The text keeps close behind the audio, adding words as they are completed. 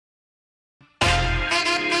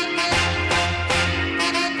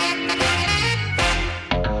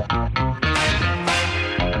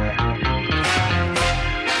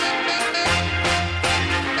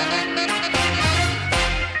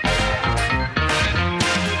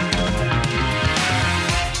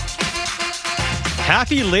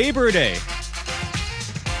Happy Labor Day.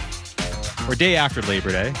 Or day after Labor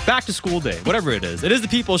Day. Back to school day. Whatever it is. It is the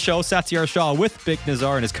People's Show. Satyar Shah with Bik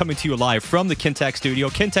Nazar and is coming to you live from the Kintec studio.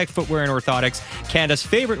 Kintec Footwear and Orthotics, Canada's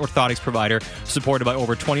favorite orthotics provider, supported by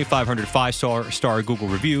over 2,500 five-star Google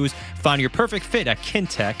reviews. Find your perfect fit at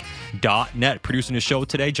kintec.net. Producing the show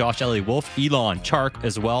today, Josh Elliott Wolf, Elon Chark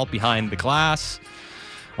as well behind the glass.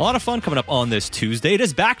 A lot of fun coming up on this Tuesday. It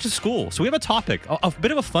is back to school. So we have a topic, a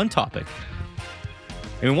bit of a fun topic.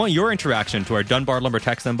 And we want your interaction to our Dunbar Lumber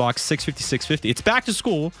text inbox 650-650. It's back to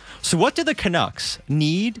school. So what do the Canucks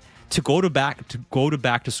need to go to back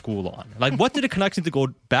to school on? Like, what do the Canucks need to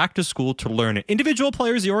go back to school to learn it? Individual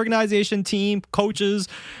players, the organization, team, coaches,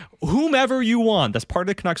 whomever you want. That's part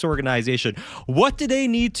of the Canucks organization. What do they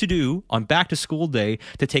need to do on back to school day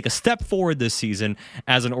to take a step forward this season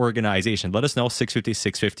as an organization? Let us know.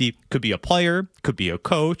 650-650. Could be a player, could be a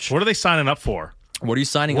coach. What are they signing up for? What are you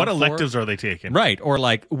signing up for? What electives are they taking? Right. Or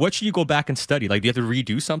like, what should you go back and study? Like, do you have to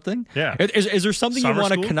redo something? Yeah. Is there something Summer you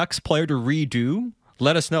want school? a Canucks player to redo?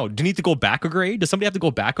 Let us know. Do you need to go back a grade? Does somebody have to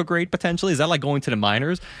go back a grade potentially? Is that like going to the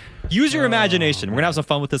minors? Use your imagination. We're going to have some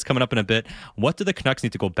fun with this coming up in a bit. What do the Canucks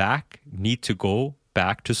need to go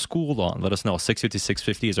back to school on? Let us know.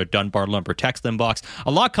 650-650 is our Dunbar Lumber text inbox. A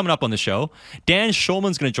lot coming up on the show. Dan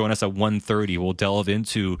Schulman's going to join us at 1:30. We'll delve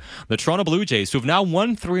into the Toronto Blue Jays, who have now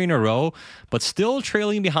won 3 in a row, but still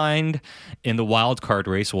trailing behind in the wild card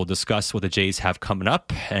race. We'll discuss what the Jays have coming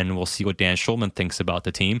up, and we'll see what Dan Schulman thinks about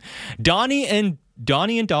the team. Donnie and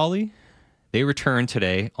Dolly, they return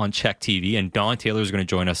today on Check TV, and Don Taylor is going to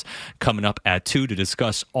join us coming up at 2 to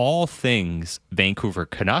discuss all things Vancouver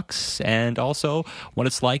Canucks and also what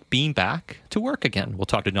it's like being back to work again. We'll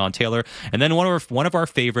talk to Don Taylor. And then one of our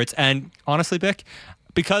favorites, and honestly, Bick,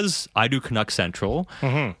 because I do Canucks Central,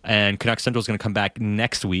 and Canucks Central is going to come back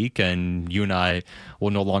next week, and you and I will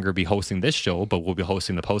no longer be hosting this show, but we'll be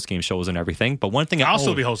hosting the post-game shows and everything. But one thing I'll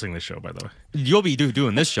still be hosting this show, by the way. You'll be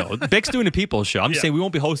doing this show. Bick's doing the People's Show. I'm just saying we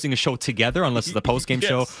won't be hosting a show together unless it's the post-game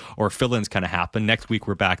show or fill-ins kind of happen. Next week,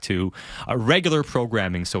 we're back to regular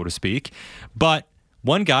programming, so to speak. But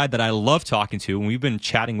one guy that I love talking to, and we've been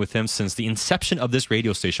chatting with him since the inception of this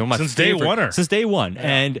radio station. Since day one. Yeah.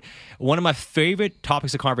 And one of my favorite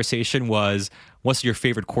topics of conversation was, what's your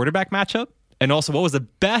favorite quarterback matchup? And also, what was the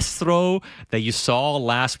best throw that you saw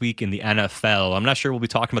last week in the NFL? I'm not sure we'll be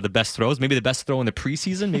talking about the best throws. Maybe the best throw in the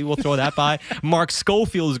preseason. Maybe we'll throw that by. Mark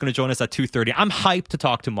Schofield is going to join us at 2:30. I'm hyped to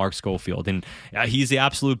talk to Mark Schofield, and he's the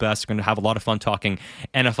absolute best. We're going to have a lot of fun talking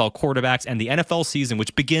NFL quarterbacks and the NFL season,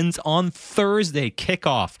 which begins on Thursday.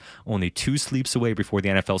 Kickoff. Only 2 sleeps away before the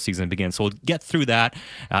NFL season begins. So we'll get through that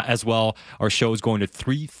as well. Our show is going to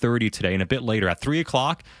 3:30 today, and a bit later at 3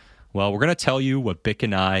 o'clock. Well, we're going to tell you what Bick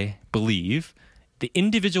and I believe the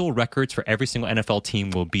individual records for every single NFL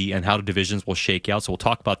team will be and how the divisions will shake out. So we'll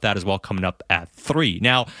talk about that as well coming up at 3.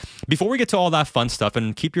 Now, before we get to all that fun stuff,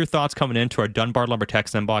 and keep your thoughts coming into our Dunbar Lumber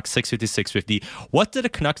text inbox, 650-650, what do the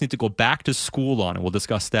Canucks need to go back to school on? And we'll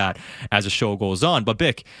discuss that as the show goes on. But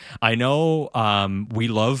Bick, I know we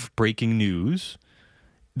love breaking news.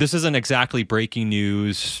 This isn't exactly breaking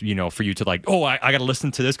news, for you to like, I got to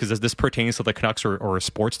listen to this because this pertains to the Canucks or a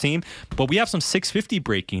sports team. But we have some 650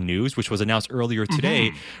 breaking news, which was announced earlier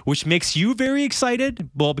today, which makes you very excited.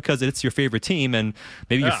 Well, because it's your favorite team, and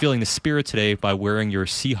maybe you're feeling the spirit today by wearing your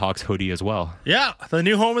Seahawks hoodie as well. Yeah, the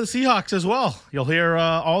new home of the Seahawks as well. You'll hear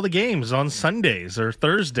all the games on Sundays or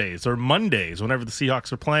Thursdays or Mondays whenever the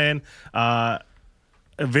Seahawks are playing.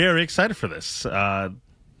 Very excited for this.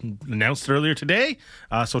 Announced earlier today.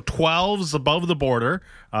 So 12's above the border.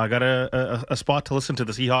 Got a spot to listen to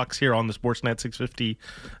the Seahawks here on the Sportsnet 650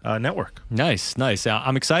 network. Nice.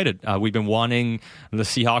 I'm excited. We've been wanting the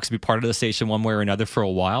Seahawks to be part of the station one way or another for a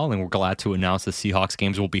while, and we're glad to announce the Seahawks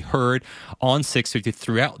games will be heard on 650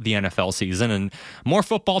 throughout the NFL season. And more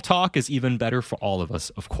football talk is even better for all of us,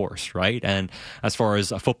 of course, right? And as far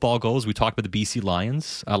as football goes, we talked about the BC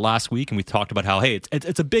Lions last week, and we talked about how, hey,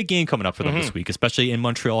 it's a big game coming up for them this week, especially in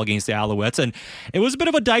Montreal against the Alouettes. And it was a bit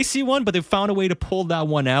of a dicey one, but they found a way to pull that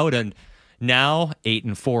one out. And now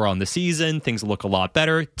 8-4 on the season, things look a lot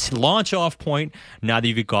better. To launch off point now that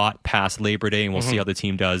you've got past Labor Day, and we'll see how the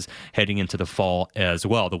team does heading into the fall as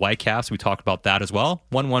well. The Whitecaps, we talked about that as well.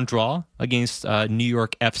 1-1 draw against New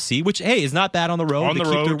York FC, which, hey, is not bad on the road. They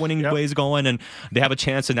keep their winning ways going, and they have a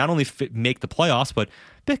chance to not only make the playoffs, but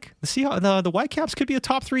Bick, the Whitecaps could be a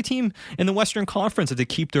top 3 team in the Western Conference if they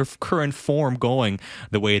keep their current form going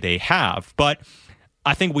the way they have. But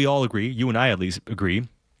I think we all agree, you and I at least agree,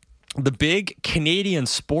 the big Canadian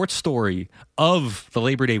sports story of the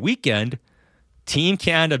Labor Day weekend Team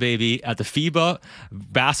Canada, baby, at the FIBA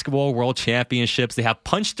Basketball World Championships. They have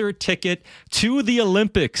punched their ticket to the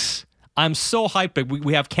Olympics. I'm so hyped.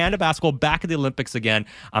 We have Canada basketball back at the Olympics again.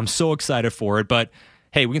 I'm so excited for it. But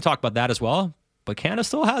hey, we can talk about that as well. But Canada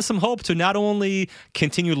still has some hope to not only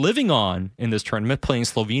continue living on in this tournament, playing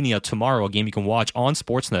Slovenia tomorrow, a game you can watch on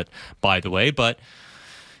Sportsnet, by the way, but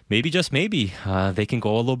maybe, just maybe, they can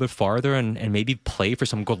go a little bit farther and maybe play for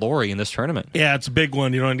some glory in this tournament. Yeah, it's a big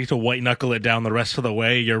one. You don't need to white-knuckle it down the rest of the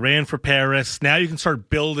way. You're in for Paris. Now you can start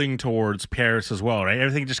building towards Paris as well, right?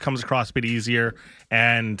 Everything just comes across a bit easier.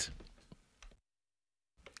 And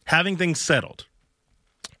having things settled.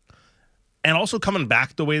 And also coming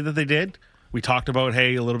back the way that they did. We talked about,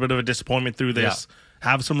 hey, a little bit of a disappointment through this. Yeah.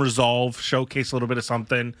 Have some resolve, showcase a little bit of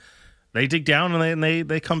something. They dig down and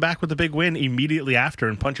they come back with a big win immediately after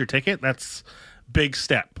and punch your ticket. That's big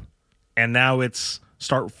step. And now it's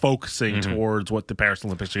start focusing towards what the Paris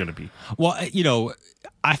Olympics are going to be. Well,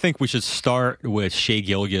 I think we should start with Shai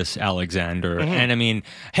Gilgeous-Alexander. And I mean,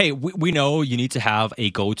 hey, we know you need to have a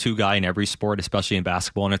go-to guy in every sport, especially in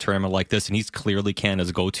basketball in a tournament like this. And he's clearly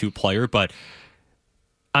Canada's go-to player. But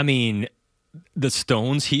I mean, the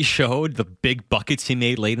stones he showed, the big buckets he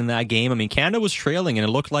made late in that game. I mean, Canada was trailing, and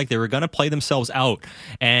it looked like they were going to play themselves out.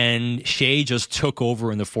 And Shai just took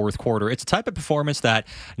over in the fourth quarter. It's a type of performance that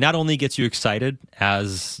not only gets you excited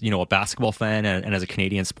as, a basketball fan and as a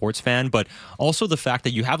Canadian sports fan, but also the fact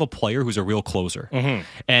that you have a player who's a real closer.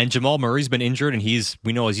 And Jamal Murray's been injured, and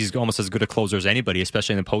we know he's almost as good a closer as anybody,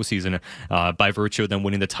 especially in the postseason, by virtue of them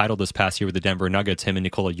winning the title this past year with the Denver Nuggets, him and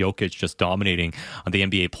Nikola Jokic just dominating on the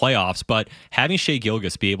NBA playoffs. But having Shai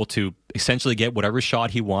Gilgeous be able to essentially get whatever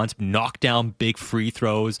shot he wants, knock down big free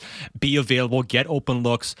throws, be available, get open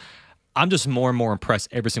looks, I'm just more and more impressed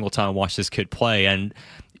every single time I watch this kid play. And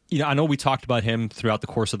I know we talked about him throughout the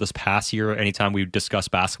course of this past year. Anytime we discuss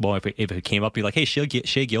basketball, if it came up, be like, hey, Shai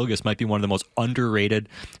Gilgeous might be one of the most underrated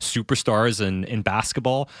superstars in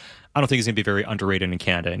basketball. I don't think he's going to be very underrated in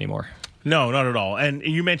Canada anymore. No, not at all. And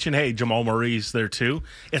you mentioned, hey, Jamal Murray's there too.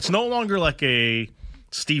 It's no longer like a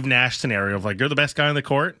Steve Nash scenario of like, you're the best guy on the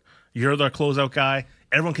court, you're the closeout guy,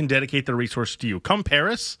 everyone can dedicate their resources to you. Come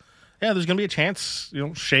Paris, yeah, there's going to be a chance,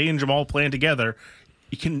 Shai and Jamal playing together,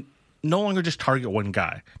 you can no longer just target one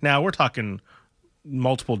guy. Now, we're talking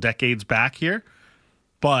multiple decades back here,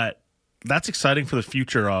 but that's exciting for the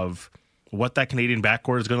future of what that Canadian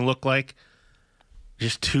backcourt is going to look like.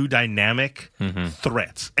 Just two dynamic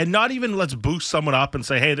threats. And not even let's boost someone up and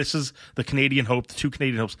say, hey, this is the Canadian hope, the two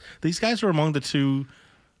Canadian hopes. These guys are among the two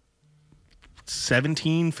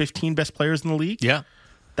 17, 15 best players in the league. Yeah.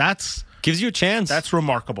 That's gives you a chance. That's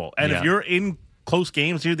remarkable. And if you're in close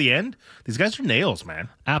games near the end, these guys are nails, man.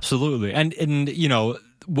 Absolutely. And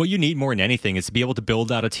what you need more than anything is to be able to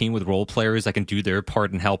build out a team with role players that can do their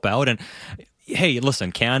part and help out. And hey,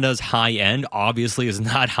 listen, Canada's high end obviously is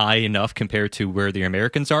not high enough compared to where the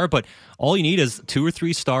Americans are, but all you need is 2 or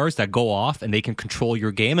 3 stars that go off and they can control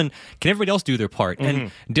your game, and can everybody else do their part?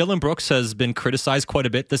 And Dylan Brooks has been criticized quite a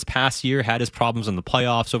bit this past year, had his problems in the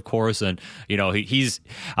playoffs, of course, and he's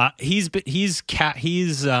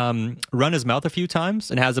run his mouth a few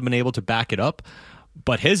times and hasn't been able to back it up.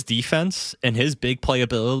 But his defense and his big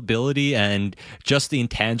playability and just the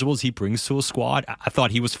intangibles he brings to a squad, I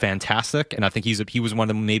thought he was fantastic. And I think he was one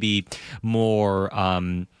of the maybe more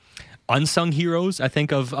unsung heroes, I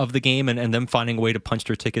think, of the game and them finding a way to punch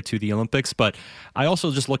their ticket to the Olympics. But I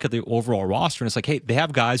also just look at the overall roster and it's like, hey, they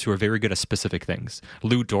have guys who are very good at specific things.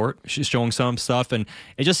 Lou Dort is showing some stuff. And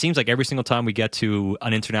it just seems like every single time we get to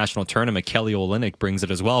an international tournament, Kelly Olynyk brings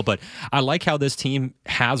it as well. But I like how this team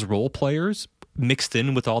has role players mixed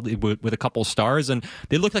in with with a couple stars, and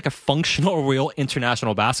they look like a functional, real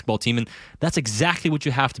international basketball team, and that's exactly what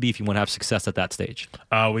you have to be if you want to have success at that stage.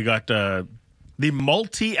 We got the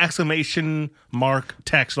multi-exclamation mark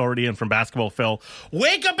text already in from Basketball Phil.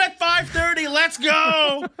 Wake up at 5:30, let's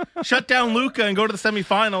go! Shut down Luka and go to the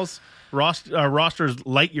semifinals. Roster's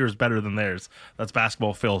light years better than theirs. That's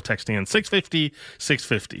Basketball Phil texting in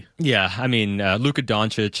 650. Yeah, I mean, Luka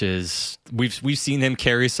Doncic is we've seen him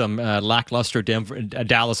carry some lackluster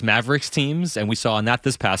Dallas Mavericks teams, and we saw not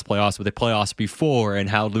this past playoffs, but the playoffs before, and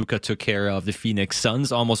how Luka took care of the Phoenix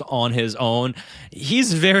Suns almost on his own.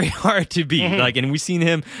 He's very hard to beat. And we've seen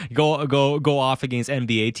him go off against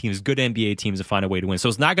NBA teams, good NBA teams, to find a way to win. So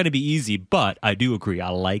it's not going to be easy, but I do agree. I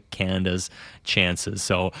like Canada's chances.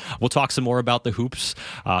 So we'll talk some more about the hoops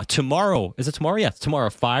tomorrow. Is it tomorrow? Yeah, it's tomorrow,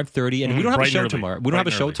 5:30. And we don't have a show tomorrow. We don't have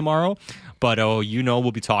a show tomorrow, but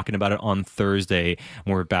we'll be talking about it on Thursday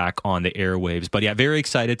when we're back on the airwaves. But yeah, very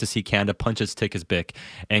excited to see Canada punch its tickets big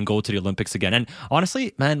and go to the Olympics again. And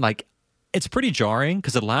honestly, man, like, it's pretty jarring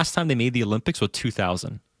because the last time they made the Olympics was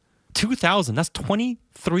 2000. 2000, that's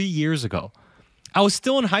 23 years ago. I was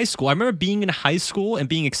still in high school. I remember being in high school and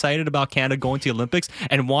being excited about Canada going to the Olympics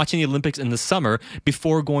and watching the Olympics in the summer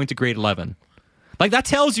before going to grade 11. Like, that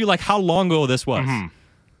tells you, like, how long ago this was. Mm-hmm.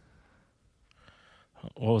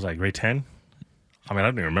 What was I, grade 10? I mean, I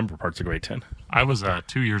don't even remember parts of grade 10. I was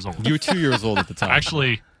 2 years old. You were 2 years old at the time.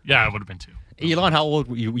 Actually, yeah, I would have been 2. Elon, how old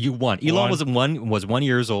were you? You won. Elon was 1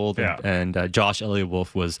 years old, Yeah. and Josh Elliott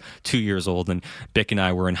Wolf was 2 years old, and Bick and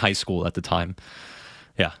I were in high school at the time.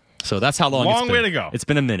 Yeah. So that's how long it's been. Way to go. It's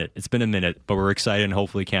been a minute. But we're excited, and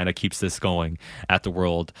hopefully Canada keeps this going at the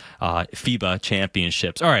World FIBA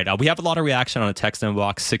Championships. All right, we have a lot of reaction on a text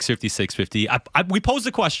inbox, 650-650. We posed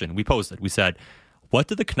a question. We said, what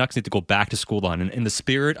do the Canucks need to go back to school on in the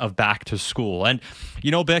spirit of back to school? And,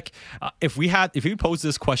 Bick, if we posed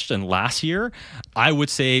this question last year, I would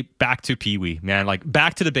say back to Pee Wee, man, like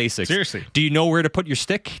back to the basics. Seriously. Do you know where to put your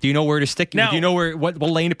stick? Do you know where to stick? Now, do you know what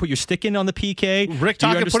lane to put your stick in on the PK? Rick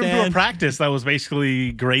Tocchet put him through a practice that was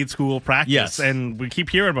basically grade school practice. Yes. And we keep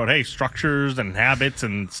hearing about, hey, structures and habits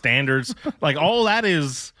and standards. Like, all that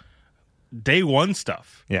is day one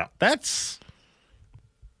stuff. Yeah. That's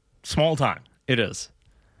small time. It is.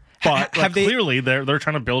 But clearly, they're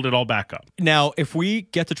trying to build it all back up. Now, if we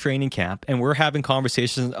get to training camp and we're having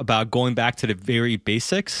conversations about going back to the very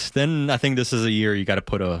basics, then I think this is a year you got to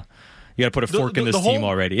put a fork in this team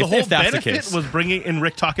already. The whole if that's the benefit case, was bringing in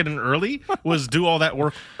Rick Tocchet in early was do all that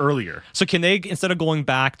work earlier. So can they, instead of going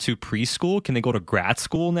back to preschool, can they go to grad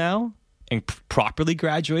school now and properly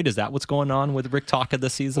graduate? Is that what's going on with Rick Tocchet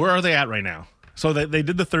this season? Where are they at right now? So they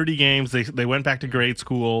did the 30 games. They went back to grade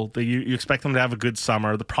school. You expect them to have a good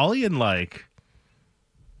summer. They're probably in like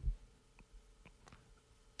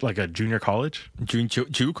a junior college.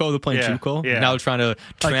 JUCO, they're playing JUCO. Yeah. Now they're trying to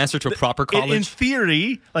transfer to a proper college. In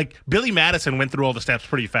theory, like Billy Madison went through all the steps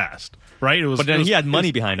pretty fast, right? But then he had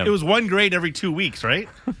money behind him. It was one grade every 2 weeks, right?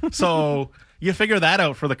 So you figure that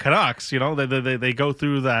out for the Canucks. They go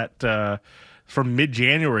through that from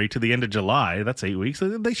mid-January to the end of July. That's 8 weeks.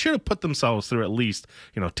 They should have put themselves through at least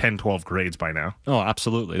 10, 12 grades by now. Oh,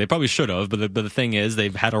 absolutely. They probably should have, but the thing is,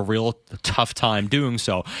 they've had a real tough time doing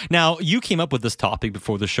so. Now, you came up with this topic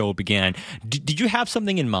before the show began. Did you have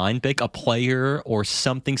something in mind, Bick, a player or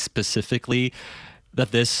something specifically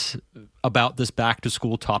about this back to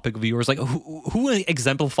school topic of yours? Like, who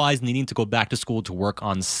exemplifies needing to go back to school to work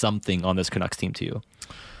on something on this Canucks team to you?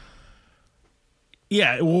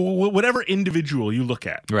 Yeah, whatever individual you look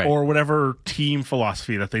at, right, or whatever team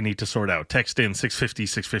philosophy that they need to sort out. Text in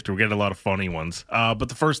 650-650. We're getting a lot of funny ones. But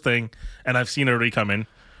the first thing, and I've seen it already come in,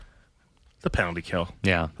 the penalty kill.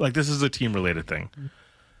 Yeah. Like, this is a team-related thing.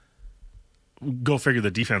 Go figure the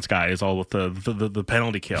defense guy is all with the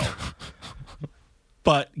penalty kill.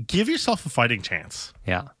 But give yourself a fighting chance.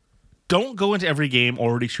 Yeah. Don't go into every game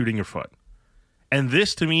already shooting your foot. And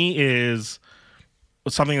this, to me, is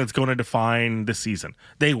something that's going to define this season.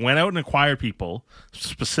 They went out and acquired people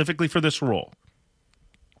specifically for this role.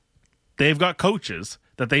 They've got coaches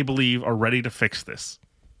that they believe are ready to fix this.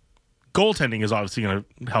 Goaltending is obviously going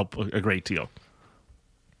to help a great deal.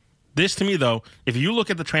 This, to me, though, if you look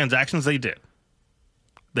at the transactions they did,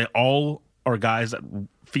 they all are guys that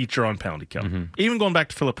feature on penalty kill. Mm-hmm. Even going back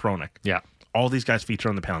to Philip Hronek. Yeah. All these guys feature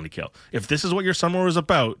on the penalty kill. If this is what your summer is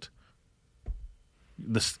about,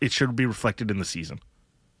 it should be reflected in the season.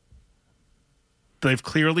 They've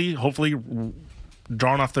clearly, hopefully,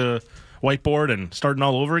 drawn off the whiteboard and starting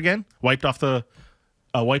all over again. Wiped off the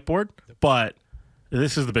whiteboard. But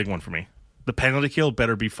this is the big one for me. The penalty kill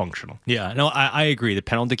better be functional. Yeah, no, I agree. The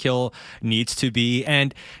penalty kill needs to be.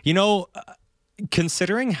 And,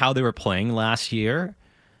 considering how they were playing last year,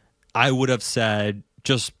 I would have said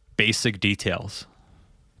just basic details.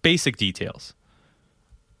 Basic details.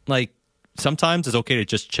 Like, sometimes it's okay to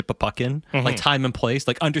just chip a puck in, like time and place,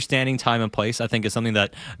 like understanding time and place, I think is something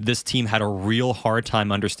that this team had a real hard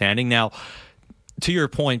time understanding. Now, to your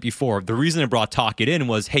point before, the reason I brought Tocchet in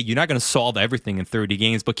was, hey, you're not going to solve everything in 30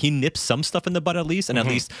 games, but can you nip some stuff in the bud at least, and at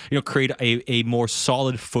least create a more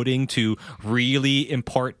solid footing to really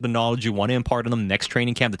impart the knowledge you want to impart on them next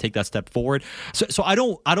training camp to take that step forward. So I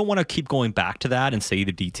don't want to keep going back to that and say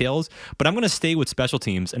the details, but I'm going to stay with special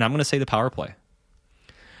teams, and I'm going to say the power play.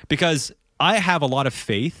 Because I have a lot of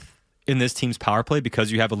faith in this team's power play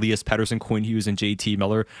because you have Elias Pettersson, Quinn Hughes, and JT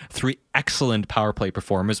Miller, 3 excellent power play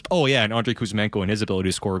performers. Oh, yeah, and Andrei Kuzmenko and his ability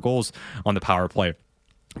to score goals on the power play.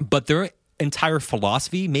 But their entire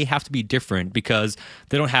philosophy may have to be different because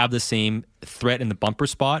they don't have the same threat in the bumper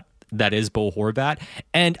spot that is Bo Horvat.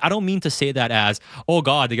 And I don't mean to say that as, oh,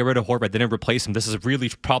 God, they got rid of Horvat, they didn't replace him. This is really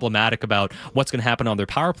problematic about what's going to happen on their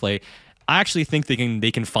power play. I actually think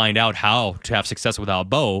they can find out how to have success without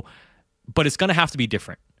Bo, but it's going to have to be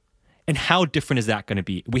different. And how different is that going to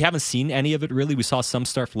be? We haven't seen any of it, really. We saw some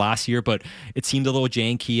stuff last year, but it seemed a little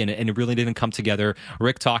janky, and it really didn't come together.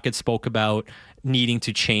 Rick Tocchet spoke about needing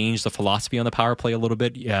to change the philosophy on the power play a little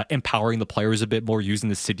bit, empowering the players a bit more, using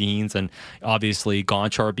the Sedins, and obviously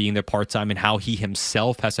Gonchar being there part-time, and how he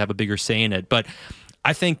himself has to have a bigger say in it. But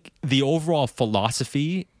I think the overall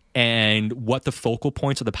philosophy and what the focal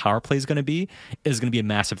points of the power play is going to be a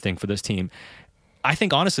massive thing for this team. I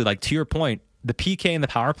think, honestly, like to your point, the PK and the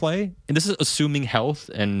power play, and this is assuming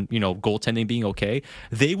health and, goaltending being okay,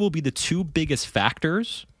 they will be the two biggest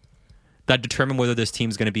factors that determine whether this team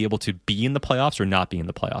is going to be able to be in the playoffs or not be in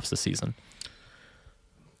the playoffs this season.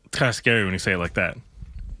 It's kind of scary when you say it like that.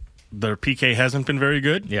 Their PK hasn't been very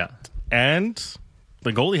good. Yeah. And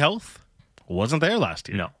the goalie health wasn't there last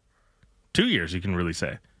year. No. 2 years, you can really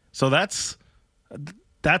say. So that's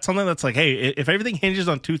something that's like, hey, if everything hinges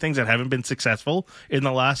on two things that haven't been successful in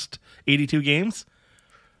the last 82 games,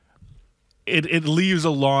 it leaves a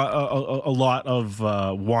lot of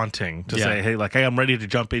wanting to say, hey, like, hey, I'm ready to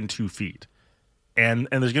jump in 2 feet. And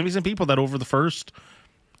there's going to be some people that over the first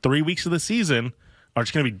 3 weeks of the season are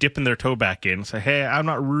just going to be dipping their toe back in and say, hey, I'm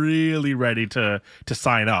not really ready to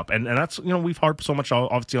sign up. And that's, we've harped so much,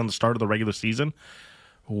 obviously, on the start of the regular season.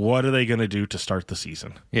 What are they going to do to start the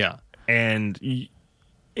season? Yeah. And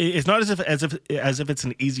it's not as if it's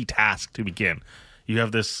an easy task to begin. You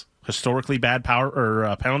have this historically bad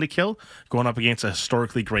penalty kill going up against a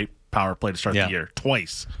historically great power play to start the year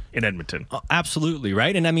twice in Edmonton. Absolutely,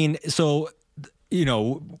 right? And I mean, so,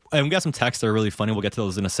 and we got some texts that are really funny. We'll get to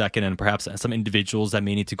those in a second, and perhaps some individuals that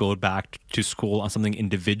may need to go back to school on something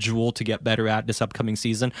individual to get better at this upcoming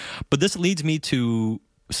season. But this leads me to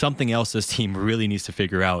something else this team really needs to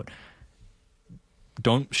figure out.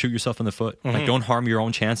 Don't shoot yourself in the foot. Mm-hmm. Like, don't harm your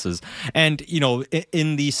own chances. And,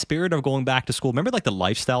 in the spirit of going back to school, remember like the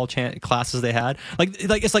lifestyle classes they had? Like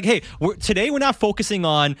it's like, hey, today we're not focusing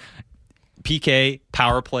on PK,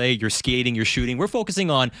 power play, your skating, your shooting. We're focusing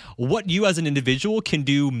on what you as an individual can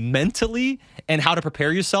do mentally and how to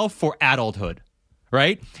prepare yourself for adulthood,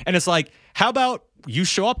 right? And it's like, how about you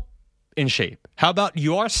show up in shape? How about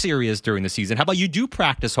you are serious during the season? How about you do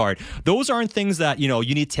practice hard? Those aren't things that,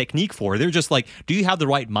 you need technique for. They're just like, do you have the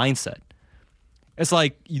right mindset? It's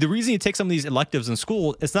like the reason you take some of these electives in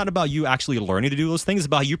school, it's not about you actually learning to do those things. It's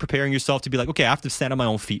about you preparing yourself to be like, okay, I have to stand on my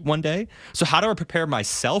own feet one day. So how do I prepare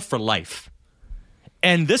myself for life?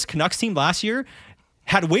 And this Canucks team last year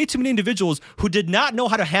had way too many individuals who did not know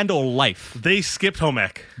how to handle life. They skipped home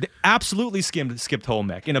ec. They absolutely skipped home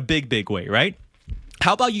ec in a big, big way, right?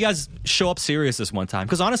 How about you guys show up serious this one time?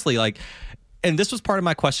 Because honestly, and this was part of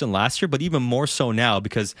my question last year, but even more so now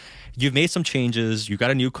because you've made some changes, you got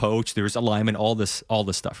a new coach, there's alignment, all this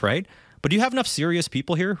stuff, right? But do you have enough serious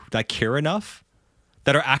people here that care enough,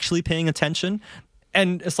 that are actually paying attention?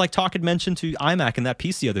 And it's like Talk had mentioned to IMAC in that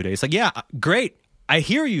piece the other day. It's like, yeah, great. I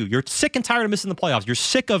hear you. You're sick and tired of missing the playoffs. You're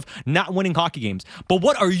sick of not winning hockey games. But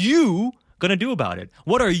what are you going to do about it?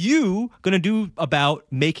 What are you going to do about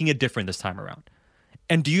making it different this time around?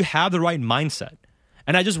 And do you have the right mindset?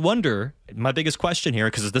 And I just wonder, my biggest question here,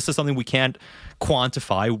 because this is something we can't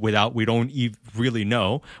quantify we don't really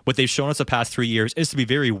know, what they've shown us the past 3 years is to be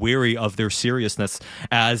very wary of their seriousness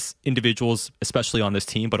as individuals, especially on this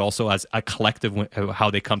team, but also as a collective,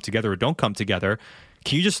 how they come together or don't come together.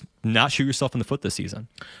 Can you just not shoot yourself in the foot this season?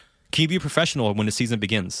 Can you be professional when the season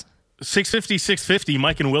begins? 650,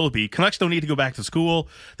 Mike and Willoughby. Canucks don't need to go back to school.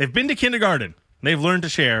 They've been to kindergarten. They've learned to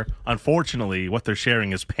share. Unfortunately, what they're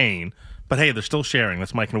sharing is pain. But hey, they're still sharing.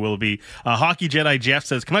 That's Mike and Willoughby. Hockey Jedi Jeff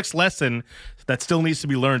says, Canucks lesson that still needs to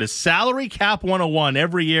be learned is salary cap 101.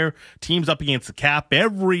 Every year, teams up against the cap.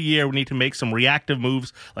 Every year, we need to make some reactive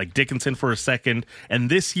moves like Dickinson for a second. And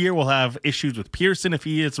this year, we'll have issues with Pearson if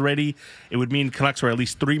he is ready. It would mean Canucks are at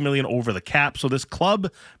least $3 million over the cap. So this club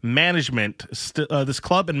and management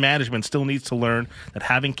still needs to learn that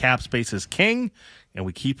having cap space is king. And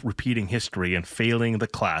we keep repeating history and failing the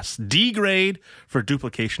class. D grade for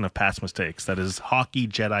duplication of past mistakes. That is Hockey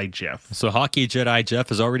Jedi Jeff. So Hockey Jedi Jeff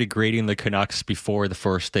is already grading the Canucks before the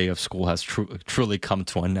first day of school has truly come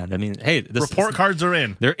to an end. I mean, hey, report cards are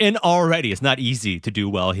in. They're in already. It's not easy to do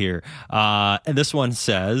well here. And this one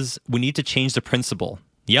says, we need to change the principle.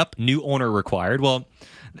 Yep, new owner required. Well,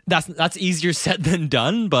 that's easier said than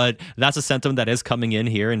done, but that's a sentiment that is coming in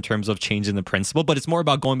here in terms of changing the principle. But it's more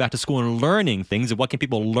about going back to school and learning things and what can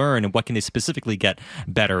people learn and what can they specifically get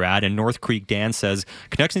better at. And North Creek Dan says,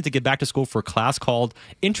 Canucks need to get back to school for a class called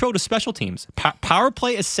Intro to Special Teams. Power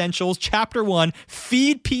Play Essentials, Chapter 1,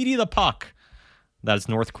 Feed Petey the Puck. That is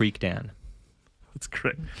North Creek Dan. That's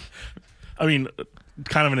great. I mean,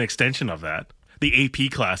 kind of an extension of that. The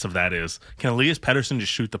AP class of that is, can Elias Pettersson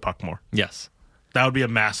just shoot the puck more? Yes. That would be a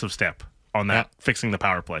massive step on that, fixing the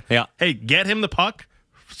power play. Yeah. Hey, get him the puck.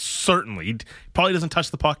 Certainly. He probably doesn't touch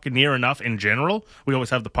the puck near enough in general. We always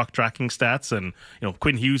have the puck tracking stats, and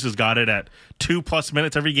Quinn Hughes has got it at 2+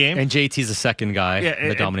 minutes every game. And JT's the second guy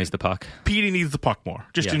that dominates the puck. Petey needs the puck more,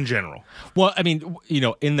 just in general. Well, I mean,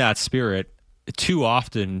 in that spirit, too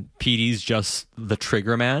often Petey's just the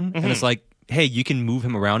trigger man, and it's like, hey, you can move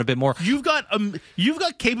him around a bit more. You've got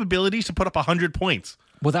capabilities to put up 100 points.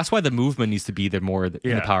 Well, that's why the movement needs to be there more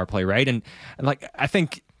in the power play, right? And like, I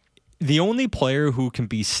think the only player who can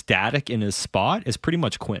be static in his spot is pretty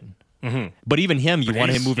much Quinn. Mm-hmm. But even him, you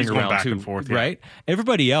want him moving around back too, and forth, right?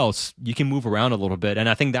 Everybody else, you can move around a little bit. And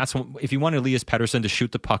I think that's if you want Elias Pettersson to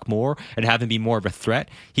shoot the puck more and have him be more of a threat,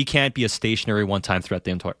 he can't be a stationary one-time threat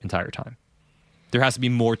the entire time. There has to be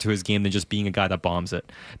more to his game than just being a guy that bombs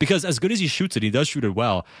it. Because as good as he shoots it, he does shoot it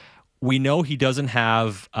well. We know he doesn't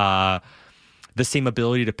have the same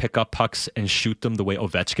ability to pick up pucks and shoot them the way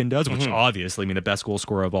Ovechkin does, which obviously, the best goal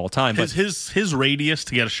scorer of all time. But his radius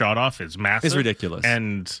to get a shot off is massive. It's ridiculous.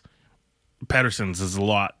 And Pettersson's is a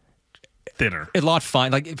lot thinner. A lot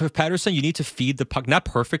fine. Like for Pettersson, you need to feed the puck, not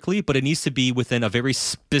perfectly, but it needs to be within a very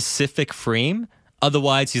specific frame.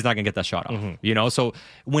 Otherwise, he's not going to get that shot off. So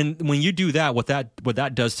when you do that, what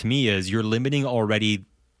that does to me is you're limiting already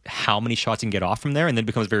how many shots you can get off from there, and then it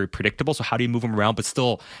becomes very predictable. So how do you move him around but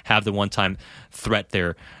still have the one-time threat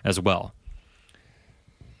there as well?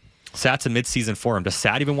 Sat's a mid-season for him. Does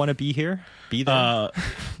Sat even want to be here? Be there?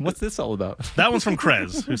 What's this all about? That one's from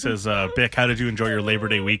Krez, who says, Bick, how did you enjoy your Labor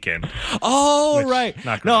Day weekend? Oh, right.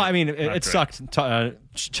 No, I mean, it sucked.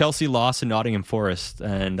 Chelsea lost to Nottingham Forest.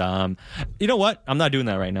 And you know what? I'm not doing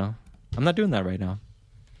that right now. I'm not doing that right now.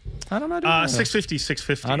 I'm not doing that.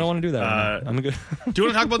 650. I don't want to do that right now. I'm good. Do you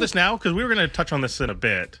want to talk about this now? Because we were going to touch on this in a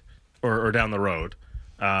bit or down the road.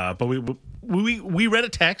 But we read a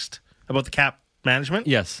text about the cap management.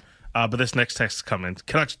 Yes. But this next text is coming.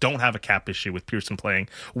 Canucks don't have a cap issue with Pearson playing.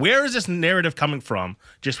 Where is this narrative coming from?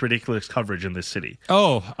 Just ridiculous coverage in this city.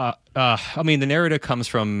 The narrative comes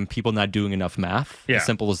from people not doing enough math. Yeah. As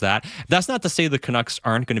simple as that. That's not to say the Canucks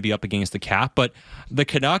aren't going to be up against the cap, but the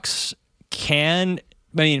Canucks can...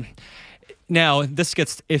 now this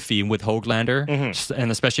gets iffy with Höglander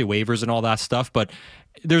and especially waivers and all that stuff, but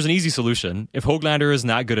there's an easy solution. If Höglander is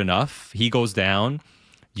not good enough, he goes down.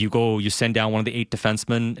 You send down one of the 8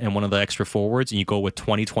 defensemen and one of the extra forwards, and you go with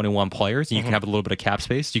 20, 21 players, and you can have a little bit of cap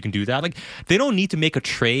space. You can do that. Like, they don't need to make a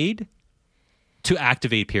trade to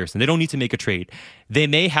activate Pearson. They don't need to make a trade. They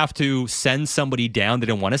may have to send somebody down they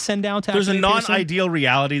don't want to send down to There's a activate Pearson. non-ideal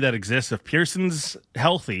reality that exists. If Pearson's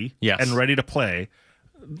healthy and ready to play,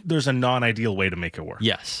 there's a non-ideal way to make it work.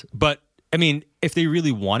 Yes. But, if they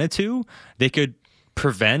really wanted to, they could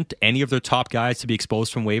prevent any of their top guys to be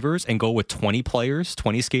exposed from waivers and go with 20 players,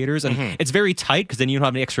 20 skaters. And it's very tight because then you don't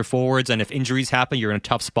have any extra forwards. And if injuries happen, you're in a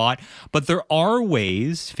tough spot. But there are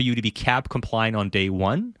ways for you to be cap compliant on day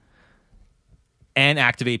one and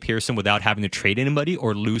activate Pearson without having to trade anybody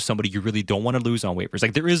or lose somebody you really don't want to lose on waivers.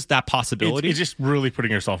 Like, there is that possibility. It's just really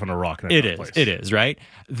putting yourself in a rock. It is, right?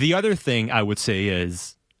 The other thing I would say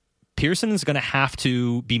is Pearson is going to have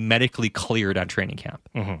to be medically cleared at training camp.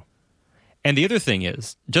 And the other thing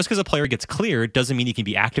is, just because a player gets cleared doesn't mean he can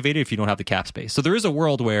be activated if you don't have the cap space. So there is a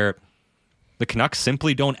world where the Canucks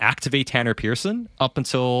simply don't activate Tanner Pearson up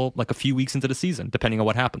until like a few weeks into the season, depending on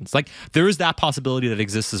what happens. Like, there is that possibility that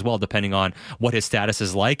exists as well, depending on what his status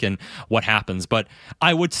is like and what happens. But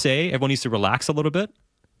I would say everyone needs to relax a little bit.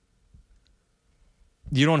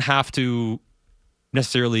 You don't have to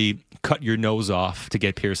necessarily cut your nose off to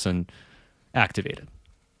get Pearson activated.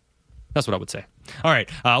 That's what I would say. All right,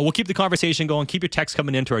 we'll keep the conversation going. Keep your texts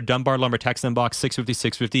coming into our Dunbar Lumber text inbox,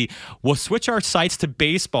 650-650. We'll switch our sights to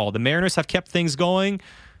baseball. The Mariners have kept things going,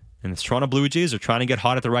 and the Toronto Blue Jays are trying to get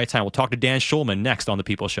hot at the right time. We'll talk to Dan Schulman next on The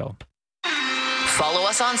People Show. Follow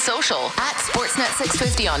us on social at Sportsnet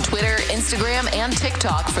 650 on Twitter, Instagram, and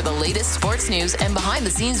TikTok for the latest sports news and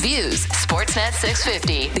behind-the-scenes views. Sportsnet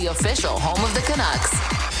 650, the official home of the Canucks.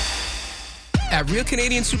 At Real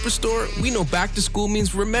Canadian Superstore, we know back to school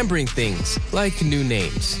means remembering things, like new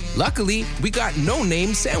names. Luckily, we got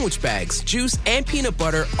no-name sandwich bags, juice, and peanut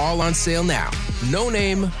butter all on sale now. No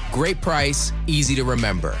name, great price, easy to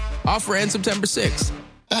remember. Offer ends September 6th.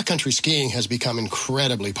 Backcountry skiing has become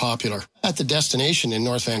incredibly popular. At the Destination in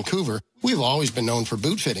North Vancouver, we've always been known for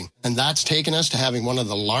boot fitting, and that's taken us to having one of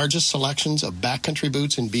the largest selections of backcountry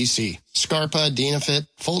boots in BC. Scarpa, Dynafit,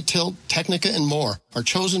 Full Tilt, Technica, and more are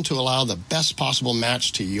chosen to allow the best possible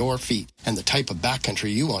match to your feet and the type of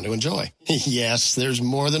backcountry you want to enjoy. Yes, there's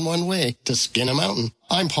more than one way to skin a mountain.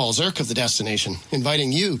 I'm Paul Zirk of The Destination,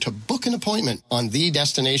 inviting you to book an appointment on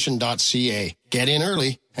thedestination.ca. Get in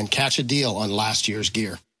early and catch a deal on last year's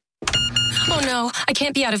gear. Oh no, I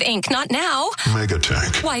can't be out of ink. Not now.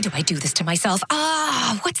 Megatank. Why do I do this to myself?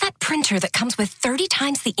 What's that printer that comes with 30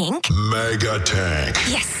 times the ink? Megatank.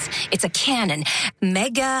 Yes, it's a Canon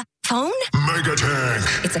Mega phone.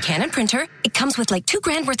 Megatank. It's a Canon printer. It comes with like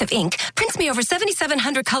 $2,000 worth of ink. Prints me over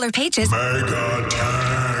 7,700 color pages.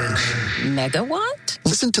 Megatank. Mega what?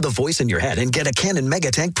 Listen to the voice in your head and get a Canon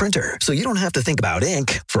Megatank printer so you don't have to think about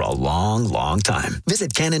ink for a long, long time.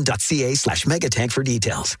 Visit canon.ca/megatank for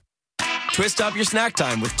details. Twist up your snack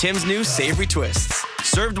time with Tim's new Savory Twists.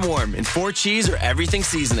 Served warm in 4 cheese or everything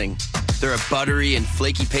seasoning. They're a buttery and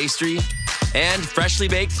flaky pastry and freshly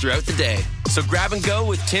baked throughout the day. So grab and go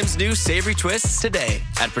with Tim's new Savory Twists today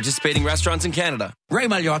at participating restaurants in Canada. Ray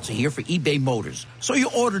Magliozzi here for eBay Motors. So you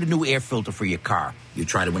ordered a new air filter for your car. You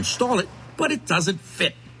try to install it, but it doesn't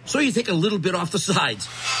fit. So you take a little bit off the sides.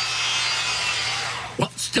 Well,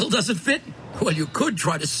 still doesn't fit? Well, you could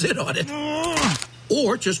try to sit on it.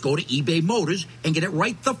 Or just go to eBay Motors and get it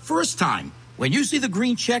right the first time. When you see the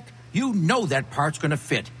green check, you know that part's going to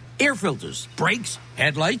fit. Air filters, brakes,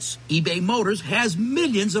 headlights. eBay Motors has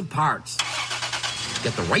millions of parts.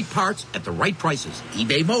 Get the right parts at the right prices.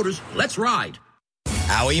 eBay Motors, let's ride.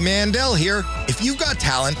 Howie Mandel here. If you've got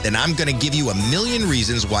talent, then I'm going to give you a million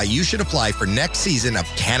reasons why you should apply for next season of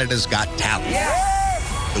Canada's Got Talent. Yeah!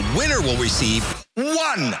 The winner will receive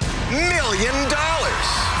 $1 million.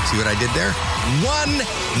 See what I did there? $1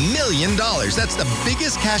 million. That's the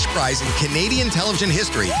biggest cash prize in Canadian television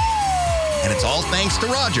history. And it's all thanks to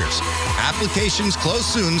Rogers. Applications close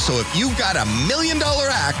soon, so if you've got $1 million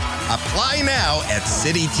act, apply now at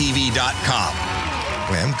citytv.com.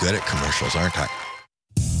 Boy, I'm good at commercials, aren't I?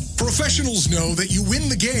 Professionals know that you win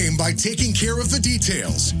the game by taking care of the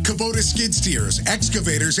details. Kubota skid steers,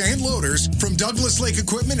 excavators, and loaders from Douglas Lake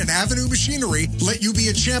Equipment and Avenue Machinery let you be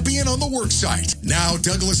a champion on the work site. Now,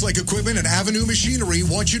 Douglas Lake Equipment and Avenue Machinery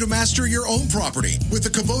want you to master your own property with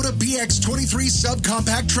the Kubota BX23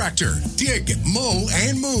 subcompact tractor. Dig, mow,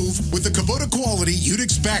 and move with the Kubota quality you'd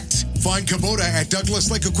expect. Find Kubota at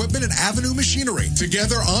Douglas Lake Equipment and Avenue Machinery.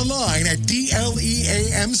 Together online at DLEAMC.com.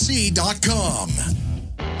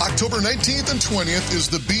 October 19th and 20th is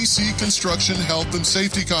the BC Construction Health and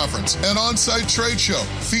Safety Conference, an on-site trade show.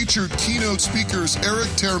 Featured keynote speakers Eric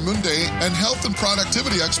Termunde and health and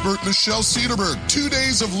productivity expert Michelle Cederberg. 2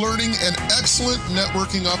 days of learning and excellent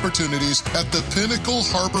networking opportunities at the Pinnacle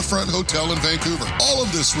Harborfront Hotel in Vancouver. All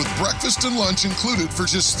of this with breakfast and lunch included for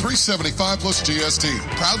just $375 plus GST.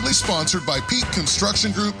 Proudly sponsored by Peak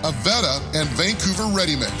Construction Group, Avetta, and Vancouver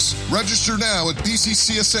Ready Mix. Register now at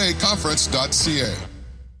bccsaconference.ca.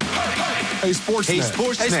 Hey, Sportsnet. Hey,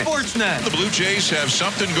 Sportsnet. Hey, Sportsnet. The Blue Jays have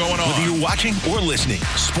something going on. Whether you're watching or listening,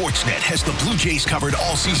 Sportsnet has the Blue Jays covered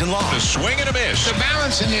all season long. The swing and a miss. The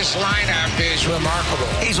balance in this lineup is remarkable.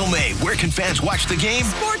 Hazel May, where can fans watch the game?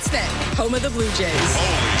 Sportsnet, home of the Blue Jays.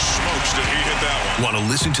 Holy smokes, did he hit that one. Want to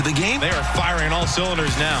listen to the game? They are firing all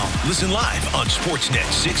cylinders now. Listen live on Sportsnet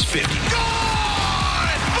 650.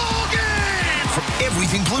 Gone! Full game! For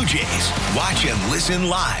everything Blue Jays, watch and listen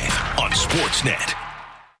live on Sportsnet.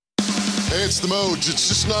 Hey, it's the Moj. It's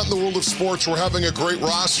just not in the world of sports where having a great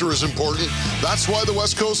roster is important. That's why the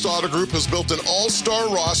West Coast Auto Group has built an all-star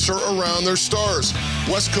roster around their stars.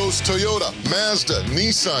 West Coast Toyota, Mazda,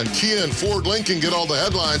 Nissan, Kia, and Ford Lincoln get all the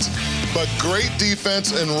headlines, but great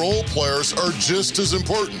defense and role players are just as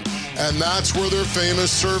important. And that's where their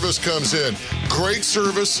famous service comes in. Great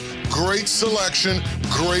service, great selection,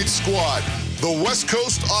 great squad. The West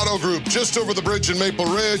Coast Auto Group, just over the bridge in Maple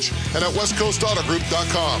Ridge, and at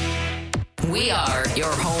westcoastautogroup.com. We are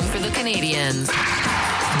your home for the Canadiens.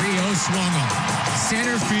 3-0 swung on.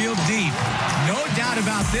 Center field deep. No doubt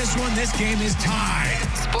about this one. This game is tied.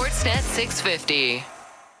 Sportsnet 650.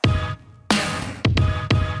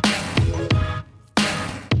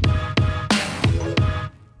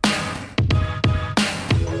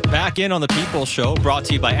 Back in on the People Show, brought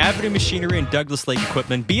to you by Avenue Machinery and Douglas Lake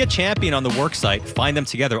Equipment. Be a champion on the worksite. Find them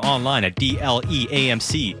together online at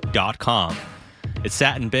DLEAMC.com. It's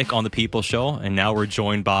Sat and Bick on the People Show, and now we're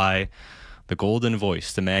joined by the golden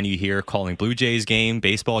voice, the man you hear calling Blue Jays game,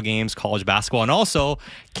 baseball games, college basketball, and also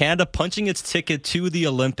Canada punching its ticket to the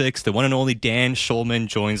Olympics. The one and only Dan Schulman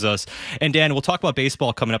joins us. And Dan, we'll talk about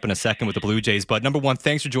baseball coming up in a second with the Blue Jays. But number one,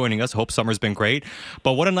 thanks for joining us. I hope summer's been great.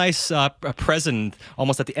 But what a nice present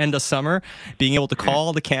almost at the end of summer, being able to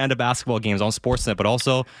call the Canada basketball games on Sportsnet, but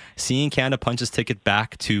also seeing Canada punch its ticket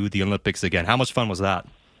back to the Olympics again. How much fun was that?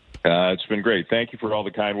 It's been great. Thank you for all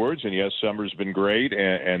the kind words. And yes, summer's been great.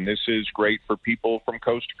 And this is great for people from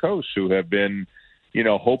coast to coast who have been,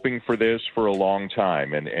 hoping for this for a long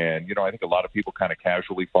time. And I think a lot of people kind of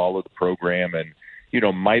casually follow the program and,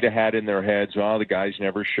 might have had in their heads, the guys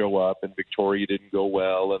never show up and Victoria didn't go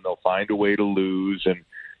well and they'll find a way to lose. And,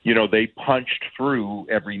 they punched through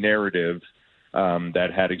every narrative that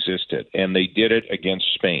had existed. And they did it against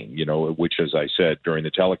Spain, which, as I said during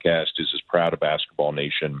the telecast, is as proud a basketball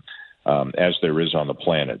nation as there is on the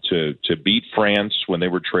planet. To beat France when they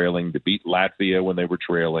were trailing, to beat Latvia when they were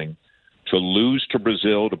trailing, to lose to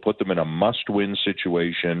Brazil, to put them in a must-win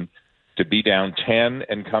situation, to be down 10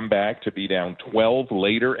 and come back, to be down 12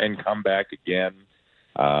 later and come back again.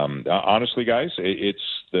 Honestly, guys, it's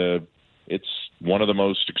one of the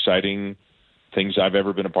most exciting things I've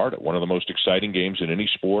ever been a part of. One of the most exciting games in any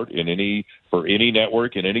sport, for any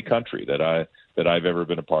network, in any country that I've ever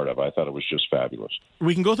been a part of. I thought it was just fabulous.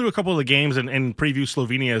 We can go through a couple of the games and preview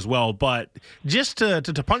Slovenia as well, but just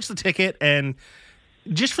to punch the ticket and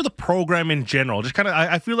just for the program in general, just kind of,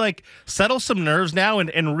 I feel like settle some nerves now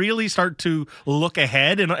and really start to look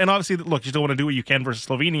ahead. And obviously, look, you still want to do what you can versus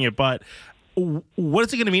Slovenia, but what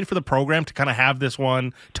is it going to mean for the program to kind of have this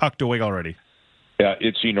one tucked away already? Yeah,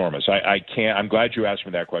 it's enormous. I can't. I'm glad you asked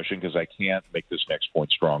me that question because I can't make this next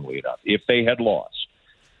point strongly enough. If they had lost,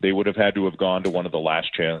 they would have had to have gone to one of the last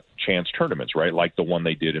chance tournaments, right? Like the one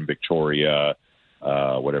they did in Victoria,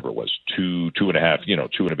 whatever it was, two and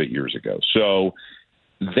a bit years ago. So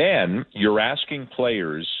then you're asking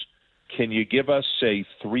players, can you give us, say,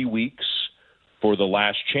 3 weeks for the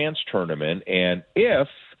last chance tournament? And if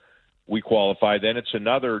we qualify, then it's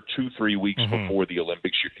another 2-3 weeks before the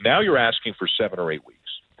Olympics. Now you're asking for 7 or 8 weeks.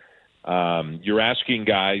 You're asking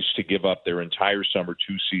guys to give up their entire summer,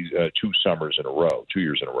 2 summers in a row, 2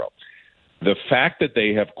 years in a row. The fact that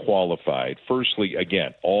they have qualified, firstly,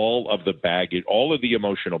 again, all of the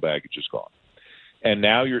emotional baggage is gone. And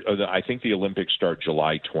now I think the Olympics start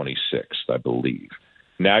July 26th, I believe.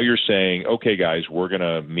 Now you're saying, okay, guys, we're going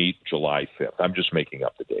to meet July 5th. I'm just making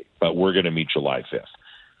up the date, but we're going to meet July 5th.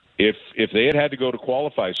 If they had to go to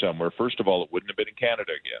qualify somewhere, first of all, it wouldn't have been in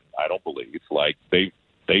Canada again, I don't believe. Like, they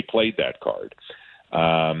played that card.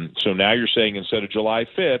 So now you're saying instead of July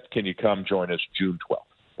 5th, can you come join us June 12th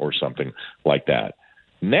or something like that?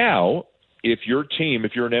 Now, if you're an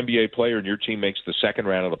NBA player and your team makes the second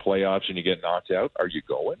round of the playoffs and you get knocked out, are you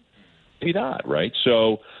going? Maybe not, right?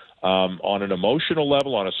 So on an emotional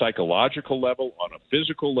level, on a psychological level, on a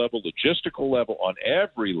physical level, logistical level, on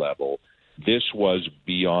every level, this was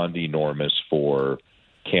beyond enormous for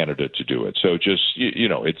Canada to do it. So just,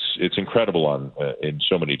 it's incredible in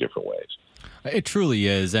so many different ways. It truly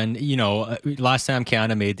is. And, last time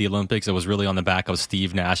Canada made the Olympics, it was really on the back of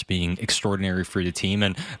Steve Nash being extraordinary for the team.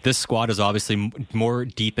 And this squad is obviously more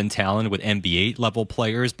deep in talent with NBA level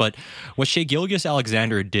players. But what Shai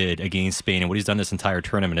Gilgeous-Alexander did against Spain and what he's done this entire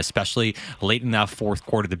tournament, especially late in that fourth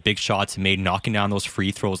quarter, the big shots he made, knocking down those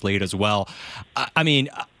free throws late as well.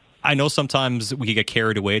 I know sometimes we get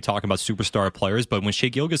carried away talking about superstar players, but when Shai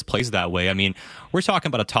Gilgeous plays that way, we're talking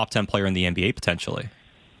about a top 10 player in the NBA potentially.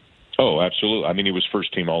 Oh, absolutely. He was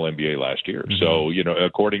first team All-NBA last year. Mm-hmm. So,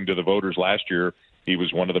 according to the voters last year, he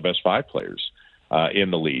was one of the best 5 players in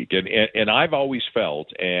the league. And I've always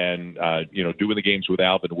felt, doing the games with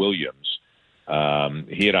Alvin Williams,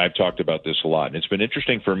 he and I have talked about this a lot. And it's been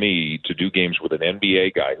interesting for me to do games with an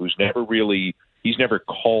NBA guy who's he's never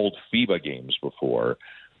called FIBA games before.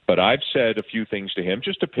 But I've said a few things to him,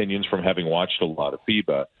 just opinions from having watched a lot of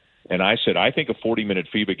FIBA. And I said, I think a 40-minute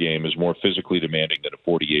FIBA game is more physically demanding than a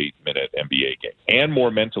 48-minute NBA game, and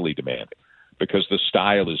more mentally demanding because the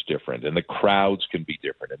style is different and the crowds can be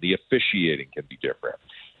different and the officiating can be different.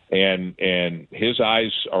 And his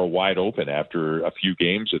eyes are wide open after a few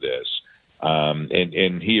games of this.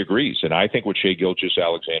 And he agrees. And I think what Shai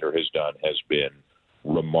Gilgeous-Alexander has done has been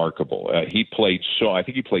remarkable. I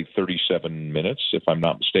think he played 37 minutes, if I'm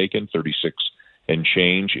not mistaken, 36 and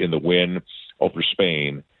change in the win over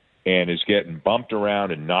Spain, and is getting bumped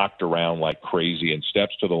around and knocked around like crazy and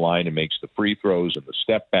steps to the line and makes the free throws and the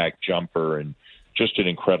step back jumper, and just an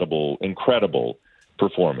incredible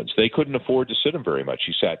performance. They couldn't afford to sit him very much.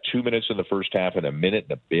 He sat 2 minutes in the first half and a minute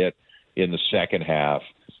and a bit in the second half.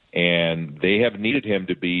 and they have needed him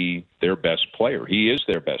to be their best player. He is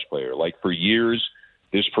their best player. Like for years,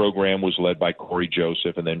 this program was led by Corey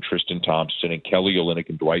Joseph, and then Tristan Thompson and Kelly Olynyk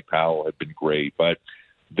and Dwight Powell have been great. But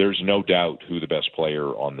there's no doubt who the best player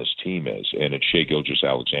on this team is, and it's Shai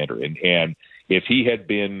Gilgeous-Alexander. And if he had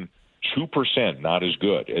been 2% not as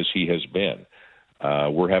good as he has been,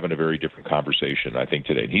 we're having a very different conversation, I think,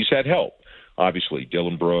 today. And he's had help. Obviously,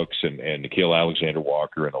 Dylan Brooks and Nickeil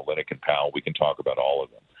Alexander-Walker and Olynyk and Powell, we can talk about all of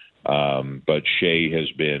them. But Shai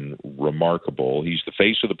has been remarkable. He's the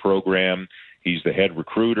face of the program. He's the head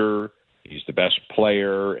recruiter. He's the best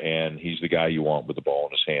player, and he's the guy you want with the ball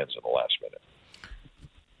in his hands in the last minute.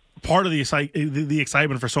 Part of the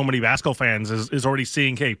excitement for so many basketball fans is already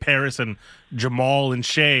seeing, hey, Paris and Jamal and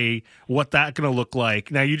Shai, what that's going to look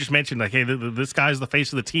like. Now, you just mentioned, like, hey, this guy's the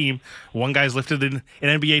face of the team. One guy's lifted an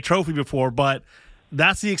NBA trophy before, but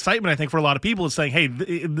that's the excitement, I think, for a lot of people is saying, hey,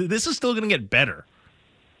 this is still going to get better.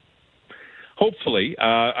 Hopefully.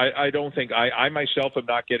 I don't think I myself am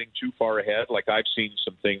not getting too far ahead. Like, I've seen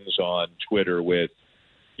some things on Twitter with,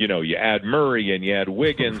 you add Murray and you add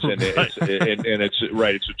Wiggins, and it's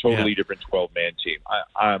right. It's a totally different 12-man team.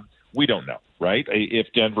 We don't know, right? If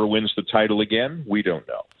Denver wins the title again, we don't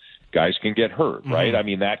know. Guys can get hurt, right? Mm-hmm. I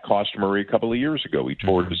mean, that cost Murray a couple of years ago. He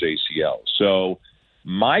tore his ACL. So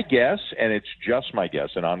my guess, and it's just my guess,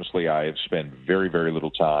 and honestly, I have spent very, very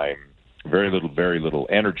little time, very little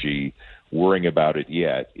energy worrying about it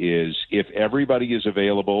yet, is if everybody is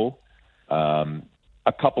available,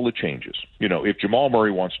 a couple of changes. If Jamal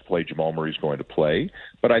Murray wants to play, Jamal Murray's going to play.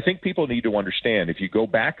 But I think people need to understand, if you go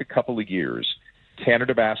back a couple of years,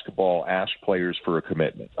 Canada Basketball asked players for a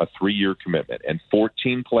commitment, a 3-year commitment, and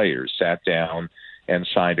 14 players sat down and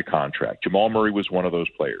signed a contract. Jamal Murray was one of those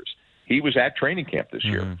players. He was at training camp this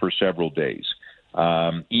year for several days.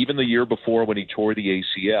 Even the year before, when he tore the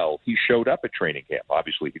ACL, he showed up at training camp.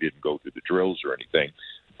 Obviously, he didn't go through the drills or anything,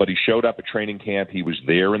 but he showed up at training camp. He was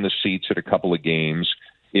there in the seats at a couple of games.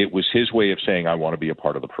 It was his way of saying, I want to be a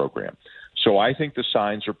part of the program. So I think the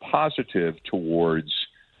signs are positive towards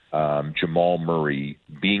Jamal Murray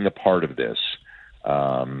being a part of this.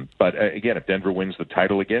 But again, if Denver wins the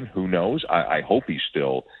title again, who knows? I hope he's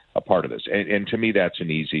still a part of this. And to me, that's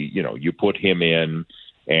an easy, you put him in,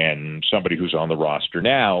 and somebody who's on the roster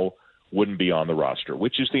now wouldn't be on the roster,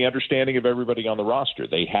 which is the understanding of everybody on the roster.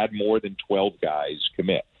 They had more than 12 guys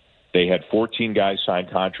commit. They had 14 guys sign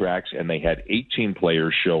contracts, and they had 18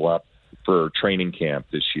 players show up for training camp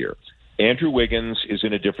this year. Andrew Wiggins is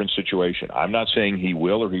in a different situation. I'm not saying he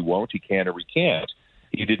will or he won't, he can or he can't.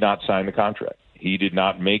 He did not sign the contract. He did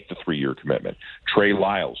not make the 3-year commitment. Trey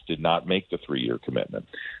Lyles did not make the 3-year commitment.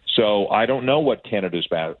 So I don't know what Canada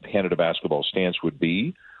basketball stance would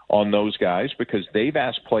be on those guys, because they've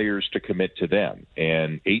asked players to commit to them,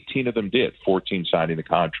 and 18 of them did, 14 signing the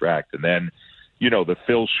contract. And then, the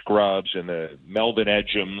Phil Scrubs and the Melvin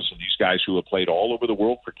Edgems and these guys who have played all over the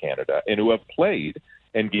world for Canada and who have played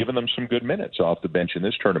and given them some good minutes off the bench in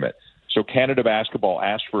this tournament. So Canada basketball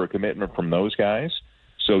asked for a commitment from those guys.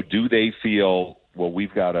 So do they feel, well,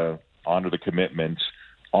 we've got to honor the commitments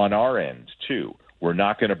on our end too? We're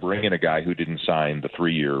not going to bring in a guy who didn't sign the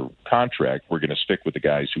 3-year contract. We're going to stick with the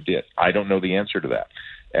guys who did. I don't know the answer to that.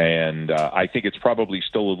 And I think it's probably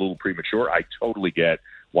still a little premature. I totally get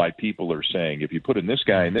why people are saying, if you put in this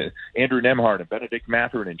guy, and Andrew Nembhard and Benedict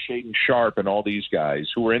Mathurin and Shaedon Sharp and all these guys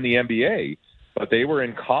who were in the NBA, but they were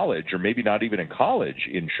in college, or maybe not even in college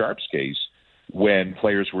in Sharp's case, when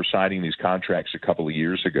players were signing these contracts a couple of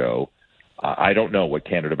years ago. I don't know what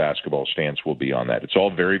Canada basketball stance will be on that. It's all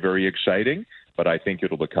very, very exciting, but I think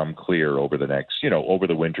it'll become clear over the next, over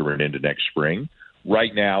the winter and into next spring.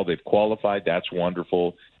 Right now, they've qualified. That's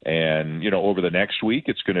wonderful. And, over the next week,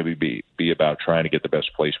 it's going to be about trying to get the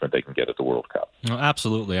best placement they can get at the World Cup. No,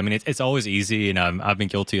 absolutely. I mean, it's always easy, and I've been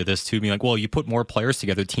guilty of this too, being like, well, you put more players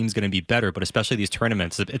together, the team's going to be better, but especially these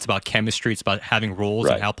tournaments, it's about chemistry, it's about having roles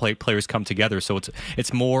and how players come together, so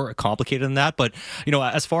it's more complicated than that. But,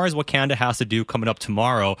 as far as what Canada has to do coming up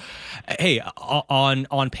tomorrow, hey,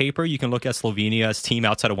 on paper, you can look at Slovenia's team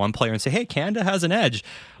outside of one player and say, hey, Canada has an edge.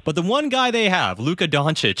 But the one guy they have, Luka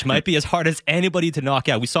Doncic, might be as hard as anybody to knock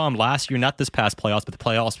out. We saw him last year, not this past playoffs, but the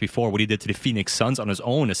playoffs before, what he did to the Phoenix Suns on his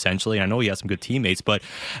own, essentially. I know he has some good teammates, but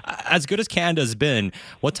as good as Canada's been,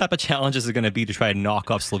 what type of challenge is it going to be to try and knock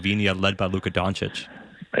off Slovenia led by Luka Doncic?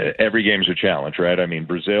 Every game's a challenge, right? I mean,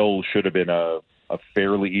 Brazil should have been a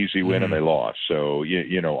fairly easy win, and they lost. So,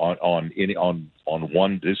 on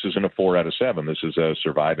one, this isn't a 4 out of 7. This is a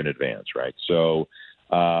survive and advance, right? So,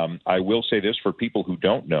 I will say this for people who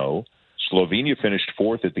don't know, Slovenia finished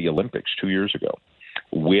 4th at the Olympics 2 years ago.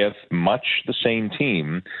 with much the same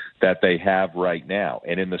team that they have right now.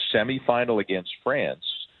 And in the semifinal against France,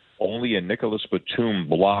 only a Nicolas Batum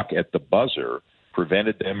block at the buzzer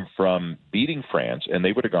prevented them from beating France, and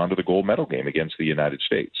they would have gone to the gold medal game against the United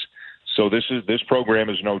States. So this program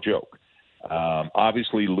is no joke.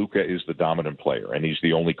 Obviously, Luka is the dominant player, and he's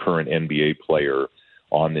the only current NBA player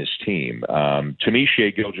on this team. To me, Shai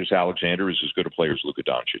Gilgeous-Alexander is as good a player as Luka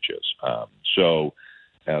Doncic is.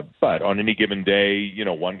 But on any given day,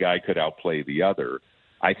 one guy could outplay the other.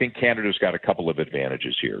 I think Canada's got a couple of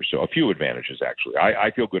advantages here. So a few advantages, actually.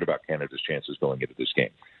 I feel good about Canada's chances going into this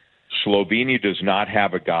game. Slovenia does not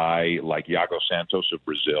have a guy like Iago Santos of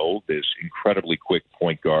Brazil, this incredibly quick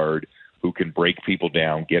point guard who can break people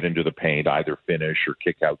down, get into the paint, either finish or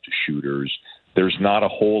kick out to shooters. There's not a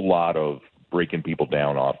whole lot of breaking people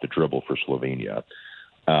down off the dribble for Slovenia.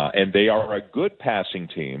 And they are a good passing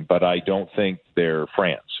team, but I don't think they're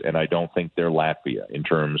France, and I don't think they're Latvia in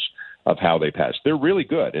terms of how they pass. They're really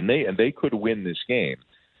good, and they could win this game.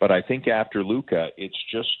 But I think after Luka, it's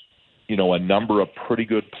just, a number of pretty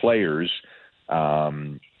good players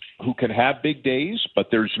who can have big days, but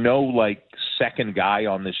there's no, second guy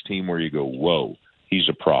on this team where you go, whoa, he's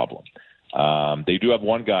a problem. They do have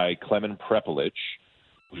one guy, Klemen Prepelic,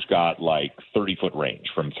 who's got 30-foot range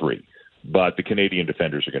from three. But the Canadian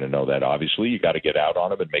defenders are going to know that, obviously. You got to get out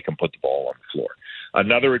on them and make them put the ball on the floor.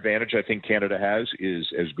 Another advantage I think Canada has is,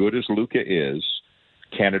 as good as Luka is,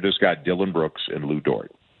 Canada's got Dylan Brooks and Lou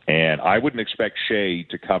Dort. And I wouldn't expect Shai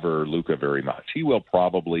to cover Luka very much. He will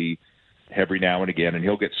probably every now and again, and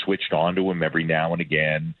he'll get switched onto him every now and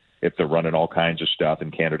again if they're running all kinds of stuff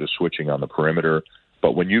and Canada's switching on the perimeter.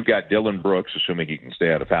 But when you've got Dylan Brooks, assuming he can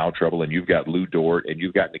stay out of foul trouble, and you've got Lou Dort, and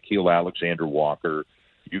you've got Nickeil Alexander-Walker,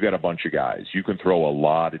 you got a bunch of guys. You can throw a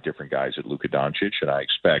lot of different guys at Luka Doncic, and I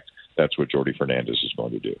expect that's what Jordi Fernandez is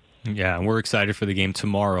going to do. Yeah, and we're excited for the game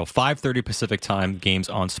tomorrow. 5:30 Pacific time, games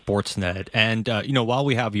on Sportsnet. And, while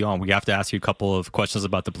we have you on, we have to ask you a couple of questions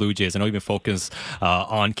about the Blue Jays. I know you've been focused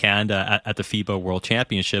on Canada at the FIBA World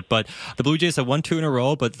Championship, but the Blue Jays have won 2 in a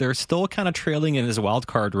row, but they're still kind of trailing in this wild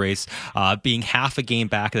card race, being half a game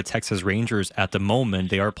back of the Texas Rangers at the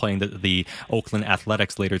moment. They are playing the Oakland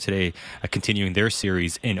Athletics later today, continuing their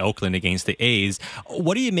series in Oakland against the A's.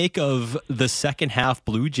 What do you make of the second half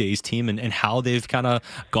Blue Jays team and how they've kind of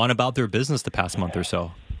gone about their business the past month or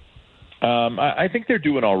so? I think they're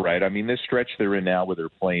doing all right. I mean, this stretch they're in now where they're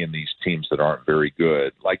playing these teams that aren't very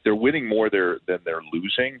good. They're winning more than they're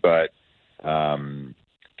losing, but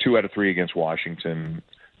 2 out of 3 against Washington,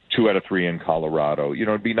 2 out of 3 in Colorado.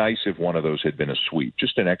 It'd be nice if one of those had been a sweep.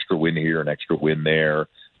 Just an extra win here, an extra win there.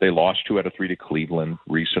 They lost 2 out of 3 to Cleveland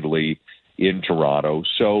recently in Toronto.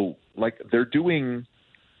 So, they're doing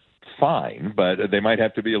fine, but they might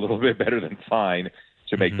have to be a little bit better than fine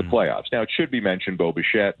to make the playoffs. Now, it should be mentioned, Bo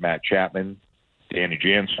Bichette, Matt Chapman, Danny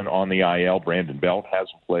Jansen on the IL. Brandon Belt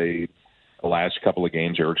hasn't played the last couple of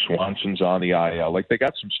games. Eric Swanson's on the IL. They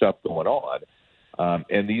got some stuff going on.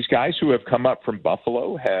 And these guys who have come up from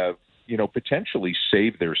Buffalo have, potentially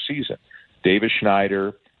saved their season. Davis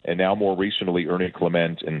Schneider, and now more recently Ernie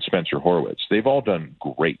Clement and Spencer Horwitz. They've all done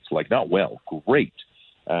great. Not well, great.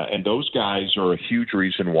 And those guys are a huge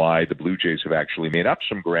reason why the Blue Jays have actually made up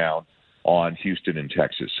some ground on Houston and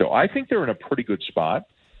Texas. So I think they're in a pretty good spot.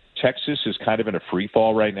 Texas is kind of in a free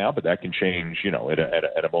fall right now, but that can change,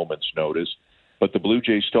 at a moment's notice. But the Blue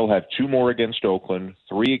Jays still have 2 more against Oakland,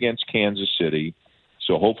 3 against Kansas City.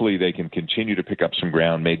 So hopefully they can continue to pick up some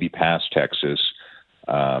ground, maybe past Texas.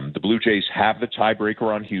 The Blue Jays have the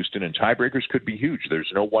tiebreaker on Houston, and tiebreakers could be huge.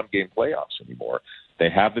 There's no one-game playoffs anymore.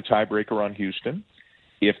 They have the tiebreaker on Houston.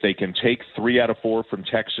 If they can take 3 out of 4 from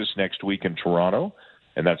Texas next week in Toronto,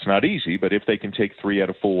 and that's not easy, but if they can take 3 out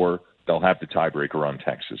of 4, they'll have the tiebreaker on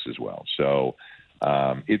Texas as well. So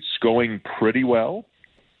it's going pretty well.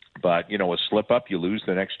 But, a slip-up, you lose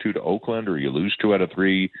the next 2 to Oakland, or you lose 2 out of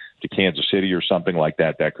 3 to Kansas City or something like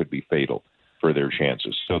that, that could be fatal for their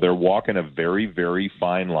chances. So they're walking a very, very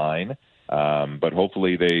fine line. But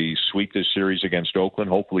hopefully they sweep this series against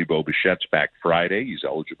Oakland. Hopefully Bo Bichette's back Friday. He's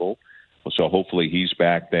eligible. So hopefully he's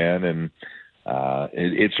back then. And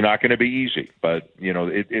it's not going to be easy. But,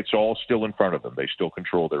 it's all still in front of them. They still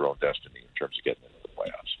control their own destiny in terms of getting into the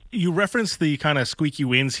playoffs. You referenced the kind of squeaky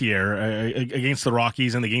wins here against the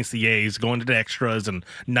Rockies and against the A's, going into extras and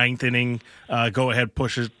 9th inning, go-ahead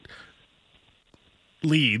pushes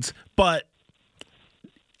leads. But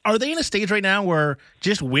are they in a stage right now where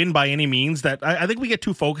just win by any means? That I think we get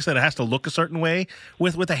too focused that it has to look a certain way.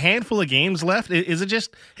 With a handful of games left, is it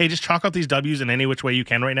just, hey, just chalk up these W's in any which way you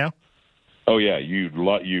can right now? Oh yeah, you'd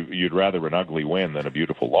rather an ugly win than a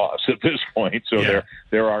beautiful loss at this point. So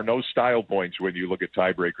there are no style points when you look at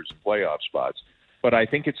tiebreakers and playoff spots. But I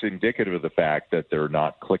think it's indicative of the fact that they're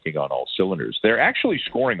not clicking on all cylinders. They're actually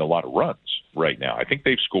scoring a lot of runs right now. I think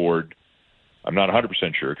they've scored. I'm not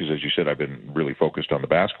 100% sure because, as you said, I've been really focused on the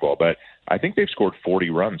basketball. But I think they've scored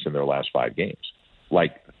 40 runs in their last 5 games.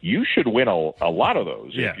 Like, you should win a lot of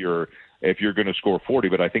those if you're going to score 40.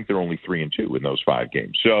 But I think they're only 3-2 in those 5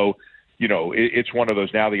 games. So, it's one of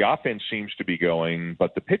those. Now the offense seems to be going,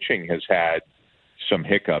 but the pitching has had some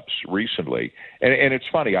hiccups recently. And it's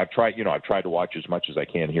funny. I've tried to watch as much as I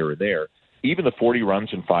can here and there. Even the 40 runs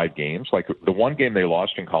in 5 games, like the one game they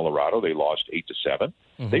lost in Colorado, they lost 8-7.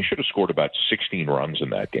 Mm-hmm. They should have scored about 16 runs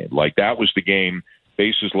in that game. Like, that was the game.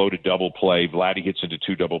 Bases loaded, double play. Vladdy hits into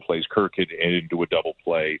 2 double plays. Kirk hit into a double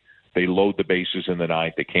play. They load the bases in the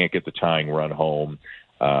 9th. They can't get the tying run home.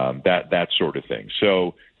 That sort of thing.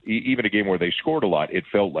 So even a game where they scored a lot, it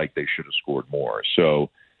felt like they should have scored more. So,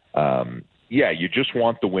 you just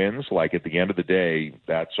want the wins. Like, at the end of the day,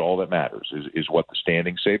 that's all that matters is what the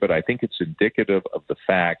standings say. But I think it's indicative of the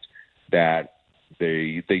fact that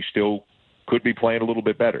they still could be playing a little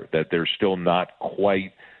bit better, that they're still not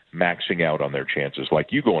quite maxing out on their chances.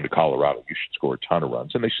 Like, you go into Colorado, you should score a ton of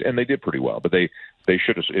runs, and they did pretty well. But they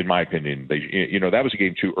should have, in my opinion, that was a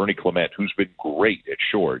game too. Ernie Clement, who's been great at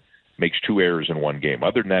short, makes 2 errors in one game.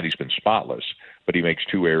 Other than that, he's been spotless, but he makes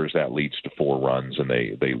 2 errors. That leads to 4 runs, and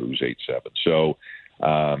they lose 8-7. So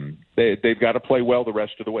they've got to play well the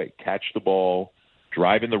rest of the way. Catch the ball,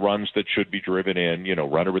 drive in the runs that should be driven in,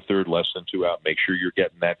 runner with third, less than 2 out, make sure you're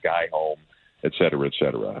getting that guy home, et cetera, et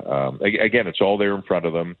cetera. Again, it's all there in front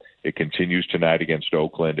of them. It continues tonight against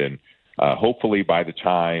Oakland, and hopefully by the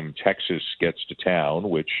time Texas gets to town,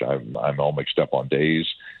 which I'm all mixed up on days,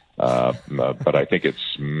 but I think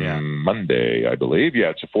it's Monday, I believe.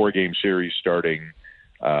 Yeah, it's a 4-game series starting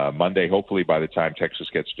Monday. Hopefully by the time Texas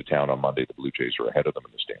gets to town on Monday, the Blue Jays are ahead of them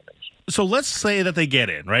in the standings. So let's say that they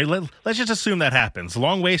get in, right? Let's just assume that happens.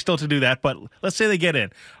 Long way still to do that, but let's say they get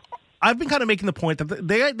in. I've been kind of making the point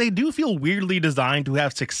that they do feel weirdly designed to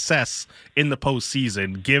have success in the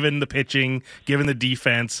postseason, given the pitching, given the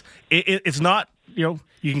defense. It's not, you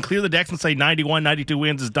can clear the decks and say 91, 92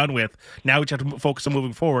 wins is done with. Now we just have to focus on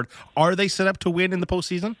moving forward. Are they set up to win in the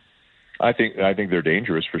postseason? I think they're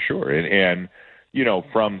dangerous for sure. And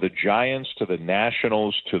from the Giants to the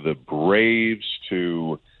Nationals to the Braves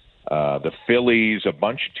to the Phillies, a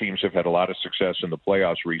bunch of teams have had a lot of success in the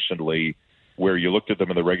playoffs recently, where you looked at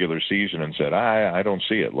them in the regular season and said, I don't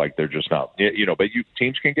see it. Like, they're just not, but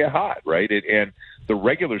teams can get hot, right? And the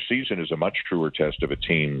regular season is a much truer test of a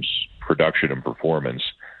team's production and performance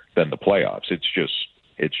than the playoffs. It's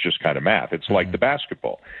just kind of math. It's like the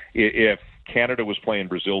basketball. If Canada was playing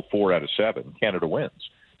Brazil 4 out of 7, Canada wins.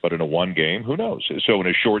 But in a 1 game, who knows? So in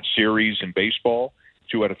a short series in baseball,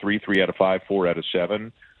 2 out of 3, 3 out of 5, 4 out of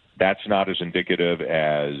 7, that's not as indicative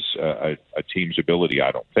as a team's ability,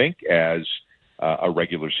 I don't think, as a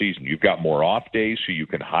regular season. You've got more off days, so you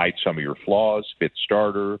can hide some of your flaws, fifth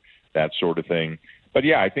starter, that sort of thing. But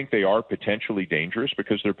yeah, I think they are potentially dangerous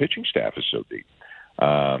because their pitching staff is so deep.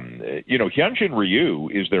 Hyunjin Ryu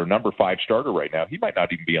is their number 5 starter right now. He might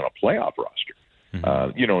not even be on a playoff roster.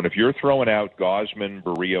 Mm-hmm. And if you're throwing out Gausman,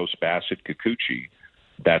 Barrios, Bassett, Kikuchi,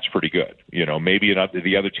 that's pretty good. Maybe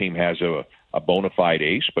the other team has a bona fide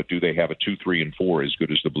ace, but do they have a 2, 3, and 4 as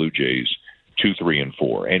good as the Blue Jays 2, 3, and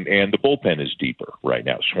 4? And the bullpen is deeper right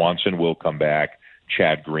now. Swanson will come back.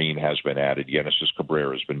 Chad Green has been added. Genesis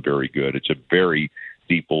Cabrera has been very good. It's a very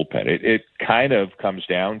deep bullpen. It kind of comes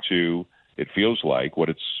down to, it feels like, what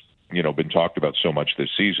it's been talked about so much this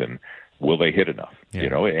season. Will they hit enough?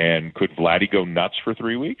 Yeah. And could Vladdy go nuts for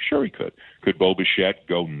 3 weeks? Sure he could. Could Bo Bichette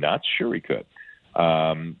go nuts? Sure he could.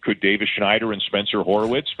 Could Davis Schneider and Spencer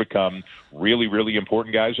Horwitz become really, really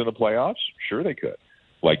important guys in the playoffs? Sure they could.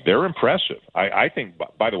 Like, they're impressive. I think,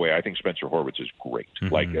 by the way, I think Spencer Horwitz is great.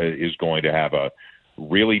 Mm-hmm. Is going to have a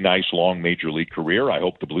really nice, long major league career. I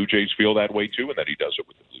hope the Blue Jays feel that way too, and that he does it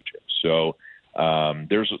with the Blue Jays. So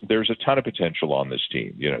there's a ton of potential on this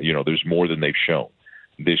team. There's more than they've shown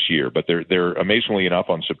this year, but they're amazingly enough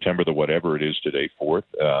on September the whatever it is today, 4th.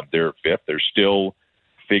 They're 5th. They're still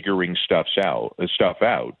figuring stuff out.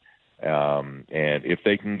 And if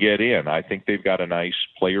they can get in, I think they've got a nice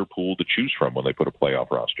player pool to choose from when they put a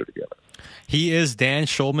playoff roster together. He is Dan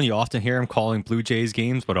Schulman. You often hear him calling Blue Jays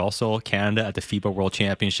games, but also Canada at the FIBA World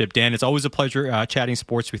Championship. Dan, it's always a pleasure chatting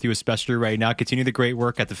sports with you, especially right now. Continue the great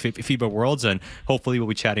work at the FIBA Worlds, and hopefully we'll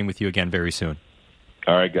be chatting with you again very soon.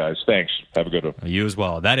 All right, guys. Thanks. Have a good one. You as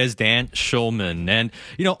well. That is Dan Schulman. And,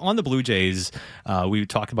 on the Blue Jays, we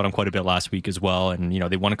talked about them quite a bit last week as well. And,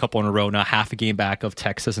 they won a couple in a row now, half a game back of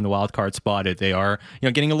Texas in the wild card spot. They are,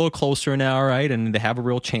 getting a little closer now, right? And they have a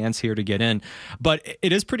real chance here to get in. But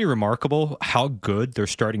it is pretty remarkable how good their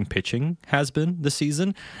starting pitching has been this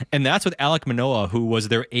season. And that's with Alek Manoah, who was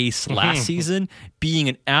their ace last season, being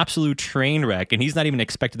an absolute train wreck. And he's not even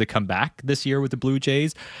expected to come back this year with the Blue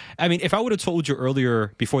Jays. I mean, if I would have told you earlier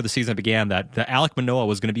before the season began that Alek Manoah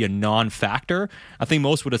was going to be a non-factor, I think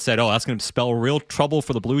most would have said, that's going to spell real trouble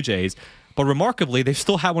for the Blue Jays. But remarkably, they've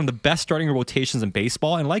still had one of the best starting rotations in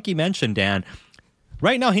baseball. And like you mentioned, Dan,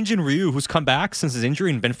 right now, Hyun-Jin Ryu, who's come back since his injury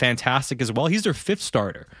and been fantastic as well, he's their fifth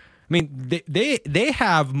starter. I mean, they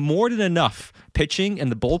have more than enough pitching in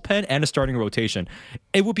the bullpen and a starting rotation.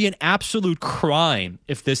 It would be an absolute crime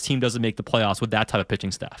if this team doesn't make the playoffs with that type of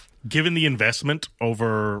pitching staff. Given the investment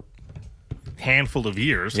over handful of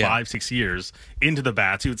years, 5-6 years into the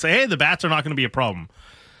bats, you would say, hey, the bats are not going to be a problem.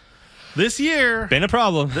 This year, been a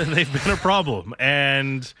problem. They've been a problem,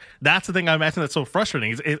 and that's the thing I imagine that's so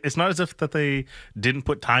frustrating. It's not as if that they didn't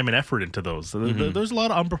put time and effort into those. There's a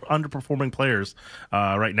lot of underperforming players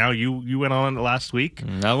right now. You went on last week.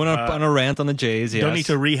 I went on a rant on the Jays. Yes. Don't need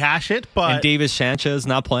to rehash it, but and Davis Sanchez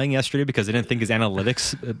not playing yesterday because I didn't think his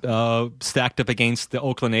analytics stacked up against the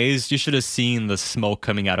Oakland A's. You should have seen the smoke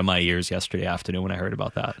coming out of my ears yesterday afternoon when I heard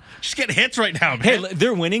about that. Just getting hits right now, man. Hey,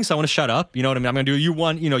 they're winning, so I want to shut up. You know what I mean? I'm going to do. You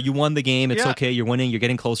won the game. It's okay. You're winning. You're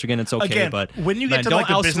getting closer again. It's okay. Again, but when you get to don't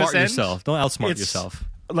the business outsmart end, yourself. Don't outsmart yourself.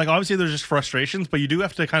 Like, obviously, there's just frustrations, but you do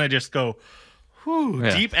have to kind of just go,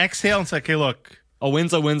 deep exhale and say, okay, look. A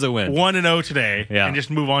win's a win's a win. 1-0 today, and just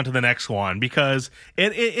move on to the next one, because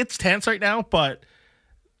it's tense right now, but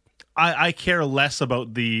I care less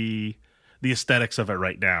about the aesthetics of it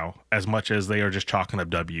right now as much as they are just chalking up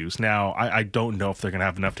W's. Now, I don't know if they're going to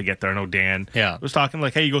have enough to get there. I know Dan was talking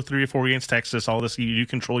like, hey, you go 3 or 4 against Texas, all this, you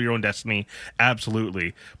control your own destiny.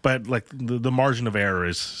 Absolutely. But like the margin of error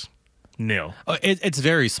is nil. It's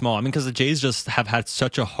very small. I mean, because the Jays just have had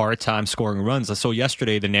such a hard time scoring runs. So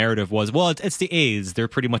yesterday, the narrative was, well, it's the A's. They're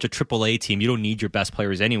pretty much a AAA team. You don't need your best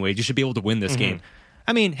players anyway. You should be able to win this game.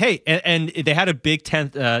 I mean, hey, and they had a big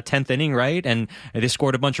 10th inning, right? And they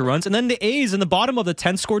scored a bunch of runs. And then the A's in the bottom of the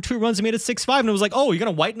 10th scored 2 runs and made it 6-5. And it was like, oh, you're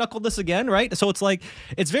going to white-knuckle this again, right? So it's like,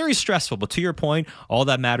 it's very stressful. But to your point, all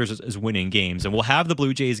that matters is winning games. And we'll have the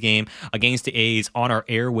Blue Jays game against the A's on our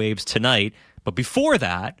airwaves tonight. But before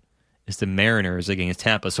that, is the Mariners against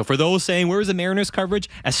Tampa. So for those saying, where's the Mariners coverage?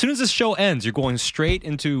 As soon as this show ends, you're going straight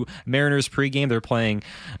into Mariners pregame. They're playing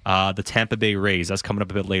the Tampa Bay Rays. That's coming up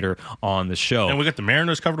a bit later on the show. And we got the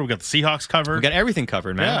Mariners covered. We got the Seahawks covered. We got everything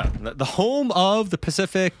covered, man. Yeah. The home of the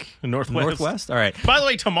Pacific Northwest. All right. By the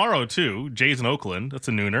way, tomorrow, too, Jays in Oakland. That's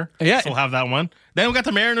a nooner. Yeah. So we'll have that one. Then we got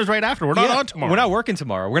the Mariners right after. We're not on tomorrow. We're not working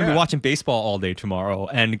tomorrow. We're going to be watching baseball all day tomorrow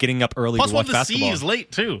and getting up early to watch basketball. Plus, is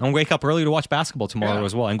late, too. I'm wake up early to watch basketball tomorrow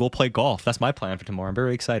as well and go play golf. That's my plan for tomorrow. I'm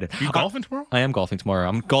very excited. You golfing tomorrow? I am golfing tomorrow.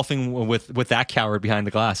 I'm golfing with that coward behind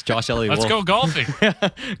the glass, Josh Elliott. Let's go golfing.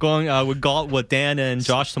 Going with Dan and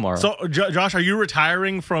Josh tomorrow. So, Josh, are you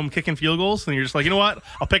retiring from kicking field goals? And you're just like, you know what?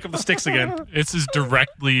 I'll pick up the sticks again. This is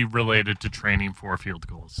directly related to training for field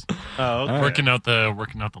goals. Oh, okay. Working out the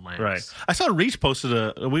legs. Right. I saw Reach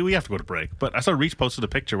posted we have to go to break, but I saw Reach posted a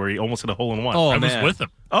picture where he almost hit a hole in one. I was with him.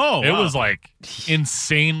 Oh, it was like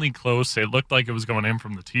insanely close. It looked like it was going in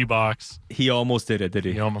from the tee box. He almost did it, did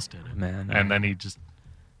he? He almost did it, man. And then he just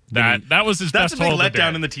that was his best hole. That's a big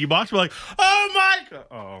letdown in the tee box. We're like, oh my god.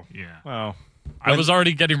 Oh yeah. Wow. I was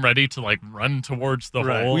already getting ready to like run towards the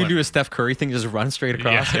hole. We do a Steph Curry thing, just run straight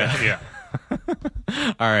across. Yeah.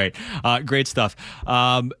 All right. Great stuff.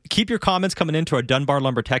 Keep your comments coming into our Dunbar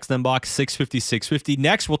Lumber text inbox, 650-650.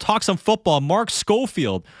 Next, we'll talk some football. Mark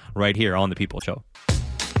Schofield right here on The People Show.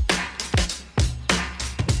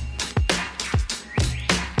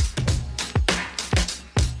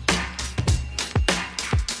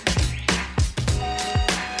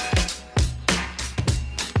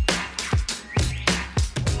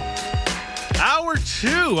 Hour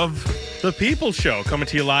 2 of The People Show, coming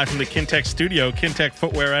to you live from the Kintec studio. Kintec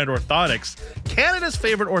Footwear and Orthotics, Canada's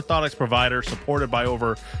favorite orthotics provider, supported by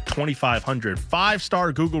over 2,500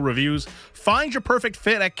 5-star Google reviews. Find your perfect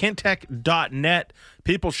fit at kintec.net.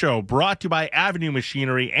 People Show, brought to you by Avenue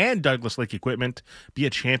Machinery and Douglas Lake Equipment. Be a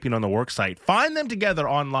champion on the worksite. Find them together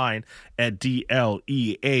online at DLEAMC.com.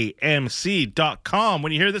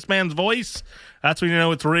 When you hear this man's voice, that's when you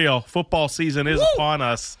know it's real. Football season is upon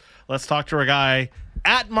us. Let's talk to our guy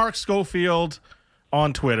at Mark Schofield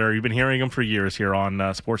on Twitter. You've been hearing him for years here on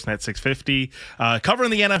Sportsnet 650, covering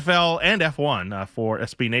the NFL and F1 for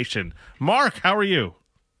SB Nation. Mark, how are you?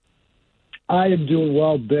 I am doing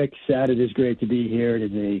well, Bick. Sad, it is great to be here.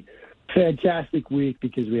 It is a fantastic week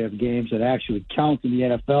because we have games that actually count in the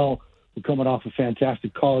NFL. We're coming off a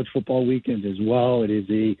fantastic college football weekend as well. It is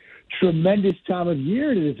a tremendous time of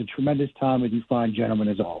year, and it is a tremendous time with you fine gentlemen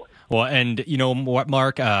as always. Well, and you know what,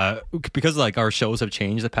 Mark, because like our shows have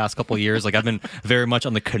changed the past couple of years, like I've been very much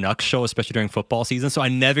on the Canucks show, especially during football season, so I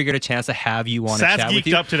never get a chance to have you on Sad's a chat with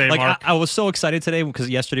you. geeked up today, like, Mark. I was so excited today because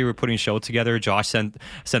yesterday we were putting a show together. Josh sent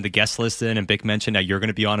the guest list in, and Bick mentioned that you're going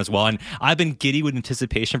to be on as well, and I've been giddy with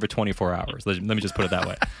anticipation for 24 hours. Let me just put it that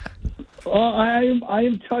way. Well, I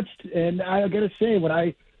am touched, and I got to say, when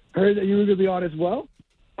I heard that you were going to be on as well,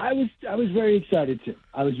 I was very excited too.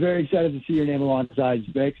 I was very excited to see your name alongside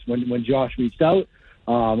Bix when Josh reached out.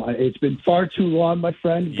 It's been far too long, my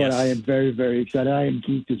friend, but I am very, very excited. I am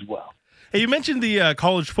geeked as well. Hey, you mentioned the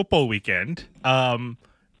college football weekend.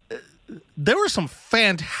 There were some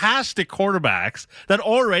fantastic quarterbacks that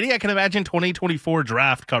already I can imagine 2024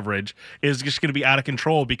 draft coverage is just going to be out of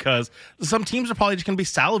control because some teams are probably just going to be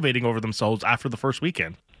salivating over themselves after the first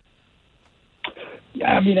weekend.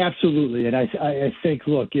 Yeah, I mean, absolutely. And I think,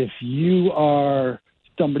 look, if you are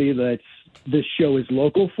somebody that's this show is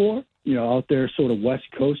local for, you know, out there sort of West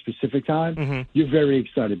Coast Pacific time, you're very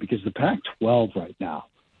excited because the Pac-12 right now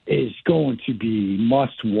is going to be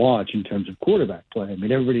must-watch in terms of quarterback play. I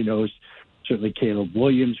mean, everybody knows certainly Caleb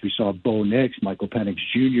Williams. We saw Bo Nix, Michael Penix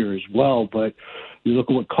Jr. as well. But you look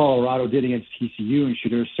at what Colorado did against TCU and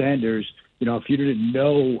Shedeur Sanders. You know, if you didn't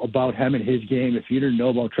know about him and his game, if you didn't know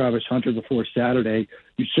about Travis Hunter before Saturday,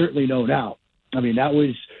 you certainly know now. I mean, that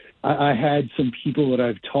was – I had some people that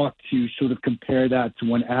I've talked to sort of compare that to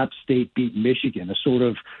when App State beat Michigan, a sort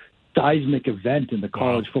of seismic event in the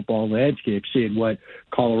college football landscape, seeing what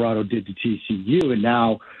Colorado did to TCU. And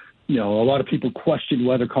now, you know, a lot of people questioned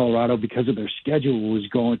whether Colorado, because of their schedule, was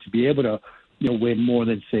going to be able to, you know, win more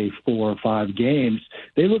than, say, 4 or 5 games.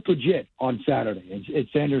 They looked legit on Saturday, and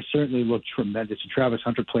Sanders certainly looked tremendous. And Travis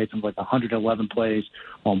Hunter played some like 111 plays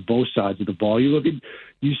on both sides of the ball. You look at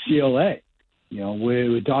UCLA, you know,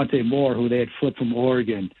 with Dante Moore, who they had flipped from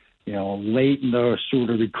Oregon, you know, late in the sort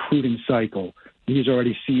of recruiting cycle. He's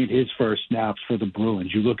already seen his first snaps for the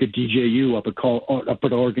Bruins. You look at DJU up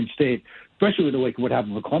at Oregon State, especially with the wake of what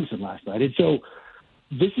happened with Clemson last night. And so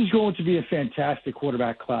this is going to be a fantastic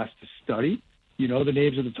quarterback class to study. You know the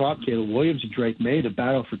names at the top, Caleb Williams and Drake May. The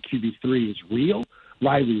battle for QB3 is real.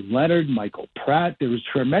 Riley Leonard, Michael Pratt. There was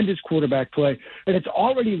tremendous quarterback play. And it's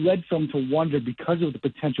already led some to wonder, because of the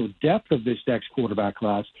potential depth of this next quarterback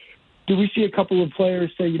class, do we see a couple of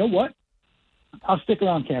players say, you know what? I'll stick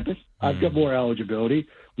around campus. I've got more eligibility.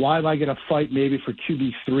 Why am I going to fight maybe for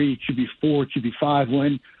QB3, QB4, QB5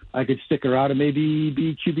 when I could stick around and maybe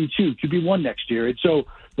be QB2, QB1 next year? And so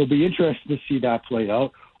it'll be interesting to see that play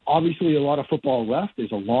out. Obviously, a lot of football left.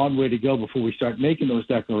 There's a long way to go before we start making those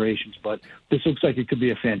declarations, but this looks like it could be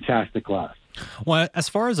a fantastic class. Well, as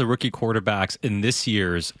far as the rookie quarterbacks in this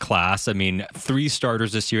year's class, I mean, 3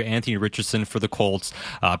 starters this year: Anthony Richardson for the Colts,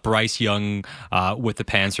 Bryce Young with the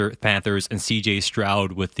Panthers, and C.J.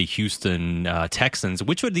 Stroud with the Houston Texans.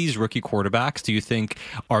 Which of these rookie quarterbacks do you think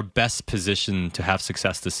are best positioned to have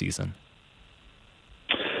success this season?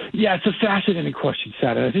 Yeah, it's a fascinating question,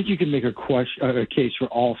 Sad. I think you can make a case for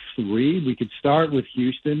all 3. We could start with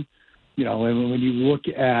Houston. You know, and when you look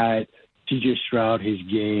at C.J. Stroud, his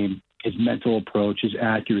game, his mental approach, his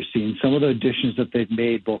accuracy, and some of the additions that they've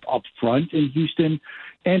made both up front in Houston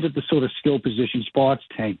and at the sort of skill position spots.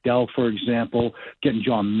 Tank Dell, for example, getting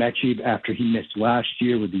John Mechie after he missed last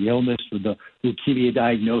year with the illness, with the leukemia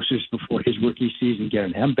diagnosis before his rookie season,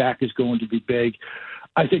 getting him back is going to be big.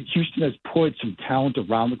 I think Houston has put some talent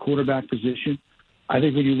around the quarterback position. I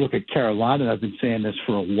think when you look at Carolina, and I've been saying this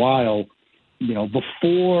for a while, you know,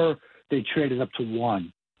 before they traded up to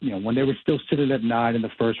 1, you know, when they were still sitting at 9 in the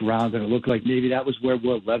first round, and it looked like maybe that was where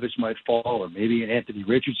Will Levis might fall, or maybe an Anthony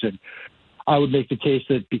Richardson, I would make the case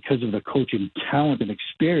that because of the coaching talent and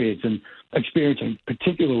experience in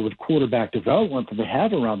particular with quarterback development that they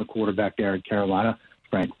have around the quarterback there in Carolina,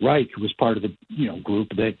 Frank Reich, who was part of the, you know, group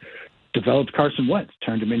that developed Carson Wentz,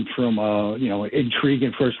 turned him in from an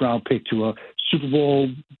intriguing first-round pick to a Super Bowl,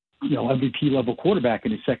 you know, MVP-level quarterback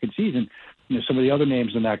in his second season. You know, some of the other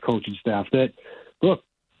names in that coaching staff that, look,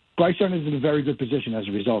 Bryce Young is in a very good position as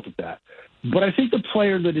a result of that. But I think the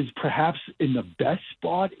player that is perhaps in the best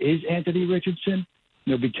spot is Anthony Richardson,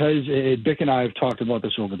 you know, because Bick and I have talked about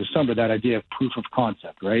this over the summer, that idea of proof of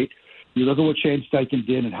concept, right? You look at what Shane Steichen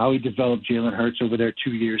did and how he developed Jalen Hurts over their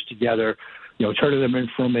 2 years together, you know, turning them in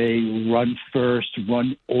from a run-first,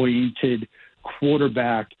 run-oriented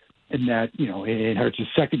quarterback in that, you know, in Hurts'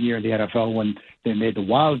 second year in the NFL when they made the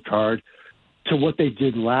wild card. to what they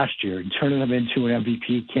did last year and turning them into an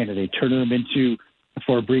MVP candidate, turning them into,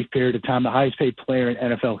 for a brief period of time, the highest paid player in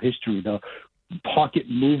NFL history. The pocket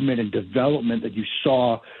movement and development that you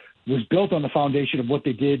saw was built on the foundation of what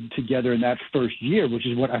they did together in that first year, which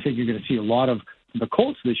is what I think you're going to see a lot of the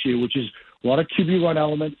Colts this year, which is a lot of QB run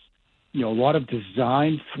elements, a lot of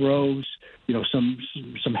design throws, some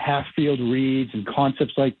half-field reads and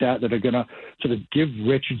concepts like that are going to sort of give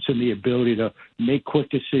Richardson the ability to make quick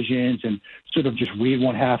decisions and sort of just read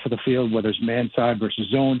one half of the field, whether it's man side versus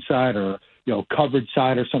zone side or, coverage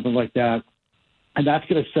side or something like that. And that's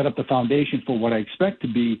going to set up the foundation for what I expect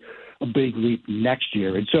to be a big leap next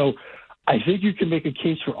year. And so I think you can make a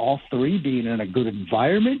case for all three being in a good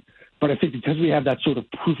environment, but I think because we have that sort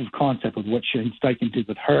of proof of concept of what Shane Steichen did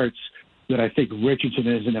with Hurts, that I think Richardson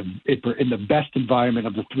is in the best environment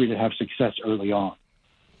of the three to have success early on.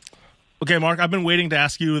 Okay, Mark, I've been waiting to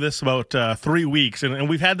ask you this about 3 weeks, and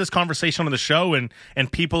we've had this conversation on the show, and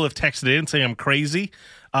people have texted in saying I'm crazy.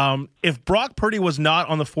 If Brock Purdy was not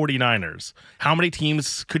on the 49ers, how many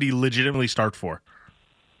teams could he legitimately start for?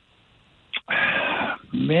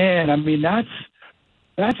 Man, I mean, that's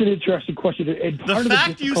an interesting question. The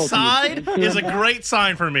fact you sighed is a great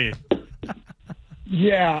sign for me.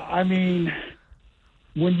 Yeah, I mean,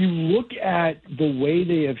 when you look at the way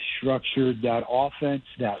they have structured that offense,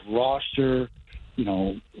 that roster,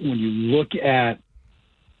 when you look at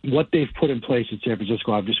what they've put in place in San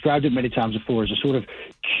Francisco, I've described it many times before as a sort of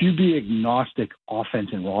QB-agnostic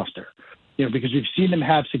offense and roster. Because we've seen them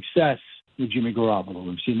have success with Jimmy Garoppolo.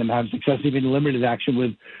 We've seen them have success even in limited action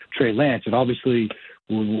with Trey Lance. And obviously,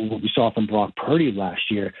 what we saw from Brock Purdy last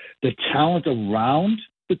year, the talent around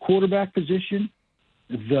the quarterback position,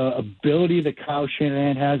 the ability that Kyle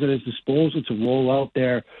Shanahan has at his disposal to roll out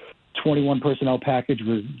their 21 personnel package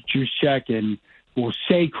with Juszczyk and we'll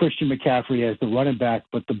say Christian McCaffrey as the running back.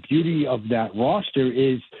 But the beauty of that roster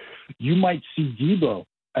is you might see Debo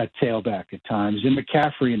at tailback at times and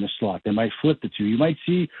McCaffrey in the slot. They might flip the two. You might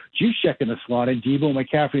see Juszczyk in the slot and Debo and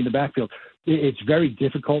McCaffrey in the backfield. It's very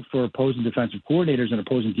difficult for opposing defensive coordinators and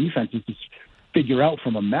opposing defenses to figure out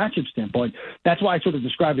from a matchup standpoint. That's why I sort of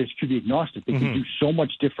describe it as QB agnostic. They can do so much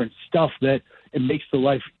different stuff that it makes the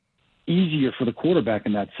life easier for the quarterback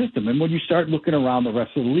in that system. And when you start looking around the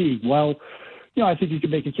rest of the league, well, I think you can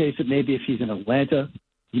make a case that maybe if he's in Atlanta,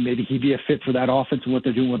 maybe he'd be a fit for that offense and what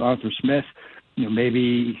they're doing with Arthur Smith.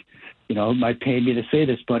 Maybe, it might pain me to say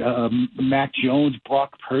this, but Mac Jones,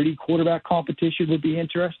 Brock Purdy quarterback competition would be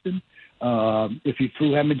interesting. If you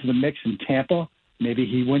threw him into the mix in Tampa, maybe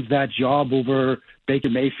he wins that job over Baker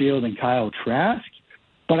Mayfield and Kyle Trask.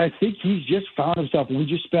 But I think he's just found himself, and we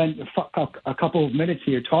just spent a couple of minutes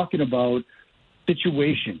here talking about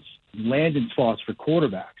situations, landing spots for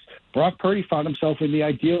quarterbacks. Brock Purdy found himself in the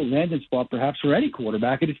ideal landing spot perhaps for any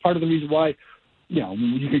quarterback, and it's part of the reason why,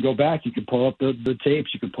 you can go back, you can pull up the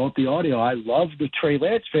tapes, you can pull up the audio. I love the Trey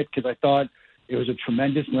Lance fit because I thought it was a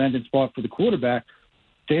tremendous landing spot for the quarterback.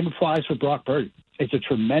 Same applies for Brock Purdy. It's a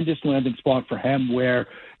tremendous landing spot for him where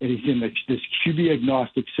it is in this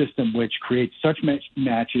QB-agnostic system which creates such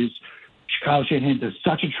matches. Kyle Shanahan does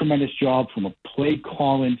such a tremendous job from a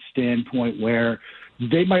play-calling standpoint where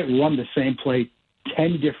they might run the same play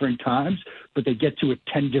 10 different times, but they get to it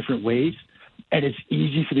 10 different ways. And it's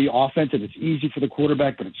easy for the offense and it's easy for the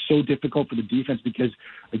quarterback, but it's so difficult for the defense because,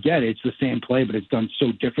 again, it's the same play, but it's done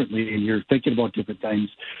so differently and you're thinking about different things.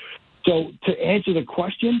 So to answer the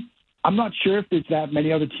question, I'm not sure if there's that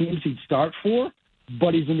many other teams he'd start for,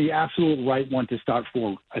 but he's in the absolute right one to start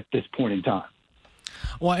for at this point in time.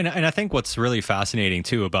 Well, and I think what's really fascinating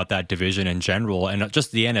too about that division in general, and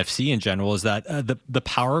just the NFC in general, is that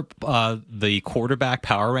the quarterback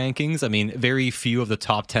power rankings. I mean, very few of the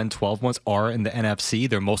top 10, 12 ones are in the NFC.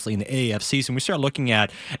 They're mostly in the AFC. So when we start looking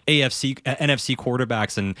at NFC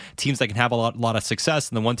quarterbacks and teams that can have a lot of success,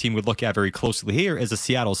 and the one team we'd look at very closely here is the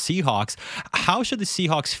Seattle Seahawks. How should the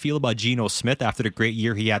Seahawks feel about Geno Smith after the great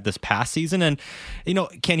year he had this past season? And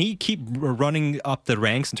can he keep running up the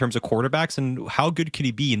ranks in terms of quarterbacks? And how good could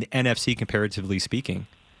he be in the NFC comparatively speaking?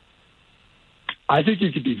 I think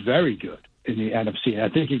he could be very good in the NFC. I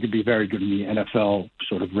think he could be very good in the NFL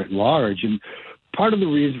sort of writ large. And part of the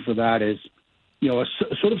reason for that is, a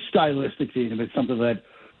sort of stylistic theme. It's something that,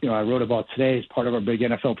 I wrote about today as part of our big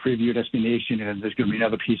NFL preview at SB Nation, and there's going to be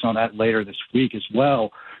another piece on that later this week as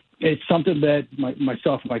well. It's something that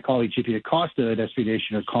myself and my colleague GP Acosta at SB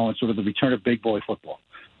Nation are calling sort of the return of big boy football.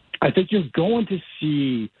 I think you're going to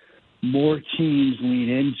see more teams lean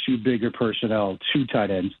into bigger personnel, 2 tight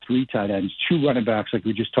ends, 3 tight ends, 2 running backs like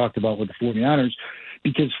we just talked about with the 49ers,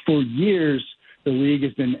 because for years the league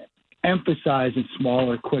has been emphasizing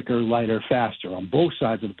smaller, quicker, lighter, faster on both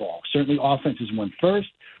sides of the ball. Certainly offenses went first.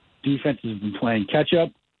 Defenses have been playing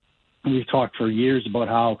catch-up. We've talked for years about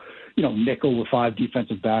how, nickel with 5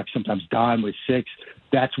 defensive backs, sometimes dime with 6.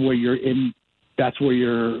 That's where you're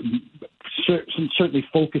certainly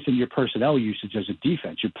focusing your personnel usage as a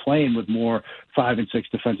defense. You're playing with more 5 and 6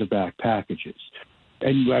 defensive back packages.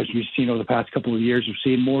 And as we've seen over the past couple of years, we've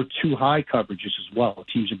seen more 2-high coverages as well.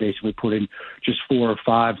 Teams are basically putting just 4 or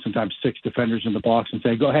 5, sometimes 6 defenders in the box and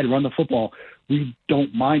say, go ahead, run the football. We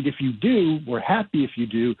don't mind if you do. We're happy if you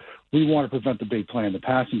do. We want to prevent the big play in the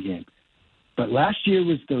passing game. But last year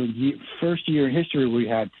was the first year in history where we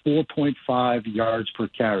had 4.5 yards per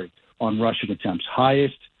carry on rushing attempts,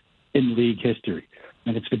 highest in league history.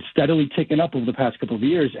 And it's been steadily ticking up over the past couple of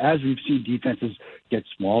years as we've seen defenses get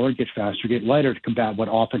smaller, get faster, get lighter to combat what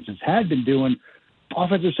offenses had been doing.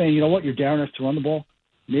 Offenses are saying, you know what, you're daring us to run the ball.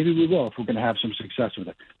 Maybe we will if we're going to have some success with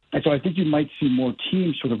it. And so I think you might see more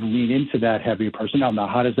teams sort of lean into that heavier personnel. Now,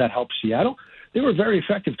 how does that help Seattle? They were very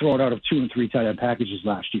effective throwing out of 2 and 3 tight end packages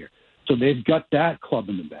last year. So they've got that club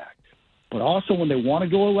in the bag. But also when they want to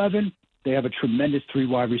go 11, they have a tremendous 3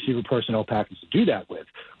 wide receiver personnel package to do that with.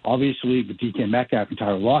 Obviously, with DK Metcalf and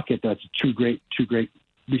Tyler Lockett, that's two great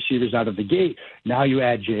receivers out of the gate. Now you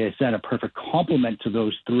add JSN, a perfect complement to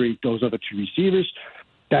those other 2 receivers.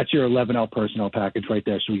 That's your 11L personnel package right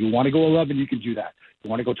there. So you want to go 11, you can do that. You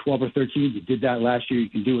want to go 12 or 13, you did that last year, you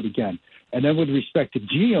can do it again. And then with respect to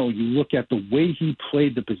Geno, you look at the way he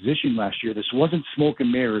played the position last year. This wasn't smoke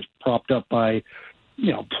and mirrors propped up by,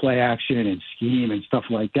 play action and scheme and stuff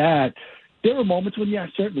like that. There were moments when,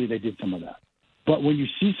 certainly they did some of that. But when you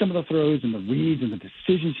see some of the throws and the reads and the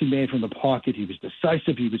decisions he made from the pocket, he was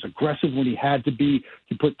decisive, he was aggressive when he had to be.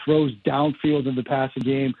 He put throws downfield in the passing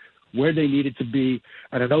game where they needed to be.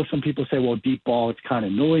 And I know some people say, well, deep ball, it's kind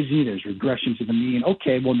of noisy. There's regression to the mean.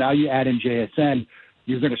 Okay, well, now you add in JSN.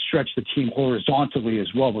 You're going to stretch the team horizontally as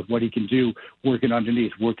well with what he can do, working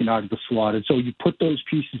underneath, working out of the slot. And so you put those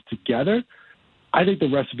pieces together, I think the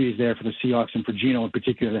recipe is there for the Seahawks and for Geno in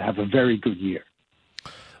particular to have a very good year.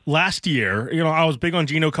 Last year, I was big on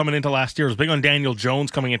Geno coming into last year. I was big on Daniel Jones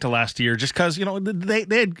coming into last year just because,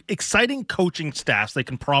 they had exciting coaching staffs. They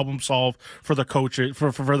can problem solve for their coach,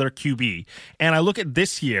 for their QB. And I look at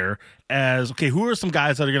this year as, okay, who are some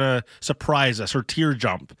guys that are going to surprise us or tear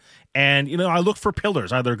jump? And, I look for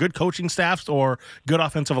pillars, either good coaching staffs or good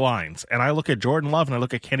offensive lines. And I look at Jordan Love and I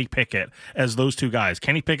look at Kenny Pickett as those 2 guys.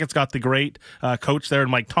 Kenny Pickett's got the great coach there, and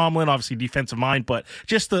Mike Tomlin, obviously defensive mind, but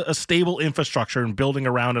just a stable infrastructure and building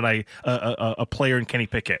around a player in Kenny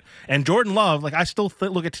Pickett. And Jordan Love, I still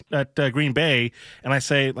look at Green Bay and I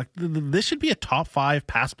say, this should be a top 5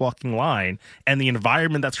 pass blocking line, and the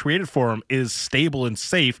environment that's created for him is stable and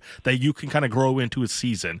safe that you can kind of grow into a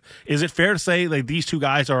season. Is it fair to say these 2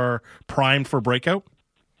 guys are primed for breakout?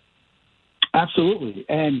 Absolutely.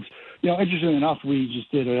 And, interestingly enough, we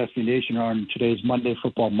just did an SB Nation on today's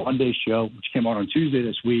Football Monday show, which came out on Tuesday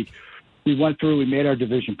this week. We went through, we made our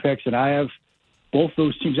division picks, and I have both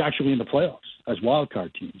those teams actually in the playoffs as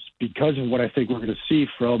wildcard teams because of what I think we're going to see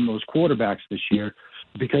from those quarterbacks this year,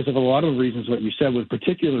 because of a lot of the reasons what you said with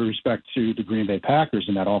particular respect to the Green Bay Packers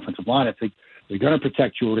and that offensive line. I think they're going to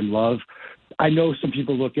protect Jordan Love. I know some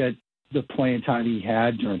people look at the playing time he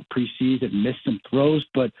had during the preseason, missed some throws,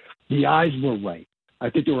 but the eyes were right. I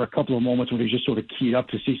think there were a couple of moments when he just sort of keyed up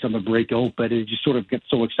to see someone break open, and he just sort of gets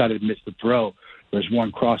so excited to miss the throw. There's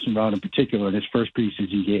one crossing route in particular in his first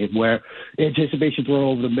preseason game where anticipation throw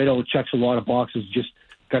over the middle, checks a lot of boxes, just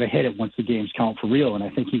got to hit it once the games count for real, and I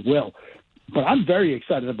think he will. But I'm very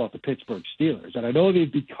excited about the Pittsburgh Steelers, and I know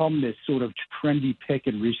they've become this sort of trendy pick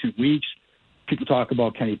in recent weeks. People talk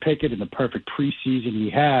about Kenny Pickett and the perfect preseason he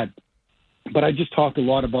had. But I just talked a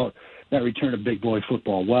lot about that return of big boy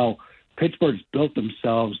football. Well, Pittsburgh's built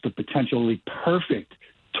themselves the potentially perfect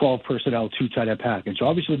 12 personnel 2 tight end package.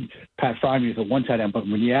 Obviously, Pat Freiermuth is a 1 tight end, but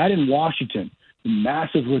when you add in Washington, the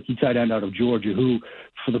massive rookie tight end out of Georgia, who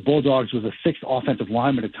for the Bulldogs was a 6th offensive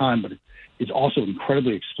lineman at a time, but is also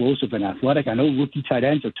incredibly explosive and athletic. I know rookie tight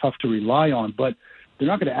ends are tough to rely on, but they're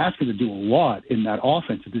not going to ask him to do a lot in that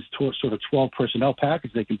offense. This sort of 12 personnel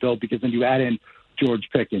package they can build, because then you add in George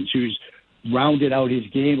Pickens, who's rounded out his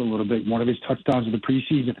game a little bit. One of his touchdowns of the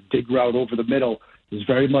preseason, a dig route over the middle, is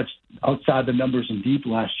very much outside the numbers and deep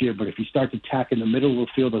last year. But if he starts attacking the middle of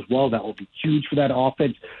the field as well, that will be huge for that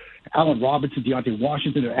offense. Allen Robinson, Deontay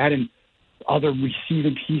Washington, they're adding other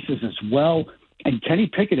receiving pieces as well. And Kenny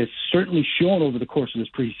Pickett has certainly shown over the course of this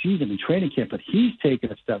preseason and training camp that he's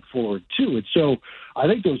taken a step forward too. And so I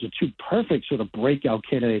think those are 2 perfect sort of breakout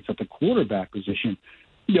candidates at the quarterback position.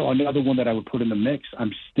 Another one that I would put in the mix,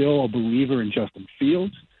 I'm still a believer in Justin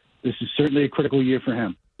Fields. this is certainly a critical year for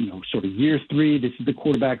him. Sort of year 3, this is the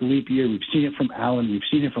quarterback leap year. We've seen it from Allen. We've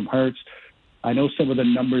seen it from Hurts. I know some of the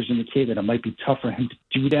numbers indicate that it might be tough for him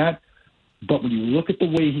to do that. But when you look at the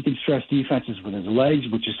way he can stress defenses with his legs,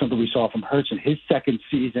 which is something we saw from Hurts in his second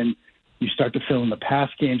season, you start to fill in the pass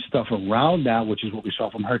game stuff around that, which is what we saw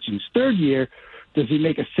from Hurts in his third year. Does he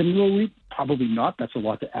make a similar leap? Probably not. That's a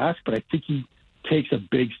lot to ask. But I think he takes a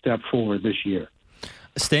big step forward this year.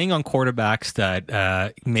 Staying on quarterbacks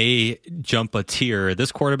that may jump a tier,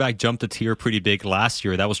 this quarterback jumped a tier pretty big last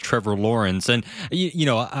year. That was Trevor Lawrence. And,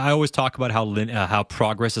 I always talk about how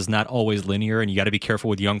progress is not always linear, and you got to be careful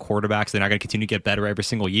with young quarterbacks. They're not going to continue to get better every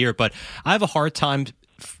single year. But I have a hard time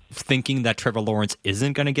thinking that Trevor Lawrence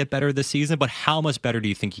isn't going to get better this season. But how much better do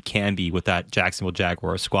you think he can be with that Jacksonville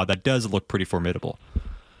Jaguars squad that does look pretty formidable?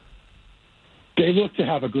 They look to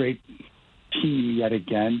have a great team yet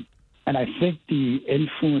again. And I think the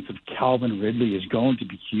influence of Calvin Ridley is going to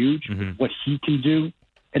be huge. What he can do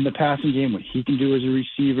in the passing game, what he can do as a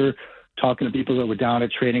receiver, talking to people that were down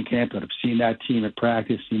at training camp that have seen that team at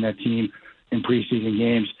practice, seen that team in preseason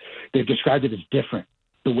games, they've described it as different.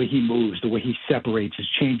 The way he moves, the way he separates, his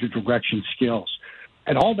change of direction skills.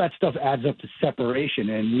 And all that stuff adds up to separation.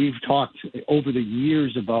 And we've talked over the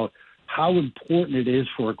years about how important it is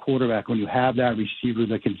for a quarterback when you have that receiver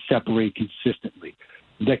that can separate consistently,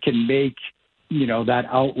 that can make, that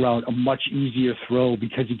out route a much easier throw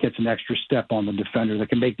because he gets an extra step on the defender, that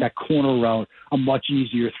can make that corner route a much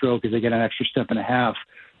easier throw because they get an extra step and a half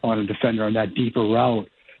on a defender on that deeper route.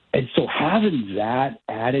 And so having that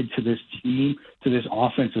added to this team, to this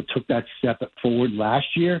offense that took that step forward last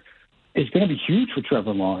year, is going to be huge for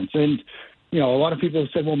Trevor Lawrence. And, a lot of people have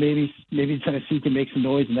said, well, maybe Tennessee can make some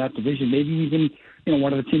noise in that division. Maybe even,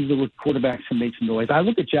 one of the teams that with quarterbacks can make some noise. I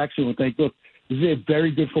look at Jacksonville and think, look, this is a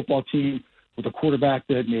very good football team with a quarterback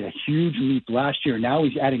that made a huge leap last year. Now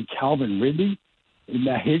he's adding Calvin Ridley. And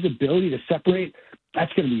his ability to separate,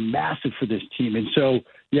 that's going to be massive for this team. And so,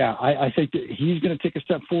 yeah, I think that he's going to take a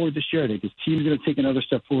step forward this year. I think his team's going to take another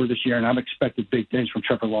step forward this year, and I'm expecting big things from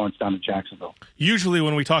Trevor Lawrence down in Jacksonville. Usually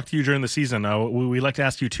when we talk to you during the season, we like to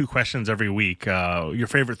ask you 2 questions every week. Your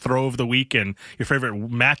favorite throw of the week and your favorite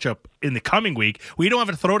matchup in the coming week. We don't have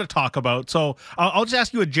a throw to talk about, so I'll just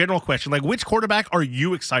ask you a general question. Like, which quarterback are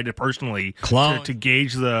you excited personally to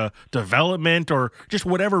gauge the development or just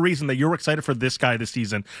whatever reason that you're excited for this guy this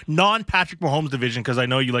season? Non-Patrick Mahomes division, because I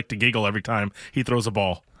know you like to giggle every time he throws a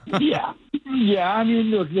ball. Yeah. I mean,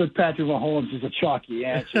 look, Patrick Mahomes is a chalky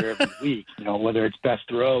answer every week, whether it's best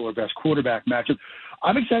throw or best quarterback matchup.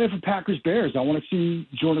 I'm excited for Packers-Bears. I want to see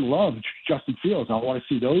Jordan Love, Justin Fields. I want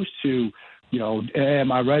to see those two,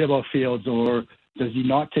 am I right about Fields or does he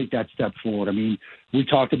not take that step forward? I mean, we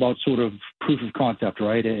talked about sort of proof of concept,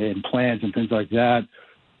 right, and plans and things like that.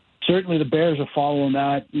 Certainly the Bears are following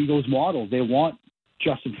that Eagles model. They want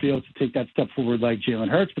Justin Fields to take that step forward like Jalen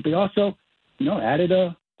Hurts, but they also, added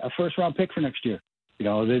a first-round pick for next year.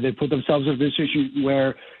 They put themselves in a position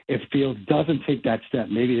where if Fields doesn't take that step,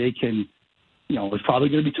 maybe they can, it's probably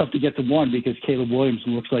going to be tough to get to 1 because Caleb Williams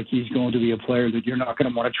looks like he's going to be a player that you're not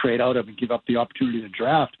going to want to trade out of and give up the opportunity to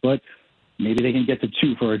draft. But maybe they can get to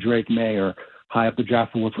 2 for a Drake May or high up the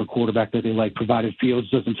draft board for a quarterback that they like, provided Fields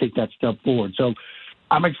doesn't take that step forward. So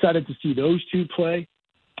I'm excited to see those 2 play.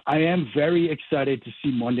 I am very excited to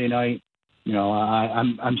see Monday night.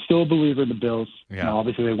 I'm still a believer in the Bills. Yeah.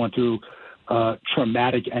 Obviously, they went through a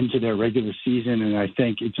traumatic end to their regular season, and I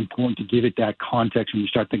think it's important to give it that context when you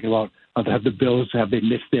start thinking about have the Bills, have they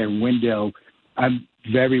missed their window. I'm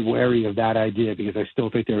very wary of that idea because I still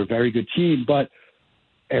think they're a very good team. But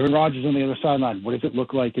Aaron Rodgers on the other sideline, what does it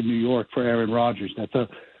look like in New York for Aaron Rodgers? That's a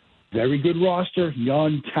very good roster,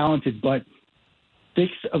 young, talented, but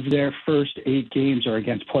 6 of their first 8 games are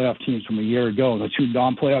against playoff teams from a year ago. The 2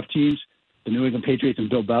 non-playoff teams, the New England Patriots and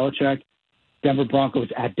Bill Belichick. Denver Broncos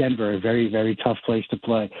at Denver, a very, very tough place to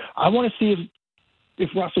play. I want to see if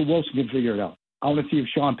Russell Wilson can figure it out. I want to see if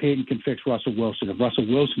Sean Payton can fix Russell Wilson, if Russell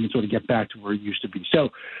Wilson can sort of get back to where he used to be. So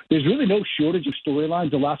there's really no shortage of storylines.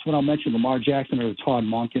 The last one I'll mention, Lamar Jackson or Todd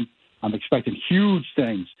Monken. I'm expecting huge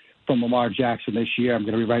things from Lamar Jackson this year. I'm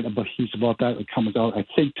going to be writing a piece about that that comes out, I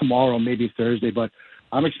think, tomorrow, maybe Thursday. But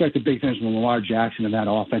I'm expecting big things from Lamar Jackson in that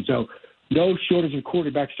offense. So no shortage of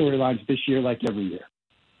quarterback storylines this year like every year.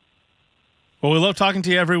 Well, we love talking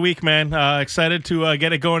to you every week, man. Excited to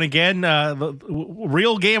get it going again. The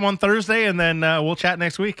real game on Thursday, and then we'll chat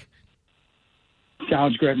next week.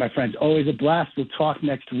 Sounds great, my friends. Always a blast. We'll talk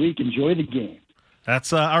next week. Enjoy the game.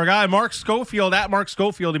 That's our guy, Mark Schofield, at Mark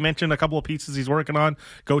Schofield. He mentioned a couple of pieces he's working on.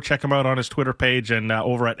 Go check him out on his Twitter page and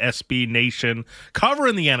over at SB Nation.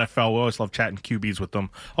 Covering the NFL. We always love chatting QBs with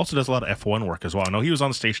them. Also does a lot of F1 work as well. I know he was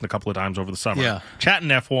on the station a couple of times over the summer. Yeah. Chatting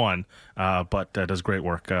F1, but does great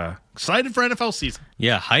work. Excited for NFL season.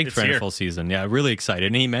 Yeah, hyped for NFL season. Yeah, really excited.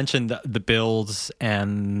 And he mentioned the Bills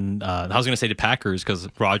and I was going to say the Packers because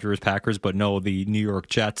Rodgers Packers, but no, the New York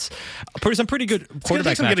Jets. Some pretty good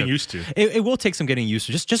quarterback matchup. Getting used to. It will take some getting used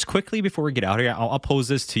to. Just quickly before we get out of here, I'll pose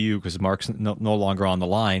this to you because Mark's no longer on the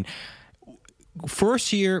line.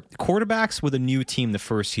 First year, quarterbacks with a new team the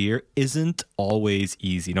first year isn't always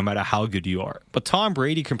easy, no matter how good you are. But Tom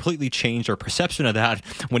Brady completely changed our perception of that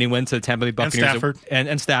when he went to the Tampa Bay Buccaneers.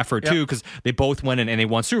 And Stafford, too, because they both went and they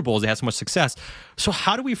won Super Bowls. They had so much success. So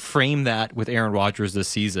how do we frame that with Aaron Rodgers this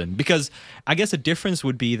season? Because I guess the difference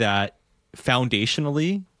would be that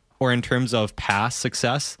foundationally, or in terms of past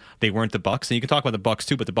success, they weren't the Bucs. And you can talk about the Bucs,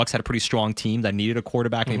 too, but the Bucs had a pretty strong team that needed a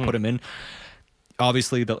quarterback, and they put him in.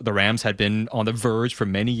 Obviously, the Rams had been on the verge for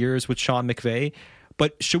many years with Sean McVay.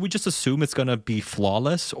 But should we just assume it's going to be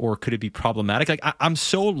flawless, or could it be problematic? Like I'm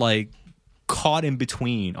so caught in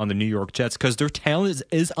between on the New York Jets because their talent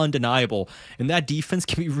is undeniable, and that defense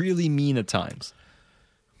can be really mean at times.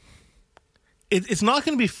 It's not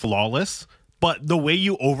going to be flawless, but the way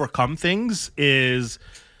you overcome things is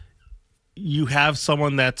you have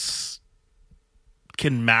someone that's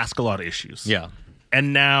can mask a lot of issues. Yeah,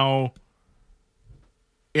 and now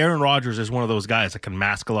Aaron Rodgers is one of those guys that can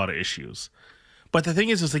mask a lot of issues. But the thing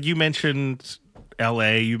is like you mentioned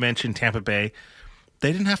LA, you mentioned Tampa Bay.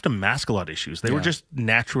 They didn't have to mask a lot of issues. They were just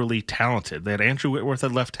naturally talented. They had Andrew Whitworth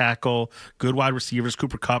at left tackle, good wide receivers.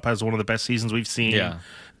 Cooper Kupp has one of the best seasons we've seen. Yeah.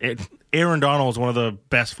 Aaron Donald is one of the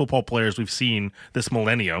best football players we've seen this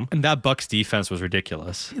millennium. And that Bucs defense was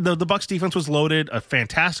ridiculous. The Bucs defense was loaded, a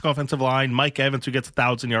fantastic offensive line, Mike Evans who gets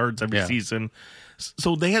 1,000 yards every season.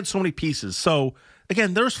 So they had so many pieces. So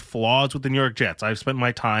again, there's flaws with the New York Jets. I've spent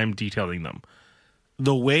my time detailing them.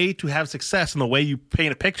 The way to have success and the way you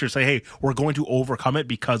paint a picture, say, hey, we're going to overcome it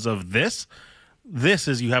because of this. This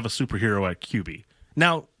is you have a superhero at QB.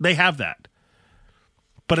 Now, they have that.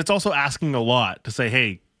 But it's also asking a lot to say,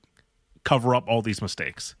 hey, cover up all these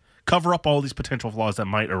mistakes. Cover up all these potential flaws that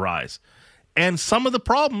might arise. And some of the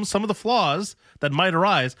problems, some of the flaws that might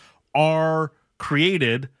arise are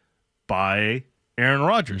created by Aaron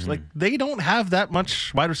Rodgers. Like, they don't have that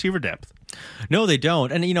much wide receiver depth. No, they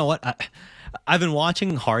don't. And you know what? I've been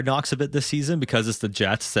watching Hard Knocks a bit this season because it's the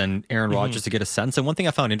Jets and Aaron Rodgers to get a sense. And one thing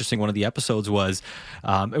I found interesting, one of the episodes was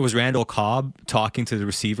it was Randall Cobb talking to the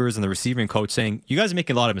receivers and the receiving coach saying, you guys are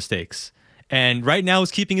making a lot of mistakes. And right now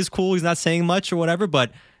he's keeping his cool. He's not saying much or whatever,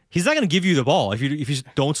 but he's not going to give you the ball if you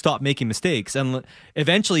don't stop making mistakes. And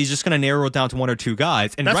eventually he's just going to narrow it down to one or two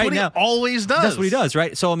guys. And that's right what now, he always does. That's what he does,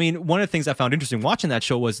 right? So, I mean, one of the things I found interesting watching that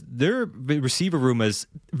show was their receiver room is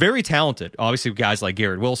very talented. Obviously, guys like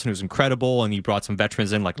Garrett Wilson, who's incredible, and he brought some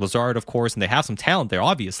veterans in like Lazard, of course, and they have some talent there,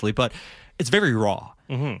 obviously, but it's very raw.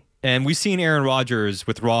 And we've seen Aaron Rodgers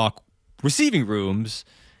with raw receiving rooms,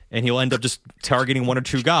 and he'll end up just targeting one or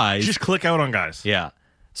two guys. Just click out on guys. Yeah.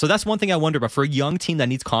 So that's one thing I wonder about for a young team that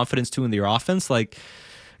needs confidence too in their offense. Like,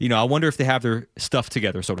 you know, I wonder if they have their stuff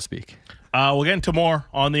together, so to speak. We'll get into more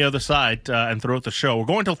on the other side and throughout the show. We're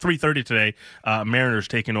going until 3:30 today. Mariners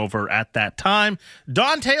taking over at that time.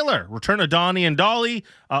 Don Taylor, return of Donnie and Dolly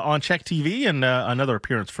on Check TV, and another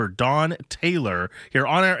appearance for Don Taylor here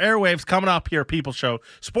on our airwaves coming up here at People Show.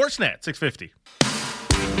 Sportsnet 650.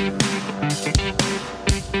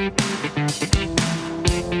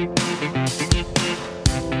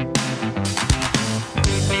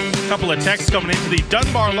 Couple of texts coming into the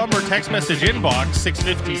Dunbar Lumber text message inbox,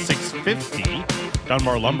 650.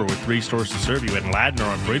 Dunbar Lumber with 3 stores to serve you in Ladner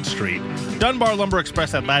on Bridge Street. Dunbar Lumber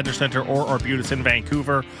Express at Ladner Center or Arbutus in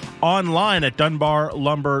Vancouver. Online at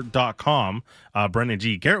dunbarlumber.com. Brendan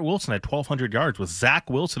G. Garrett Wilson had 1,200 yards with Zach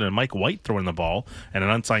Wilson and Mike White throwing the ball. And an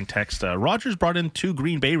unsigned text. Rodgers brought in 2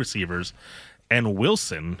 Green Bay receivers. And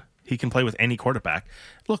Wilson, he can play with any quarterback.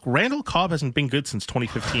 Look, Randall Cobb hasn't been good since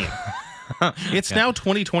 2015. It's now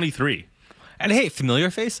 2023. And hey, familiar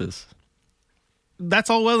faces. That's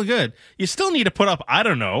all well and good. You still need to put up, I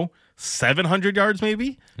don't know, 700 yards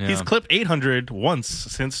maybe? Yeah. He's clipped 800 once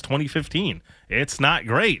since 2015. It's not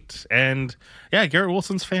great. And yeah, Garrett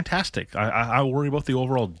Wilson's fantastic. I worry about the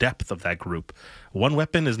overall depth of that group. One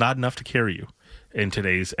weapon is not enough to carry you in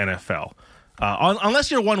today's NFL.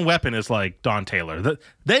 Unless your one weapon is like Don Taylor.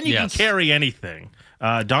 Then you can carry anything.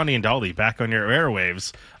 Donnie and Dolly back on your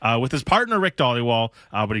airwaves with his partner, Rick Dollywall,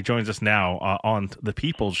 but he joins us now on the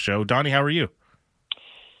People's Show. Donnie, how are you?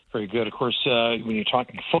 Very good. Of course, when you're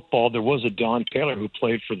talking football, there was a Don Taylor who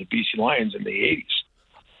played for the BC Lions in the 80s.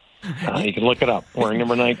 You can look it up. Wearing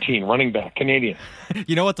number 19, running back, Canadian.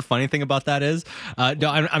 You know what the funny thing about that is?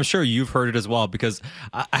 I'm sure you've heard it as well, because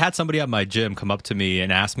I had somebody at my gym come up to me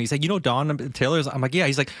and ask me, he's like, Don Taylor's? I'm like, yeah.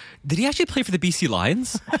 He's like, did he actually play for the BC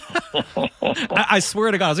Lions? I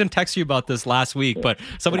swear to God, I was going to text you about this last week, but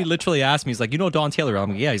somebody literally asked me, he's like, Don Taylor?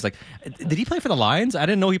 I'm like, yeah. He's like, did he play for the Lions? I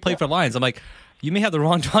didn't know he played for the Lions. I'm like, you may have the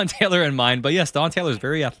wrong Don Taylor in mind, but yes, Don Taylor is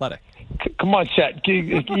very athletic. Come on, Chet.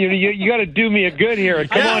 You got to do me a good here.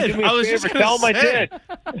 Come on, do me a favor. Tell him I did.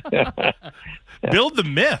 Build the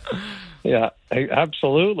myth. Yeah,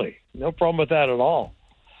 absolutely. No problem with that at all.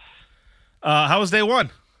 How was day one?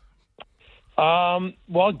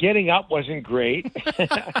 Well, getting up wasn't great.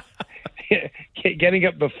 Getting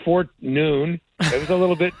up before noon, it was a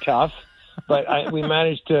little bit tough, but we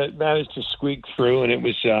managed to squeak through, and it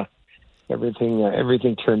was.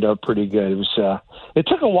 Everything turned out pretty good. It was. It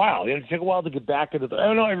took a while. It took a while to get back into I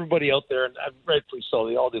don't know, everybody out there, and rightfully so,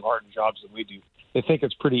 they all do hard jobs that we do. They think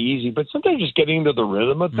it's pretty easy, but sometimes just getting into the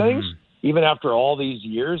rhythm of things, even after all these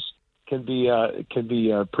years, can be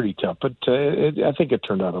pretty tough. But I think it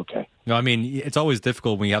turned out okay. No, I mean, it's always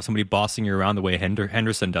difficult when you have somebody bossing you around the way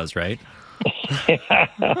Henderson does, right?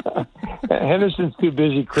 Henderson's too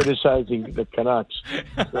busy criticizing the Canucks.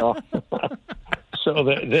 So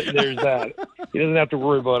there's that. He doesn't have to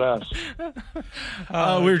worry about us.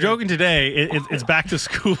 We were joking today. It's back to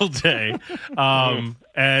school day,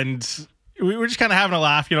 and we were just kind of having a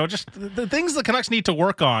laugh. Just the things the Canucks need to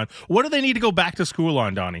work on. What do they need to go back to school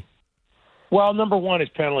on, Donnie? Well, number one is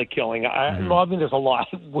penalty killing. I mean, there's a lot.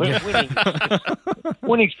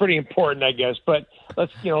 Winning's pretty important, I guess. But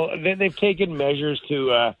they've taken measures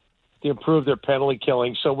to improve their penalty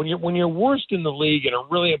killing. So when you're worst in the league in a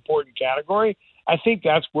really important category, I think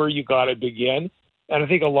that's where you got to begin, and I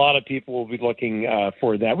think a lot of people will be looking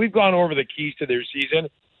for that. We've gone over the keys to their season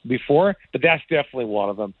before, but that's definitely one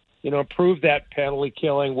of them. Improve that penalty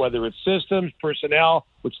killing, whether it's systems, personnel,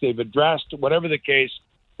 which they've addressed, whatever the case.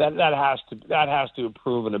 That has to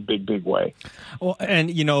improve in a big way. Well, and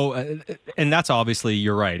and that's obviously,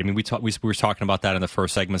 you're right. I mean, we were talking about that in the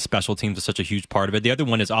first segment. Special teams is such a huge part of it. The other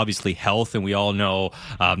one is obviously health, and we all know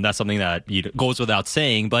that's something that goes without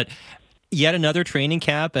saying, but. Yet another training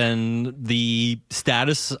camp, and the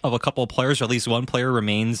status of a couple of players, or at least one player,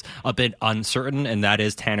 remains a bit uncertain, and that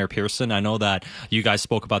is Tanner Pearson. I know that you guys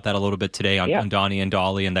spoke about that a little bit today on Donnie and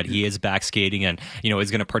Dolly, and that he is back skating and is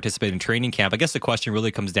going to participate in training camp. I guess the question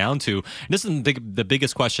really comes down to, and this is the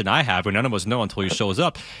biggest question I have, and none of us know until he shows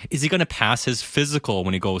up, is he going to pass his physical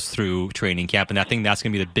when he goes through training camp? And I think that's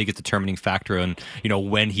going to be the biggest determining factor in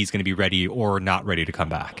when he's going to be ready or not ready to come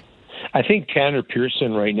back. I think Tanner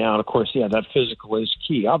Pearson right now, and of course, that physical is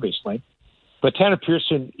key, obviously. But Tanner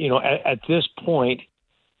Pearson, at this point,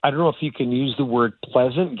 I don't know if you can use the word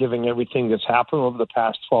pleasant, given everything that's happened over the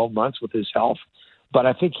past 12 months with his health. But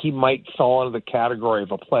I think he might fall into the category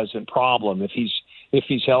of a pleasant problem. If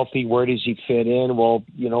he's healthy, where does he fit in? Well,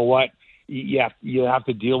 you know what? You have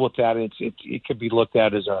to deal with that. It could be looked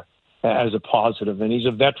at as a positive. And he's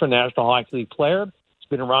a veteran National Hockey League player.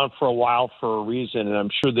 Been around for a while for a reason, and I'm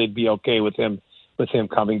sure they'd be okay with him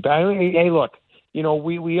coming back. Hey, look,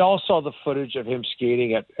 we all saw the footage of him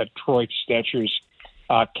skating at Troy Stetcher's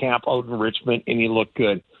camp out in Richmond, and he looked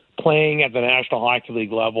good. Playing at the National Hockey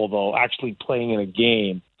League level, though, actually playing in a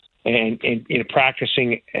game and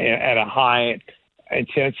practicing at a high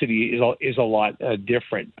intensity is a lot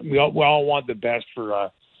different. We all want the best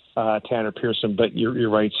for Tanner Pearson, but you're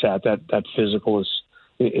right, Sat. That physical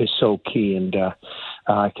is so key, and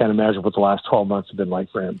I can't imagine what the last 12 months have been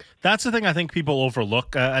like for him. That's the thing I think people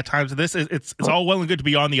overlook at times. It's all well and good to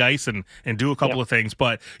be on the ice and do a couple of things,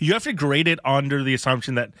 but you have to grade it under the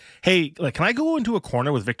assumption that, hey, can I go into a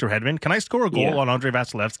corner with Victor Hedman? Can I score a goal on Andrei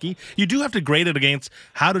Vasilevsky? You do have to grade it against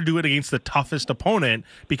how to do it against the toughest opponent,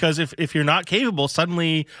 because if you're not capable,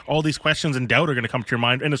 suddenly all these questions and doubt are going to come to your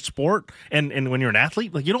mind in a sport, and when you're an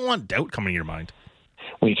athlete, you don't want doubt coming to your mind.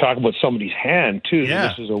 When you talk about somebody's hand, too,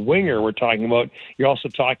 this is a winger we're talking about. You're also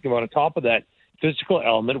talking about, on top of that, physical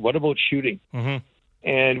element. What about shooting? Mm-hmm.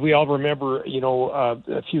 And we all remember,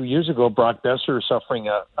 a few years ago, Brock Besser suffering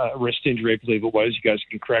a wrist injury, I believe it was. You guys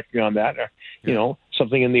can correct me on that.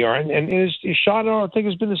 Something in the arm. And his shot, I don't think,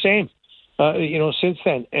 has been the same, since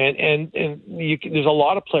then. And there's a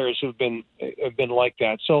lot of players who have been like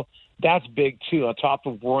that. So that's big, too, on top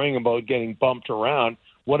of worrying about getting bumped around.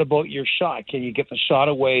 What about your shot? Can you get the shot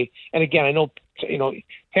away? And again, I know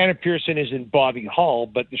Tanner Pearson isn't Bobby Hull,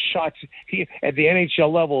 but the shots at the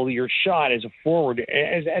NHL level, your shot as a forward,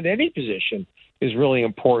 at any position, is really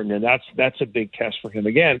important, and that's a big test for him.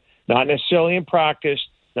 Again, not necessarily in practice,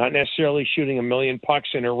 not necessarily shooting a million pucks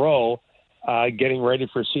in a row, getting ready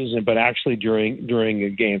for a season, but actually during a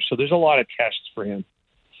game. So there's a lot of tests for him.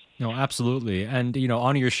 No, absolutely. And,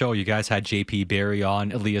 on your show, you guys had JP Barry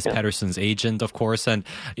on, Elias Pettersson's agent, of course. And,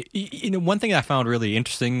 one thing I found really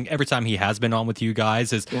interesting every time he has been on with you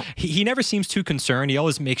guys is he never seems too concerned. He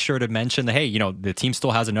always makes sure to mention that, hey, the team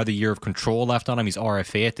still has another year of control left on him. He's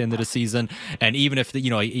RFA at the end of the season. And even if,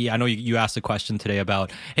 I know you asked a question today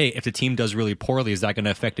about, hey, if the team does really poorly, is that going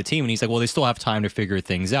to affect the team? And he's like, well, they still have time to figure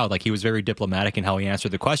things out. Like, he was very diplomatic in how he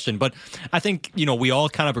answered the question. But I think, we all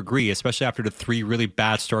kind of agree, especially after the 3 really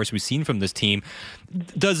bad starts we've seen from this team.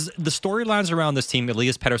 Does the storylines around this team,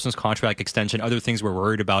 Elias Pettersson's contract extension, other things we're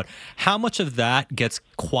worried about, how much of that gets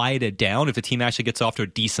quieted down if the team actually gets off to a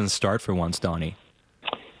decent start for once, Donnie?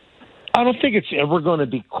 I don't think it's ever going to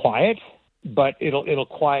be quiet, but it'll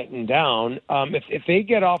quieten down. If they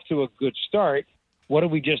get off to a good start, what do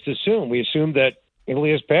we just assume? We assume that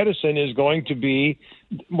Elias Pettersson is going to be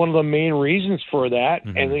one of the main reasons for that,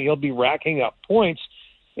 and he'll be racking up points.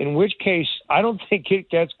 In which case, I don't think it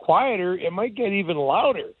gets quieter. It might get even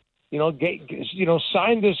louder.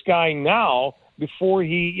 Sign this guy now before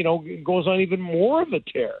he, goes on even more of a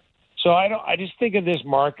tear. So I just think of this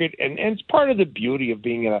market, and it's part of the beauty of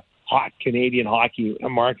being in a hot Canadian hockey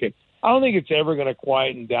market. I don't think it's ever going to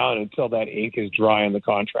quieten down until that ink is dry on the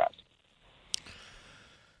contract.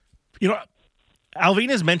 Alvin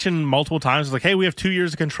has mentioned multiple times, like, hey, we have 2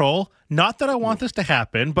 years of control. Not that I want this to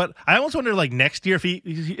happen, but I almost wonder, like, next year,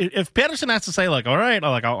 if Pettersson has to say, like, all right,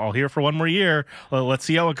 I'll hear for one more year, let's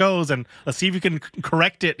see how it goes, and let's see if you can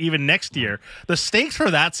correct it even next year. The stakes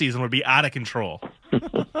for that season would be out of control.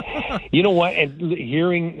 You know what? And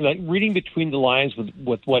reading between the lines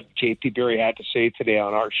with what JP Barry had to say today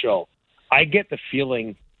on our show, I get the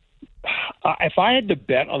feeling, if I had to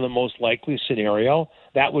bet on the most likely scenario,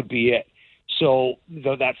 that would be it. So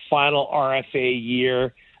that final RFA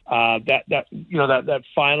year, that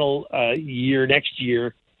final year next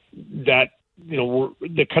year, that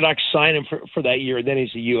the Canucks sign him for that year, and then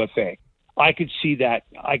he's a UFA. I could see that.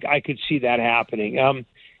 I could see that happening.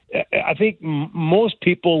 I think most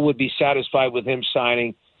people would be satisfied with him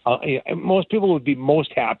signing. Most people would be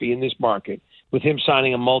most happy in this market with him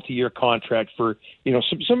signing a multi-year contract for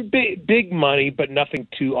some big money, but nothing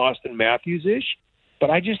too Austin Matthews-ish. But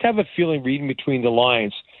I just have a feeling, reading between the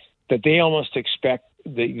lines, that they almost expect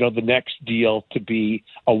the next deal to be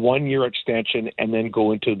a 1-year extension and then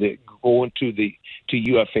go into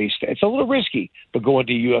UFA status. It's a little risky, but go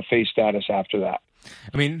into UFA status after that.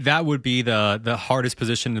 I mean, that would be the hardest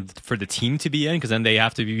position for the team to be in, because then they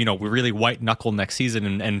have to be, really white knuckle next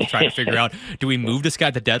season and try to figure out, do we move this guy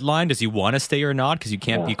at the deadline? Does he want to stay or not? Because you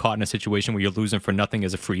can't be caught in a situation where you're losing for nothing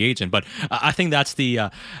as a free agent. But I think that's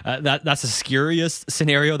that's the scariest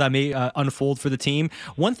scenario that may unfold for the team.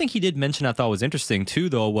 One thing he did mention I thought was interesting too,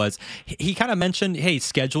 though, was he kind of mentioned, hey,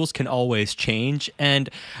 schedules can always change.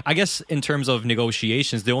 And I guess in terms of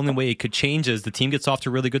negotiations, the only way it could change is the team gets off to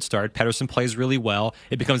a really good start. Pettersson plays really well.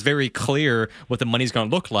 It becomes very clear what the money's going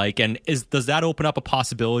to look like. And does that open up a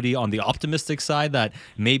possibility on the optimistic side that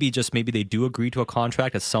maybe they do agree to a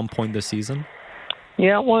contract at some point this season?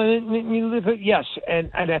 Yeah, well, yes.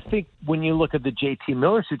 And I think when you look at the JT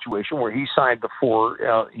Miller situation where he signed before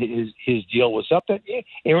his deal was up, that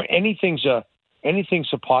anything's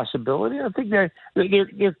a possibility. I think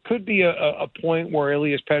there could be a point where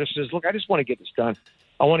Elias Pettersson says, look, I just want to get this done.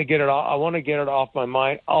 I want to get it off my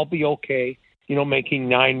mind. I'll be okay. Making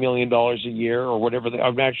 $9 million a year or whatever.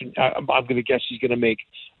 I'm going to guess he's going to make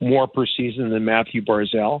more per season than Matthew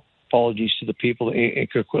Barzal. Apologies to the people in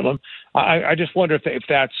Coquitlam. I just wonder if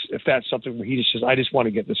that's something where he just says, I just want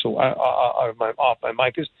to get this off my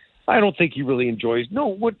mind, because I don't think he really enjoys. I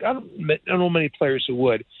don't know many players who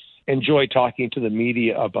would enjoy talking to the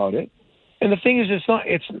media about it. And the thing is,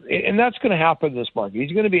 and that's going to happen in this market.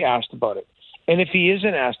 He's going to be asked about it. And if he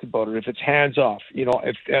isn't asked about it, if it's hands off,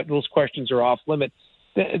 if those questions are off limits,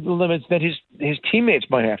 then his teammates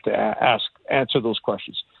might have to answer those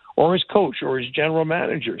questions, or his coach, or his general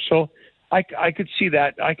manager. So I could see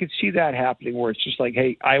that. I could see that happening, where it's just like,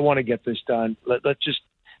 hey, I want to get this done. Let's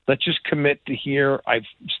just commit to here. I've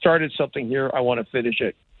started something here. I want to finish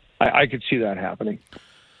it. I could see that happening.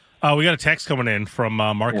 We got a text coming in from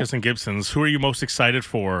Marcus and Gibson's. Who are you most excited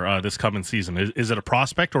for this coming season? Is it a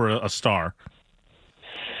prospect or a star?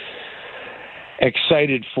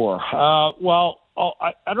 Excited for? Well,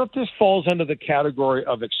 I don't know if this falls under the category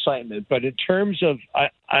of excitement, but in terms of,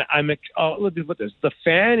 let me put this: the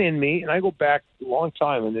fan in me, and I go back a long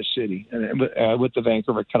time in this city with the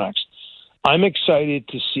Vancouver Canucks. I'm excited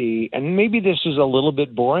to see, and maybe this is a little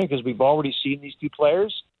bit boring because we've already seen these two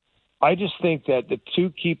players. I just think that the two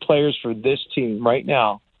key players for this team right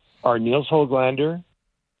now are Niels Höglander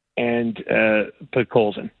and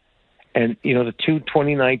Podkolzin. And, the two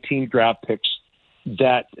 2019 draft picks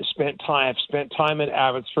that have spent time in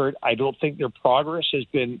Abbotsford. I don't think their progress has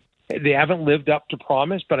been – they haven't lived up to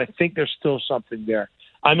promise, but I think there's still something there.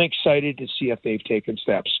 I'm excited to see if they've taken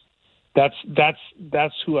steps. That's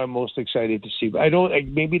who I'm most excited to see.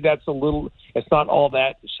 Maybe that's a little – it's not all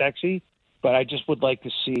that sexy, but I just would like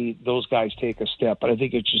to see those guys take a step. But I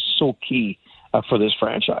think it's just so key for this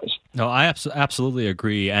franchise. No, I absolutely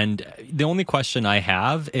agree. And the only question I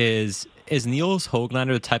have is Niels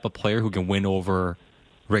Höglander the type of player who can win over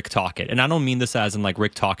Rick Tocchet? And I don't mean this as in like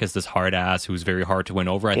Rick Tocchet's this hard ass who's very hard to win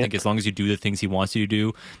over. I think as long as you do the things he wants you to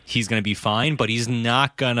do, he's going to be fine. But he's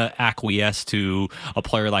not going to acquiesce to a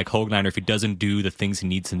player like Höglander if he doesn't do the things he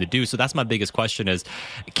needs him to do. So that's my biggest question is,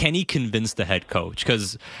 can he convince the head coach?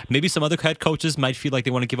 Because maybe some other head coaches might feel like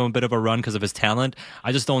they want to give him a bit of a run because of his talent.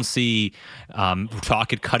 I just don't see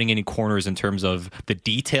Tocchet cutting any corners in terms of the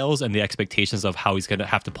details and the expectations of how he's going to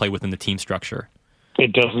have to play within the team structure.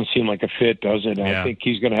 It doesn't seem like a fit, does it? Yeah. I think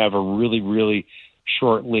he's going to have a really, really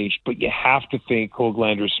short leash. But you have to think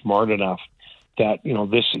Höglander's smart enough that,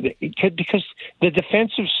 because the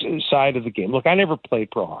defensive side of the game. Look, I never played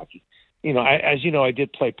pro hockey. As you know, I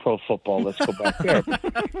did play pro football. Let's go back there.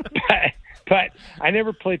 But I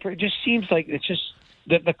never played pro. It just seems like it's just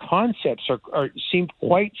that the concepts seem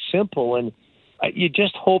quite simple, and you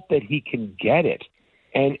just hope that he can get it.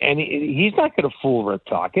 And he's not going to fool Rick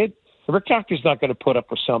Tocchet. Rick Tocchet's not going to put up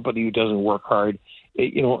with somebody who doesn't work hard,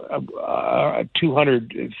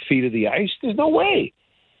 200 feet of the ice. There's no way.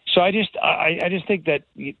 So I just think that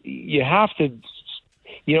you have to,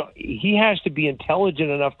 he has to be intelligent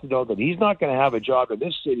enough to know that he's not going to have a job in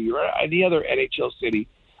this city or any other NHL city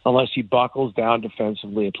unless he buckles down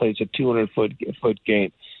defensively and plays a 200-foot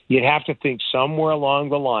game. You'd have to think somewhere along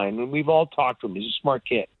the line, and we've all talked to him. He's a smart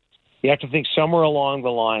kid. You have to think somewhere along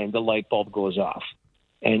the line the light bulb goes off.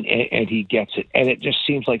 And he gets it. And it just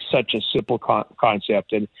seems like such a simple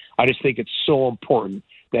concept. And I just think it's so important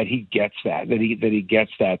that he gets that he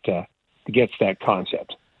gets that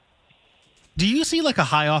concept. Do you see like a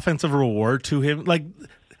high offensive reward to him? Like,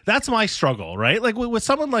 that's my struggle, right? Like with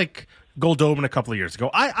someone like Goldobin a couple of years ago,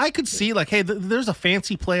 I could see like, hey, there's a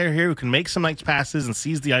fancy player here who can make some nice passes and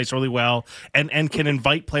sees the ice really well and can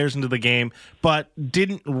invite players into the game, but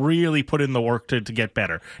didn't really put in the work to get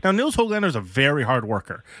better. Now, Niels Höglander is a very hard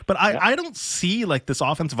worker, but I don't see like this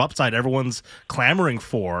offensive upside everyone's clamoring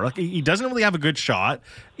for. Like, he doesn't really have a good shot.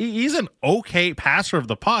 He's an okay passer of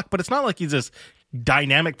the puck, but it's not like he's this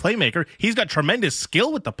dynamic playmaker. He's got tremendous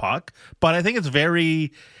skill with the puck, but I think it's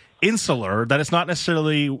very insular, that it's not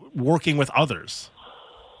necessarily working with others.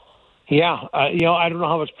 Yeah, I don't know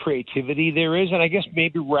how much creativity there is, and I guess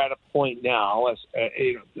maybe we're at a point now as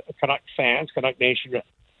Canuck fans, Canuck Nation,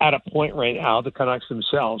 at a point right now, the Canucks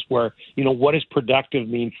themselves, where what does productive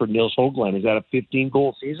mean for Niels Höglander? Is that a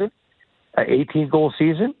 15-goal season, an 18-goal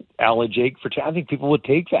season? Al and Jake for I think people would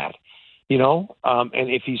take that,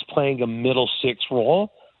 and if he's playing a middle six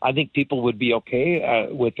role, I think people would be okay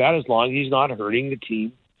with that as long as he's not hurting the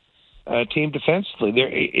team defensively. There,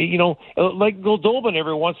 like Goldobin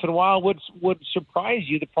every once in a while would surprise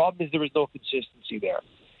you. The problem is there is no consistency there,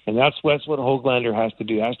 and that's what Höglander has to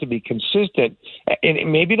do. Has to be consistent,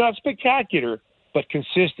 and maybe not spectacular, but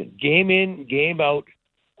consistent. Game in, game out,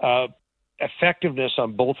 effectiveness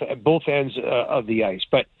on both ends of the ice.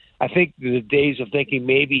 But I think the days of thinking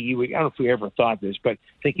maybe he would, I don't know if we ever thought this, but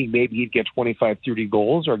thinking maybe he'd get 25, 30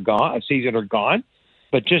 goals a season are gone.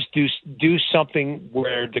 But just do something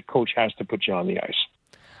where the coach has to put you on the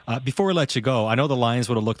ice. Before we let you go, I know the Lions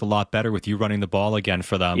would have looked a lot better with you running the ball again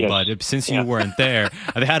for them, yes. But since you weren't there,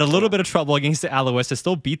 they had a little bit of trouble against the Alouettes. They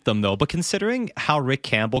still beat them, though. But considering how Rick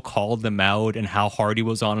Campbell called them out and how hard he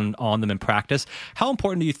was on them in practice, how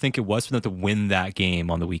important do you think it was for them to win that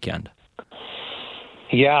game on the weekend?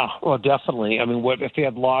 Yeah, well, definitely. I mean, if they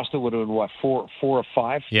had lost, it would have been, 4 or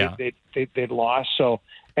 5? Yeah. They'd lost, so...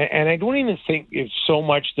 And I don't even think it's so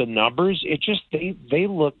much the numbers. It just they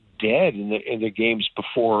look dead in the games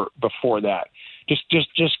before that.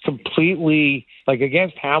 Just completely, like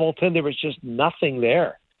against Hamilton, there was just nothing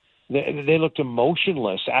there. They looked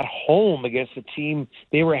emotionless at home against the team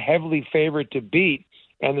they were heavily favored to beat,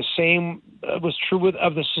 and the same was true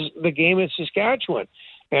of the game in Saskatchewan.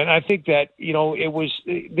 And I think that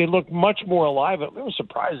they looked much more alive. It was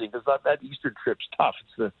surprising because that Eastern trip's tough.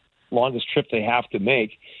 It's the longest trip they have to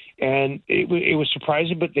make, and it was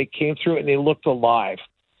surprising, but they came through it and they looked alive.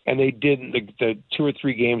 and they didn't the 2 or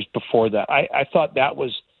 3 games before that. I thought that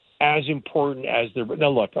was as important as the. Now,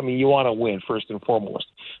 look, I mean, you want to win first and foremost,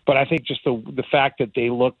 but I think just the fact that they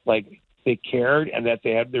looked like they cared and that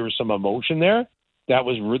there was some emotion there, that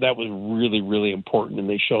was really, really important, and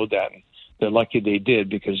they showed that. They're lucky they did,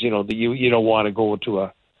 because you don't want to go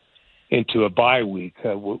into a bye week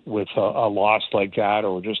with a loss like that,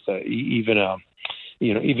 or just even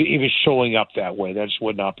showing up that way. That just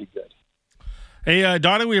would not be good. Hey,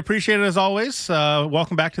 Donnie, we appreciate it as always.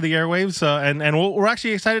 Welcome back to the airwaves, and we're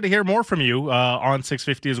actually excited to hear more from you on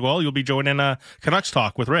 650 as well. You'll be joining Canucks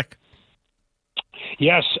Talk with Rick.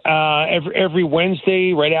 Yes, every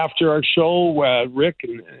Wednesday right after our show, Rick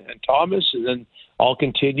and Thomas, and then I'll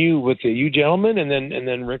continue with you gentlemen, and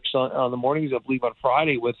then Rick's on the mornings, I believe, on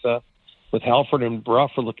Friday with Halford and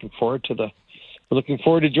Bruff. We're looking forward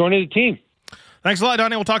to joining the team. Thanks a lot,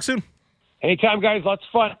 Donnie. We'll talk soon. Anytime, guys. Lots of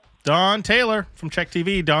fun. Don Taylor from Check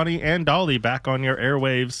TV, Donnie and Dolly back on your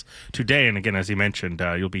airwaves today. And again, as he mentioned,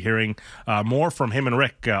 you'll be hearing more from him and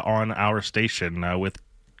Rick on our station with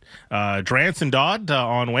Drance and Dodd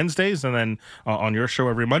on Wednesdays, and then on your show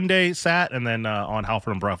every Monday, Sat, and then on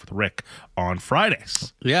Halford and Bruff with Rick on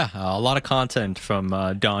Fridays. Yeah, a lot of content from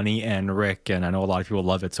Donnie and Rick, and I know a lot of people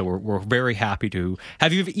love it, so we're very happy to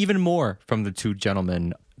have you even more from the two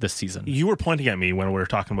gentlemen this season. You were pointing at me when we were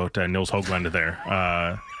talking about Nils Höglander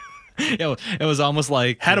there. It was almost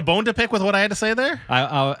like had a bone to pick with what I had to say there.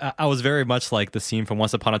 I was very much like the scene from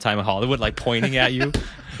Once Upon a Time in Hollywood, like pointing at you.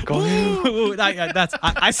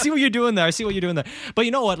 I see what you're doing there. But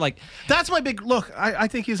you know what? Like, that's my big look. I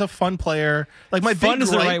think he's a fun player. Like, my fun big is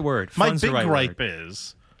the right word. My big gripe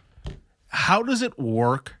is, how does it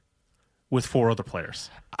work with 4 other players?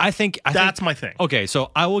 I think that's my thing. Okay, so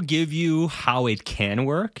I will give you how it can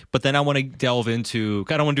work, but then I want to delve into.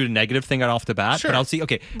 I don't want to do the negative thing right off the bat, but I'll see.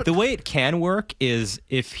 Okay, the way it can work is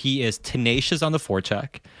if he is tenacious on the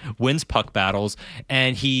forecheck, wins puck battles,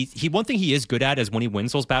 and he one thing he is good at is when he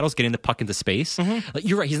wins those battles, getting the puck into space. Like,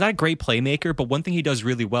 you're right, he's not a great playmaker, but one thing he does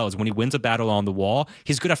really well is when he wins a battle on the wall,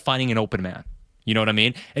 he's good at finding an open man. You know what I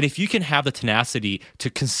mean? And if you can have the tenacity to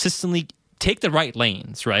consistently take the right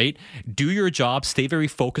lanes, right? Do your job, stay very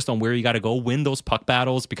focused on where you got to go, win those puck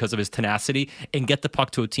battles because of his tenacity, and get the puck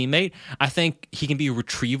to a teammate. I think he can be a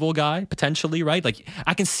retrieval guy, potentially, right? Like,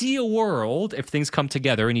 I can see a world, if things come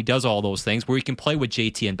together and he does all those things, where he can play with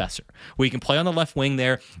JT and Besser, where he can play on the left wing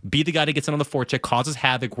there, be the guy that gets in on the forecheck, causes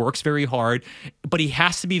havoc, works very hard, but he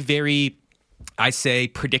has to be very, I say,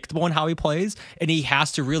 predictable in how he plays, and he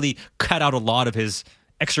has to really cut out a lot of his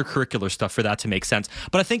extracurricular stuff for that to make sense.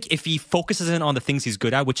 But I think if he focuses in on the things he's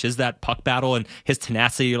good at, which is that puck battle and his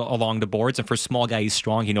tenacity along the boards, and for a small guy, he's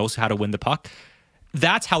strong, he knows how to win the puck,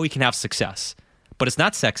 that's how he can have success. But it's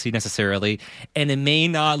not sexy necessarily, and it may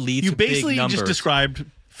not lead to big numbers. You basically just described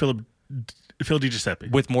Phil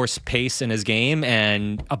DiGiuseppe. With more pace in his game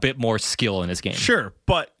and a bit more skill in his game. Sure,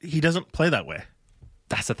 but he doesn't play that way.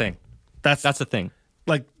 That's the thing. That's the thing.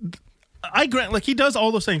 Like, I grant, like, he does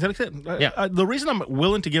all those things. The reason I'm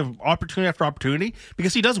willing to give opportunity after opportunity,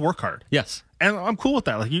 because he does work hard. Yes, and I'm cool with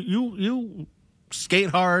that. Like, you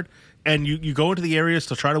skate hard and you go into the areas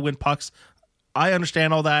to try to win pucks. I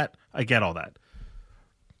understand all that. I get all that.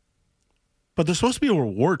 But there's supposed to be a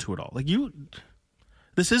reward to it all. Like,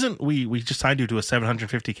 this isn't we just signed you to a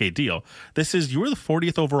 $750K deal. This is, you were the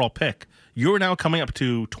 40th overall pick. You are now coming up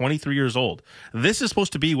to 23 years old. This is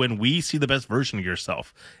supposed to be when we see the best version of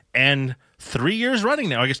yourself. And 3 years running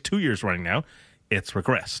now, I guess 2 years running now, it's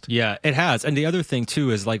regressed. Yeah, it has. And the other thing,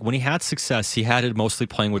 too, is like when he had success, he had it mostly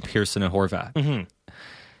playing with Pearson and Horvat. Mm-hmm.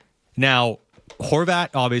 Now,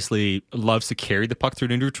 Horvat obviously loves to carry the puck through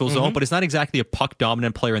the neutral zone, but it's not exactly a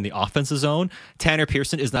puck-dominant player in the offensive zone. Tanner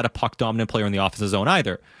Pearson is not a puck-dominant player in the offensive zone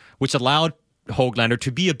either, which allowed Höglander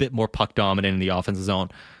to be a bit more puck-dominant in the offensive zone.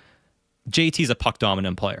 JT's a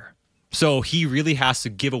puck-dominant player. So he really has to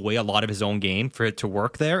give away a lot of his own game for it to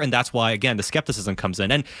work there, and that's why, again, the skepticism comes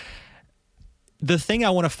in. And the thing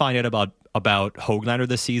I want to find out about Höglander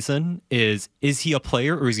this season is he a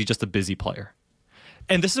player or is he just a busy player?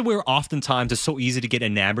 And this is where oftentimes it's so easy to get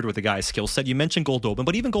enamored with a guy's skill set. You mentioned Goldobin,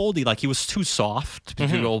 but even Goldie, like, he was too soft to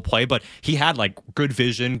be able to play, but he had like good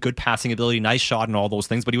vision, good passing ability, nice shot and all those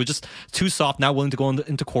things, but he was just too soft, not willing to go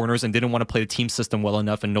into corners, and didn't want to play the team system well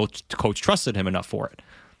enough, and no coach trusted him enough for it.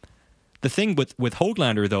 The thing with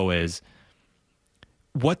Höglander, though, is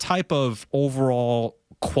what type of overall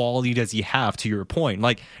quality does he have, to your point?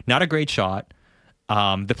 Like, not a great shot.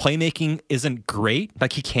 The playmaking isn't great.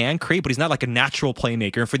 Like, he can create, but he's not like a natural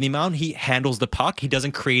playmaker. And for the amount he handles the puck, he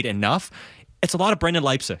doesn't create enough. It's a lot of Brendan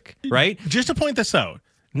Leipzig, right? Just to point this out,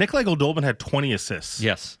 Nikolai Goldobin had 20 assists.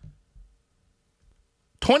 Yes.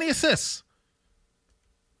 20 assists.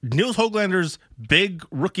 Nils Höglander's big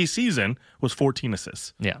rookie season was 14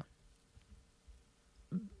 assists. Yeah.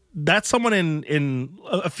 That's someone in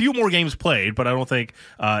a few more games played, but I don't think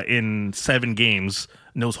in 7 games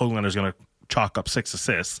Nils Höglander is going to chalk up 6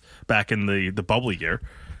 assists back in the bubble year.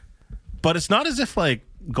 But it's not as if like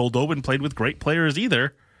Goldobin played with great players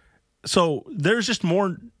either. So there's just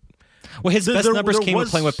more. Well, his best numbers came with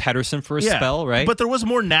playing with Pettersson for a spell, right? But there was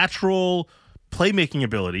more natural playmaking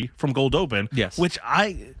ability from Goldobin. Yes. Which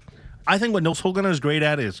I think what Nils Höglander is great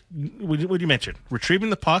at is what you mentioned, retrieving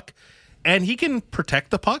the puck. And he can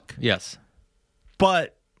protect the puck. Yes.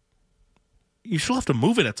 But you still have to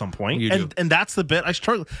move it at some point. And that's the bit I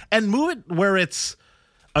struggle. And move it where it's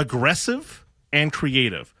aggressive and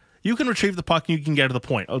creative. You can retrieve the puck and you can get to the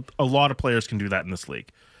point. A lot of players can do that in this league.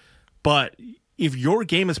 But if your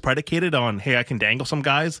game is predicated on, hey, I can dangle some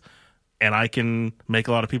guys and I can make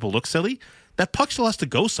a lot of people look silly, that puck still has to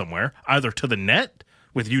go somewhere, either to the net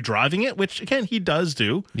with you driving it, which, again, he does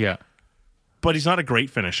do. Yeah. But he's not a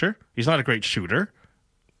great finisher. He's not a great shooter.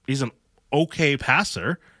 He's an okay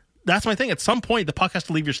passer. That's my thing. At some point, the puck has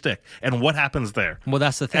to leave your stick. And what happens there? Well,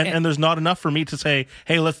 that's the thing. And there's not enough for me to say,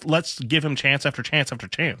 hey, let's give him chance after chance after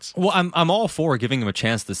chance. Well, I'm all for giving him a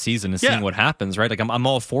chance this season and seeing what happens, right? Like I'm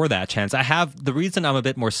all for that chance. The reason I'm a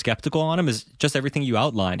bit more skeptical on him is just everything you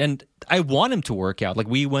outlined. And I want him to work out. Like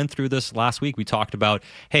we went through this last week. We talked about,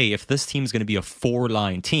 hey, if this team's going to be a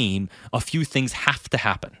 4-line team, a few things have to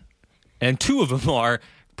happen. And 2 of them are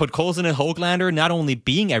Podkolzin and Höglander not only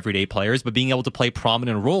being everyday players, but being able to play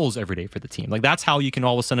prominent roles every day for the team. Like that's how you can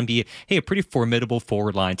all of a sudden be, hey, a pretty formidable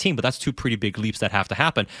forward line team. But that's 2 pretty big leaps that have to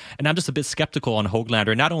happen. And I'm just a bit skeptical on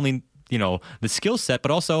Höglander, not only the skill set,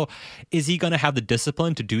 but also is he going to have the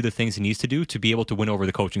discipline to do the things he needs to do to be able to win over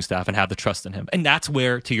the coaching staff and have the trust in him. And that's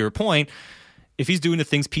where, to your point, if he's doing the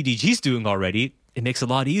things PDG's doing already, it makes it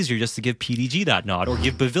a lot easier just to give PDG that nod or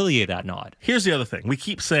give Beauvillier that nod. Here's the other thing. We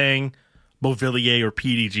keep saying Beauvillier or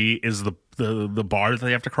PDG is the bar that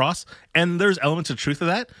they have to cross. And there's elements of truth to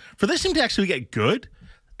that. For this team to actually get good,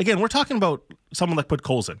 again, we're talking about someone like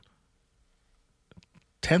Podkolzin.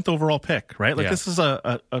 10th overall pick, right? Like this is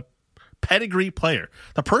a pedigree player.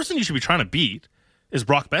 The person you should be trying to beat is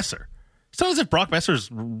Brock Besser. It's not as if Brock Besser's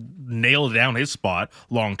nailed down his spot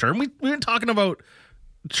long term. We've been talking about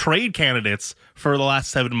trade candidates for the last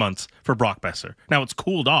 7 months for Brock Besser. Now it's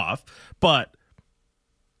cooled off, but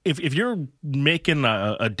if you're making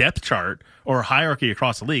a depth chart or a hierarchy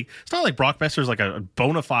across the league, it's not like Brock Besser's like a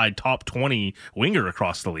bona fide top 20 winger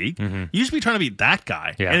across the league. Mm-hmm. You should be trying to beat that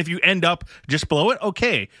guy. Yeah. And if you end up just below it,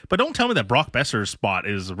 okay. But don't tell me that Brock Besser's spot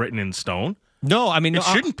is written in stone. No, I mean, it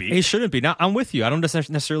shouldn't be. It shouldn't be. Now, I'm with you. I don't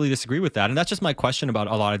necessarily disagree with that. And that's just my question about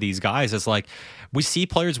a lot of these guys is like, we see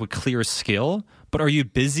players with clear skill, but are you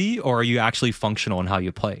busy or are you actually functional in how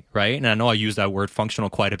you play, right? And I know I use that word functional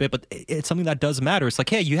quite a bit, but it's something that does matter. It's like,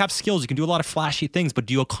 hey, you have skills. You can do a lot of flashy things, but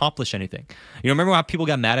do you accomplish anything? Remember how people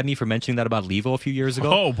got mad at me for mentioning that about Levo a few years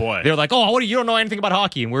ago? Oh, boy. They were like, oh, you don't know anything about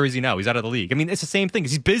hockey. And where is he now? He's out of the league. I mean, it's the same thing.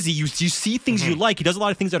 He's busy. You see things you like. He does a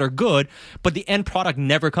lot of things that are good, but the end product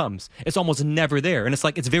never comes. It's almost never there. And it's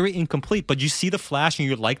like, it's very incomplete, but you see the flash and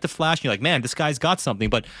you like the flash. And you're like, man, this guy's got something.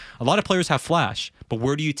 But a lot of players have flash, but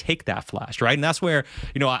where do you take that flash, right? And that's where,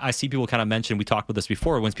 I see people kind of mention, we talked about this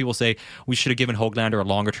before, when people say we should have given Höglander a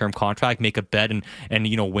longer term contract, make a bet and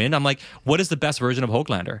win. I'm like, what is the best version of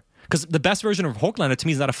Höglander? Because the best version of Höglander to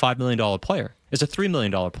me is not a $5 million player. It's a $3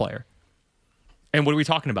 million player. And what are we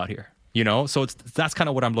talking about here? So that's kind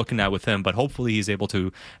of what I'm looking at with him, but hopefully he's able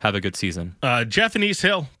to have a good season. Jeff in East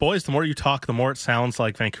Hill. Boys, the more you talk, the more it sounds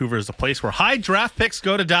like Vancouver is a place where high draft picks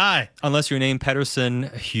go to die. Unless you're named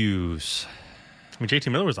Pettersson Hughes. I mean,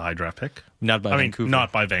 JT Miller was a high draft pick. Not by Vancouver.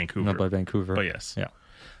 Not by Vancouver. Not by Vancouver. But yes.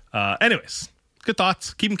 Yeah. Anyways, good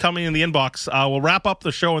thoughts. Keep them coming in the inbox. We'll wrap up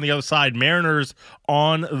the show on the other side. Mariners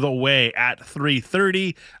on the way at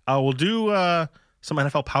 3:30. We'll do some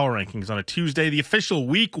NFL Power Rankings on a Tuesday, the official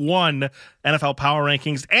Week 1 NFL Power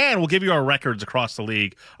Rankings, and we'll give you our records across the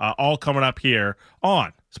league, all coming up here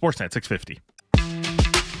on Sportsnet 650.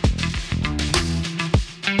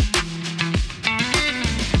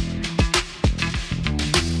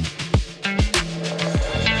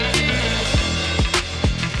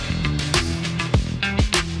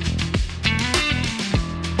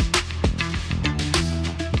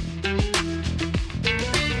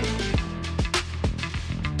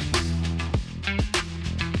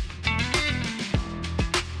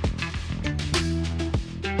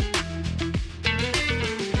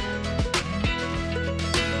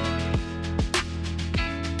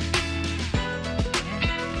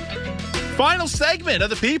 Final segment of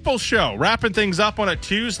the People's Show. Wrapping things up on a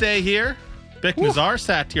Tuesday here. Bick Nazar,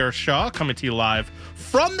 Satyar Shah, coming to you live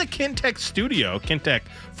from the Kintec studio. Kintec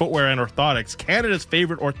Footwear and Orthotics, Canada's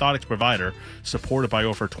favorite orthotics provider, supported by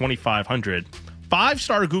over 2,500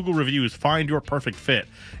 5-star Google reviews. Find your perfect fit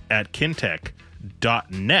at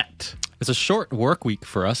kintec.net. It's a short work week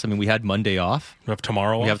for us. I mean, we had Monday off. We have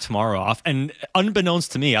tomorrow off. And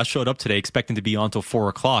unbeknownst to me, I showed up today expecting to be on till 4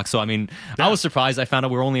 o'clock. So, I mean, I was surprised. I found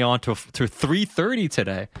out we were only on to 3:30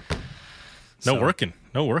 today. No working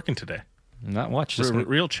today. Not much. Just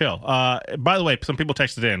real chill. By the way, some people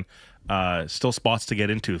texted in. Still spots to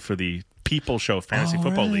get into for the People Show Fantasy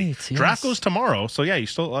Football League. Yes. Draft goes tomorrow, so yeah, you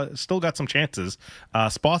still got some chances.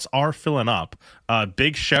 Spots are filling up.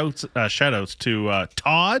 Big shout outs to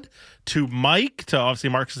Todd, to Mike, to obviously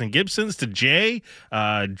Marcus and Gibson's, to Jay,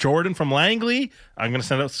 Jordan from Langley. I'm going to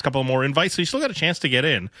send out a couple more invites, so you still got a chance to get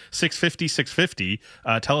in. 650.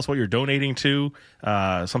 Tell us what you're donating to.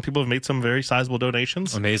 Some people have made some very sizable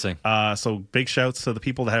donations. Amazing. So big shouts to the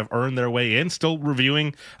people that have earned their way in. Still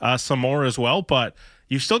reviewing some more as well, but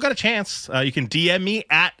you've still got a chance. You can DM me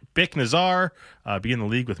at Bick Nazar, be in the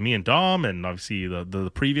league with me and Dom, and obviously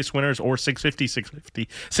the previous winners, or 650.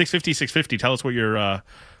 Tell us what your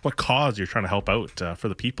what cause you're trying to help out for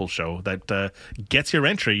the People Show that gets your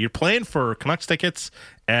entry. You're playing for Canucks tickets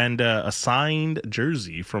and a signed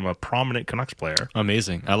jersey from a prominent Canucks player.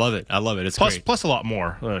 Amazing. I love it. It's great. Plus a lot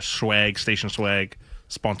more. Swag, station swag.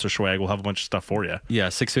 Sponsor swag. We'll have a bunch of stuff for you. Yeah,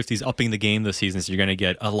 650's upping the game this season, so you're going to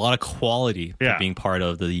get a lot of quality for being part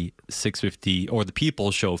of the 650 or the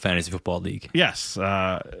People Show Fantasy Football League. Yes,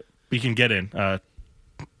 you can get in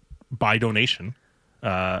by donation.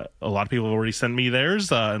 A lot of people have already sent me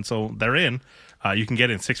theirs, and so they're in. You can get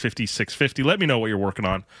in 650. Let me know what you're working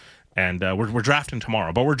on, and we're drafting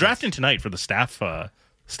tomorrow, but we're drafting tonight for the staff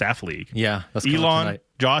league. Yeah, that's coming Elon, tonight.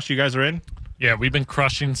 Josh, you guys are in. Yeah, we've been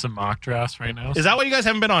crushing some mock drafts right now. Is that why you guys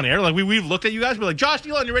haven't been on air? Like we've looked at you guys, we're like, Josh,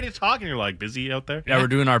 Elon, you ready to talk? And you're like busy out there. Yeah, we're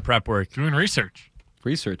doing our prep work, doing research.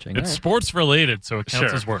 Researching. It's sports related, so it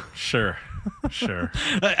counts as work. Sure.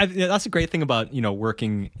 That's a great thing about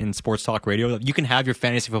working in sports talk radio. You can have your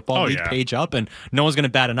fantasy football league page up, and no one's going to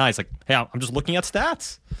bat an eye. It's like, hey, I'm just looking at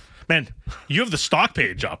stats. Man, you have the stock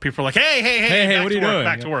page up. People are like, hey, what are you doing?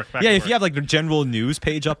 Back to work. If you have like the general news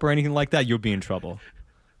page up or anything like that, you'll be in trouble.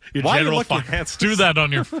 Why are you looking? Do that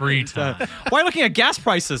on your free time. Why are you looking at gas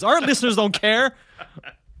prices? Our listeners don't care.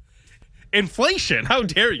 Inflation. How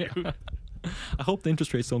dare you? I hope the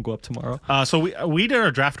interest rates don't go up tomorrow. So we did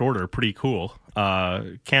our draft order pretty cool.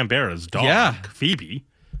 Canberra's dog, Phoebe.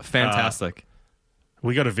 Fantastic.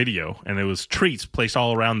 We got a video, and it was treats placed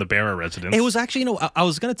all around the Barra residence. It was actually, I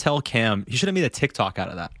was going to tell Cam, he should have made a TikTok out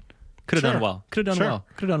of that. Could have done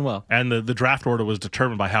well. And the draft order was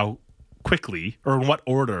determined by how quickly or in what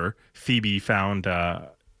order Phoebe found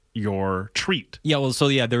your treat. Yeah,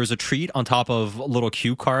 there was a treat on top of little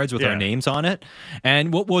cue cards with our names on it.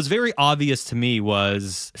 And what was very obvious to me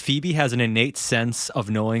was Phoebe has an innate sense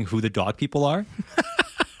of knowing who the dog people are.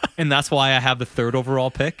 And that's why I have the 3rd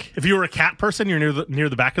overall pick. If you were a cat person, you're near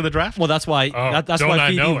the back of the draft? Well, that's why that's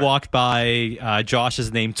why Phoebe walked by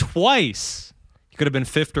Josh's name twice. He could have been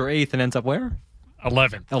 5th or 8th and ends up where?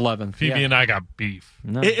 11th. Phoebe and I got beef.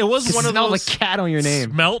 No. It was one of those. Smelled a cat on your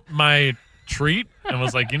name. Smelt my treat and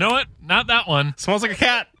was like, you know what? Not that one. Smells like a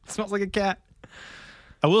cat. Smells like a cat.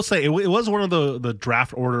 I will say it was one of the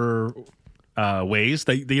draft order ways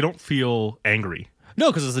that you don't feel angry.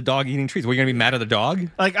 No, because it's a dog eating treats. Were you gonna be mad at the dog?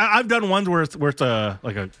 Like I've done ones where it's a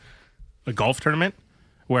golf tournament.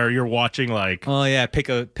 Where you're watching pick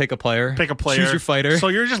a player, choose your fighter. So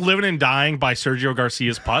you're just living and dying by Sergio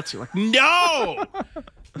Garcia's putts. You're like, no,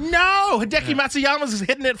 Hideki Matsuyama's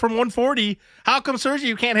hitting it from 140. How come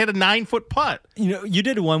Sergio can't hit a 9-foot putt? You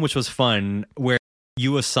did one which was fun where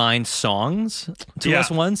you assigned songs to us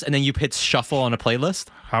once, and then you hit shuffle on a playlist.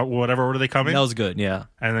 Whatever order they come in. That was good, yeah.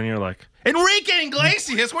 And then you're like, Enrique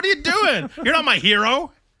Iglesias, what are you doing? You're not my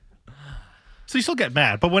hero. So you still get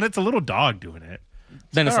mad, but when it's a little dog doing it.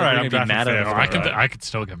 Then it's all like right, you're going to be mad at it. I could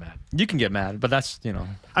still get mad. You can get mad, but that's,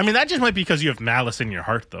 I mean, that just might be because you have malice in your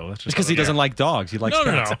heart, though. That's just because he doesn't like dogs. He likes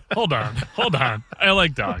cats. No. Hold on. I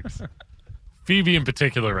like dogs. Phoebe in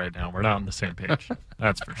particular right now. We're not on the same page.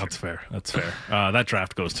 That's for sure. That's fair. That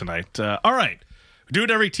draft goes tonight. All right. We do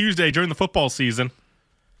it every Tuesday during the football season.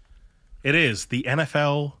 It is the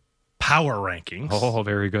NFL Power Rankings. Oh,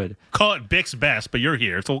 very good. Call it Bick's Best, but you're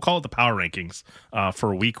here, so we'll call it the Power Rankings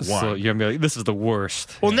for week 1. So you're gonna be like, this is the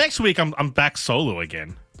worst. Well, next week I'm back solo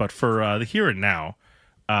again, but for the here and now,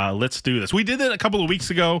 Let's do this. We did it a couple of weeks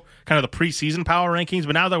ago, kind of the preseason power rankings,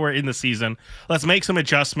 but now that we're in the season, let's make some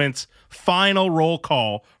adjustments. Final roll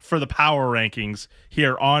call for the power rankings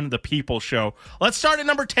here on the People Show. Let's start at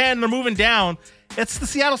number 10. They're moving down. It's the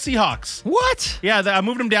Seattle Seahawks. What? Yeah, I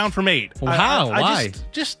moved them down from 8. Well, how? Why?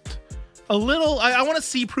 Just a little. I want to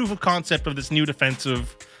see proof of concept of this new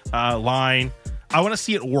defensive line. I want to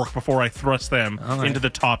see it work before I thrust them into the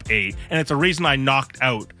top 8. And it's a reason I knocked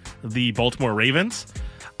out the Baltimore Ravens.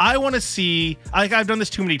 I want to see, I've done this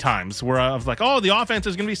too many times where I was like, oh, the offense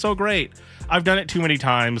is going to be so great. I've done it too many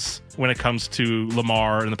times when it comes to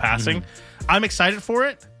Lamar and the passing. I'm excited for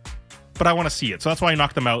it, but I want to see it. So that's why I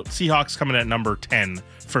knocked them out. Seahawks coming at number 10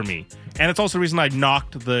 for me. And it's also the reason I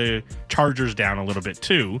knocked the Chargers down a little bit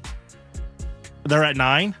too. They're at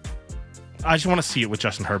 9. I just want to see it with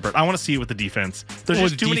Justin Herbert. I want to see it with the defense. There's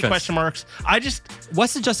just too many question marks.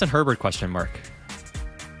 What's the Justin Herbert question mark?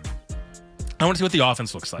 I want to see what the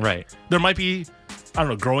offense looks like. Right. There might be, I don't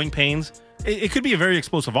know, growing pains. It could be a very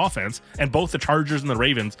explosive offense, and both the Chargers and the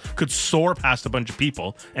Ravens could soar past a bunch of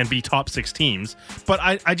people and be top 6 teams. But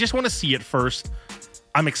I just want to see it first.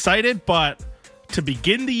 I'm excited, but to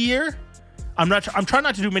begin the year, I'm trying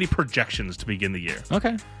not to do many projections to begin the year.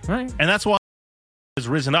 Okay. All right. And that's why has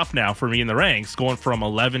risen up now for me in the ranks, going from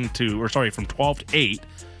 12 to 8.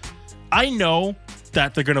 I know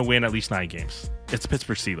that they're going to win at least 9 games. It's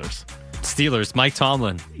Pittsburgh Steelers, Mike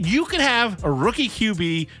Tomlin. You could have a rookie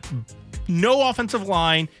QB, no offensive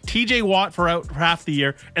line, TJ Watt for half the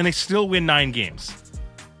year, and they still win 9 games.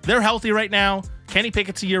 They're healthy right now. Kenny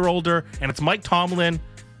Pickett's a year older, and it's Mike Tomlin.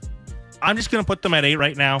 I'm just going to put them at 8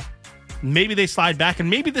 right now. Maybe they slide back, and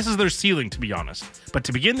maybe this is their ceiling, to be honest. But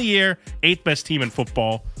to begin the year, 8th best team in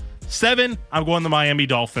football. 7, I'm going the Miami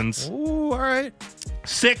Dolphins. Ooh, all right.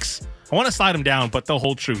 6, I want to slide them down, but they'll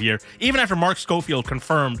hold true here. Even after Mark Schofield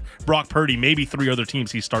confirmed Brock Purdy, maybe 3 other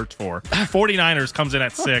teams he starts for. 49ers comes in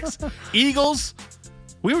at 6. Eagles,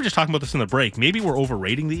 we were just talking about this in the break. Maybe we're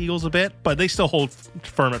overrating the Eagles a bit, but they still hold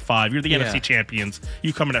firm at 5. You're the NFC champions.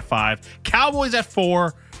 You come in at 5. Cowboys at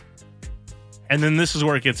 4. And then this is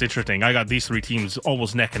where it gets interesting. I got these 3 teams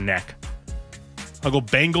almost neck and neck. I'll go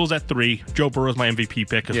Bengals at 3. Joe Burrow's my MVP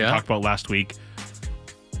pick, as we talked about last week.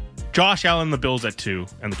 Josh Allen, the Bills at 2,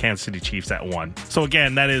 and the Kansas City Chiefs at 1. So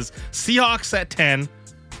again, that is Seahawks at 10,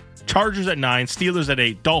 Chargers at 9, Steelers at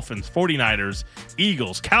 8, Dolphins, 49ers,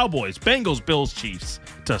 Eagles, Cowboys, Bengals, Bills, Chiefs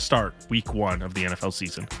to start week 1 of the NFL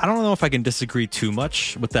season. I don't know if I can disagree too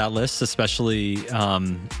much with that list, especially...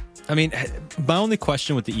 my only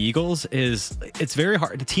question with the Eagles is it's very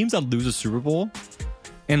hard. The teams that lose a Super Bowl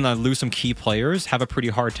and lose some key players have a pretty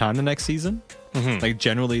hard time the next season. Like,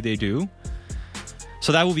 generally they do.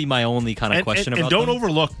 So that will be my only kind of question about them. And don't them.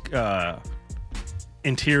 overlook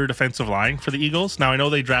interior defensive line for the Eagles. Now, I know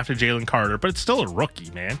they drafted Jalen Carter, but it's still a rookie,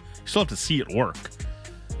 man. You still have to see it work.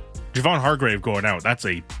 Javon Hargrave going out, that's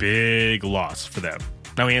a big loss for them.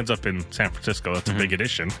 Now he ends up in San Francisco. That's a big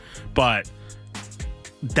addition. But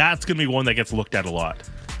that's going to be one that gets looked at a lot.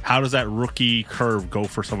 How does that rookie curve go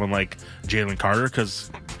for someone like Jalen Carter? Because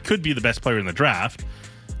could be the best player in the draft.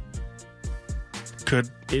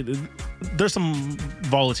 There's some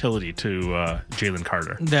volatility to Jalen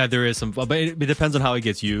Carter. Yeah, there is some, but it depends on how he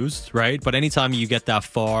gets used, right? But anytime you get that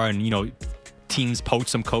far and, teams poach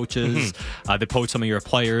some coaches, they poach some of your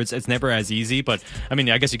players, it's never as easy. But, I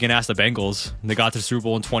guess you can ask the Bengals. They got to the Super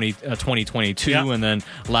Bowl in 2022, and then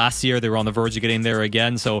last year they were on the verge of getting there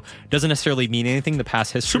again. So it doesn't necessarily mean anything, the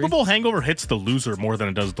past history. Super Bowl hangover hits the loser more than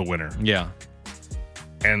it does the winner. Yeah.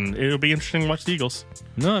 And it'll be interesting to watch the Eagles.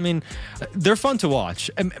 No, they're fun to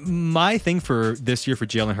watch. My thing for this year for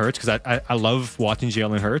Jalen Hurts, because I love watching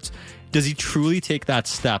Jalen Hurts, does he truly take that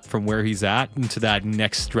step from where he's at into that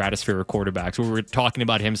next stratosphere of quarterbacks? Where we're talking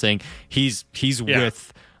about him saying he's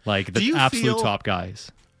with the absolute top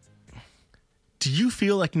guys. Do you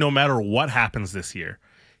feel like no matter what happens this year,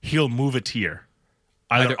 he'll move a tier,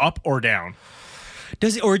 either up or down?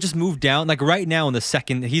 Does he, or just move down? Like right now in the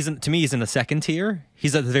second, he's in the second tier.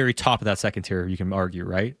 He's at the very top of that second tier. You can argue,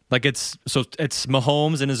 right? Like it's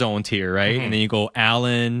Mahomes in his own tier, right? And then you go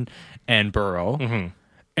Allen and Burrow,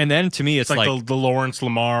 and then to me it's like the Lawrence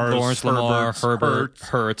Lamar, Herbert,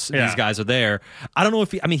 Hurts. Yeah. These guys are there. I don't know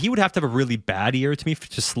if he would have to have a really bad year to me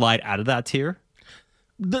to slide out of that tier.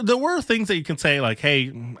 There were things that you can say like,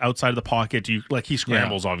 hey, outside of the pocket, he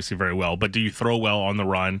scrambles obviously very well, but do you throw well on the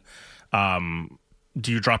run?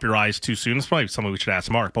 Do you drop your eyes too soon? It's probably something we should ask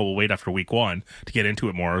Mark, but we'll wait after week 1 to get into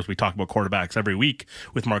it more as we talk about quarterbacks every week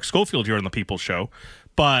with Mark Schofield here on the People Show.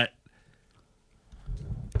 But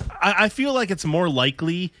I feel like it's more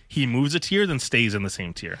likely he moves a tier than stays in the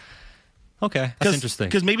same tier. Okay, that's interesting.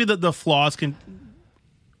 Because maybe the flaws can...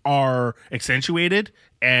 are accentuated,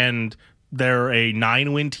 and they're a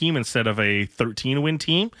 9-win team instead of a 13-win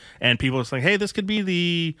team, and people are saying, hey, this could be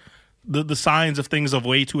the signs of things of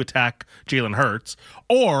way to attack Jalen Hurts,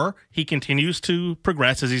 or he continues to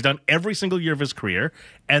progress as he's done every single year of his career,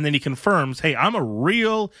 and then he confirms, hey, I'm a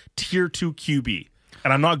real tier 2 QB,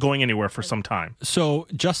 and I'm not going anywhere for some time. So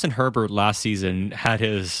Justin Herbert last season had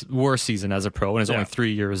his worst season as a pro, and is only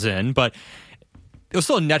 3 years in, but it was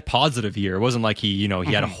still a net positive year. It wasn't like he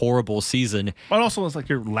had a horrible season. But also, it was like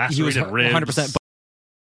your lacerated ribs. 100%.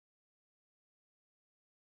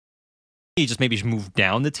 He just maybe moved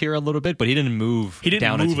down the tier a little bit, but he didn't move. He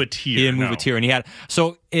didn't move a tier. He didn't move a tier, and he had.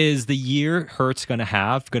 So, is the year Hurts going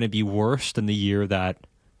to be worse than the year that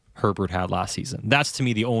Herbert had last season? That's to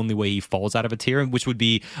me the only way he falls out of a tier, which would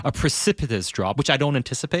be a precipitous drop, which I don't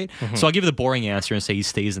anticipate. So I'll give you the boring answer and say he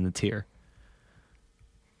stays in the tier.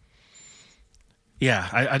 Yeah,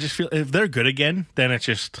 I just feel if they're good again, then it's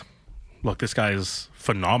just, look, this guy is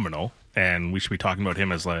phenomenal, and we should be talking about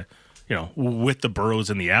him as with the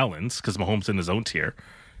Burrows and the Allens, because Mahomes in his own tier.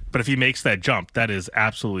 But if he makes that jump, that is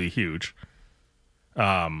absolutely huge.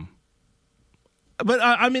 But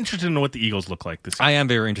I'm interested in what the Eagles look like this year. I am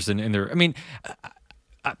very interested in their. I mean,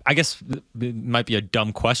 I guess it might be a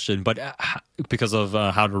dumb question, but because of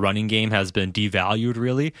how the running game has been devalued,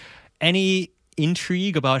 really, any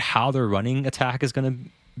intrigue about how their running attack is going to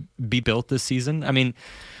be built this season? I mean,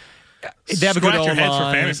 they have a good your heads for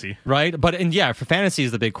O-line, fantasy, right? But for fantasy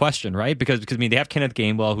is the big question, right? Because I mean, they have Kenneth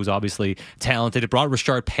Gainwell, who's obviously talented. They brought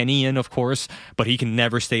Rashard Penny in, of course, but he can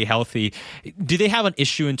never stay healthy. Do they have an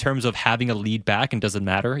issue in terms of having a lead back, and does it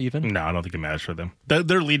matter even? No, I don't think it matters for them.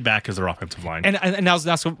 Their lead back is their offensive line, and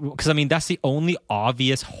that's because I mean that's the only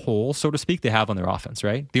obvious hole, so to speak, they have on their offense,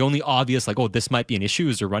 right? The only obvious this might be an issue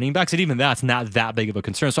is their running backs, and even that's not that big of a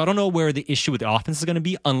concern. So I don't know where the issue with the offense is going to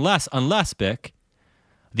be, unless Bick,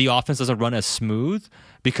 the offense doesn't run as smooth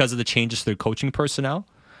because of the changes to their coaching personnel.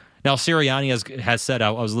 Now, Sirianni has said, I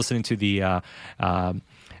was listening to the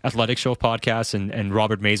Athletic Show podcast, and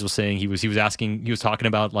Robert Mays was saying he was talking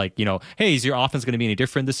about hey, is your offense going to be any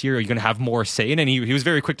different this year? Are you going to have more say in it? And he was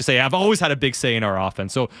very quick to say, I've always had a big say in our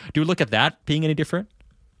offense. So do we look at that being any different?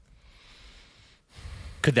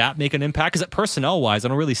 Could that make an impact? Because personnel-wise, I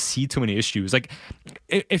don't really see too many issues. Like,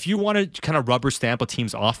 if you want to kind of rubber stamp a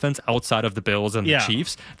team's offense outside of the Bills and the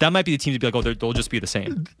Chiefs, that might be the team to be like, they'll just be the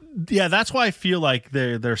same. Yeah, that's why I feel like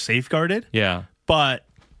they're safeguarded. Yeah. But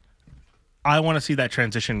I want to see that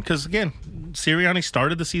transition. Because, again, Sirianni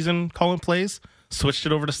started the season calling plays, switched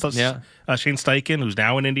it over to Shane Steichen, who's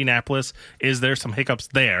now in Indianapolis. Is there some hiccups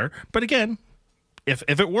there? But, again, if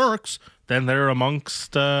it works, then they're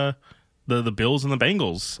amongst the Bills and the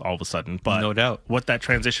Bengals all of a sudden. But no doubt, what that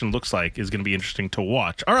transition looks like is going to be interesting to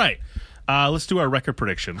watch. All right, let's do our record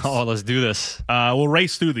predictions. Oh, let's do this. We'll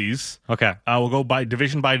race through these. Okay. We'll go by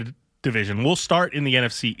division. We'll start in the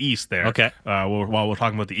NFC East there. Okay. While we're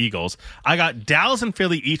talking about the Eagles, I got Dallas and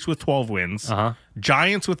Philly each with 12 wins.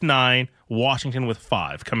 Giants with 9, Washington with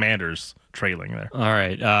 5. Commanders trailing there. All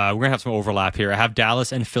right. We're going to have some overlap here. I have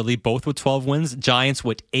Dallas and Philly both with 12 wins. Giants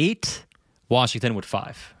with 8. Washington with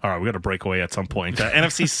 5. All right, we got to break away at some point.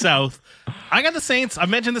 NFC South, I got the Saints. I've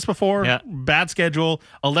mentioned this before. Yeah. Bad schedule.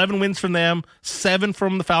 11 wins from them, 7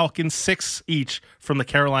 from the Falcons, 6 each from the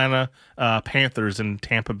Carolina Panthers and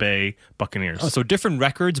Tampa Bay Buccaneers. Oh, so different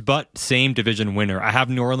records, but same division winner. I have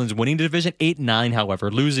New Orleans winning the division, 8-9,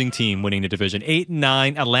 however. Losing team winning the division,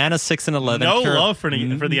 8-9. Atlanta 6-11. No love for the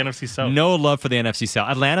NFC South. No love for the NFC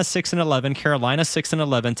South. Atlanta 6-11. Carolina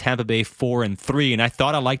 6-11. Tampa Bay 4-3. And I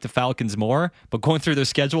thought I liked the Falcons more, but going through their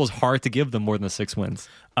schedule is hard to give them more than 6 wins.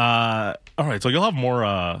 All right, so you'll have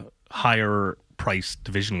more higher priced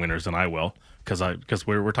division winners than I will, because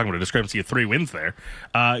we're talking about a discrepancy of 3 wins there.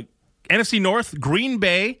 NFC North, Green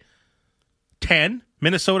Bay 10,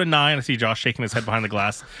 Minnesota 9. I see Josh shaking his head behind the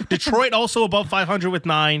glass. Detroit also above 500 with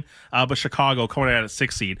 9, but Chicago coming out at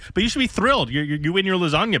 6 seed. But you should be thrilled. You win your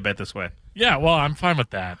lasagna bet this way. Yeah, well, I'm fine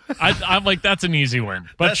with that. I'm like, that's an easy win.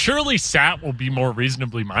 But surely Sat will be more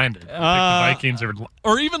reasonably minded. Like the Vikings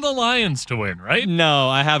or even the Lions to win, right? No,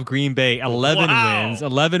 I have Green Bay 11 wins.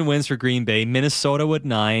 11 wins for Green Bay. Minnesota with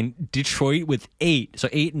 9. Detroit with 8. So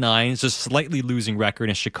 8-9. It's just slightly losing record.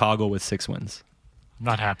 And Chicago with 6 wins. I'm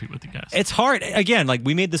not happy with you guys. It's hard. Again, like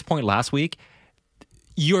we made this point last week.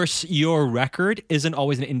 Your record isn't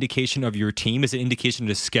always an indication of your team. It's an indication of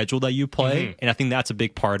the schedule that you play. Mm-hmm. And I think that's a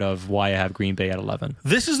big part of why I have Green Bay at 11.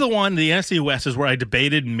 This is the one, the NFC West is where I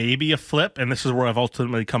debated maybe a flip, and this is where I've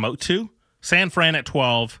ultimately come out to. San Fran at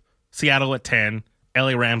 12, Seattle at 10,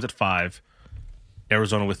 LA Rams at 5,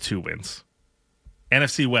 Arizona with 2 wins.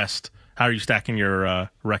 NFC West, How are you stacking your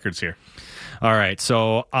records here? All right,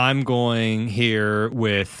 so I'm going here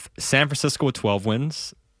with San Francisco with 12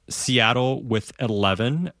 wins, Seattle with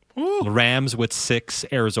 11, Rams with 6,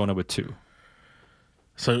 Arizona with 2.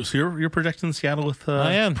 So you're projecting Seattle with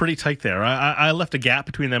I am pretty tight there. I left a gap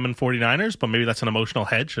between them and 49ers, but maybe that's an emotional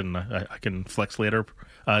hedge, and I can flex later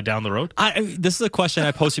down the road. This is a question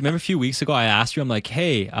I posted. Remember a few weeks ago I asked you, I'm like,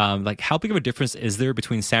 hey, how big of a difference is there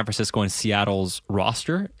between San Francisco and Seattle's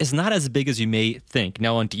roster? It's not as big as you may think.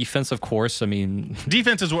 Now on defense, of course, I mean...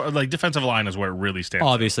 Defense is where, defensive line is where it really stands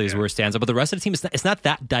obviously is where it stands out, but the rest of the team, it's not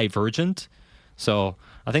that divergent. So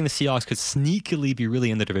I think the Seahawks could sneakily be really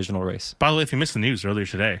in the divisional race. By the way, if you missed the news earlier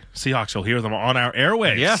today, Seahawks, you'll hear them on our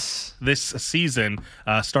airwaves. Yes. This season,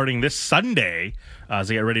 starting this Sunday, as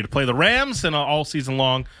they get ready to play the Rams, and all season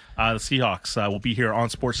long, the Seahawks will be here on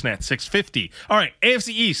Sportsnet 650. All right, AFC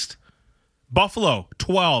East, Buffalo,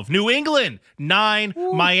 12. New England, 9.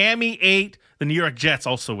 Ooh. Miami, 8. The New York Jets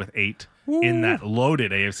also with 8. In that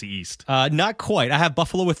loaded AFC East. Not quite. I have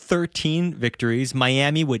Buffalo with 13 victories,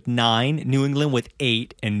 Miami with 9, New England with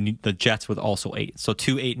 8, and the Jets with also 8. So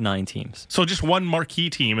 2, 8, 9 teams. So just one marquee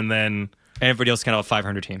team, and then... everybody else kind of a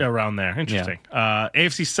 500 team. Around there. Interesting. Yeah.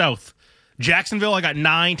 AFC South, Jacksonville, I got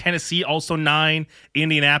 9. Tennessee, also 9.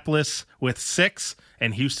 Indianapolis with 6.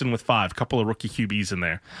 And Houston with 5. A couple of rookie QBs in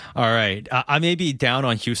there. All right. I may be down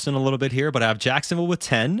on Houston a little bit here, but I have Jacksonville with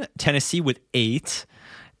 10, Tennessee with 8,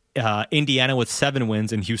 Indiana with 7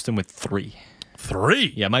 wins, and Houston with 3.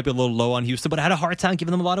 3? Yeah, it might be a little low on Houston, but I had a hard time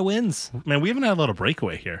giving them a lot of wins. Man, we haven't had a lot of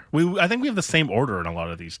breakaway here. I think we have the same order in a lot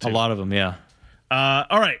of these, too. A lot of them, yeah.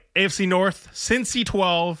 All right, AFC North, Cincy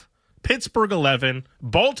 12, Pittsburgh 11,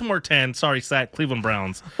 Baltimore 10. Sorry, Sat, Cleveland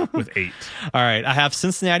Browns with 8. All right, I have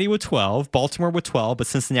Cincinnati with 12, Baltimore with 12, but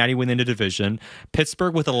Cincinnati winning the division.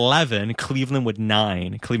 Pittsburgh with 11, Cleveland with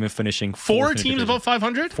 9. Cleveland finishing 4 teams above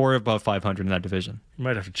 500? 4 above 500 in that division. You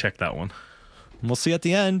might have to check that one. We'll see at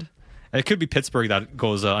the end. It could be Pittsburgh that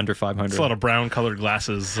goes under 500. It's a lot of brown-colored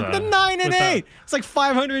glasses. The 9 and 8. It's like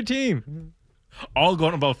 500 team. All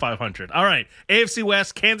going above 500. All right. AFC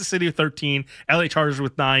West, Kansas City with 13, LA Chargers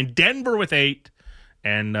with 9, Denver with 8,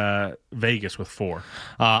 and Vegas with 4.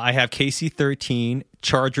 I have KC 13,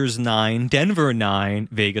 Chargers 9, Denver 9,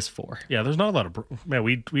 Vegas 4. Yeah, there's not a lot of... man,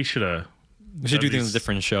 we should have... We should do these in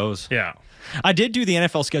different shows. Yeah. I did do the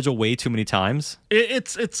NFL schedule way too many times.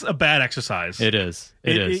 It's a bad exercise. It is.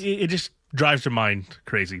 It just drives your mind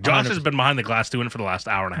crazy. Josh 100%. Has been behind the glass doing it for the last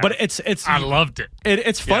hour and a half. But it's I loved it.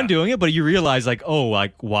 It's fun doing it, but you realize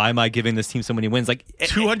why am I giving this team so many wins?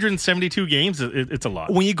 272 games, it's a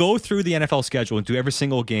lot. When you go through the NFL schedule and do every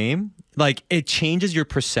single game, it changes your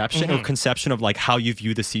perception or conception of how you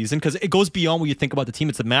view the season, because it goes beyond what you think about the team.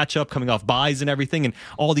 It's a matchup coming off buys and everything, and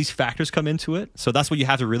all these factors come into it. So that's what you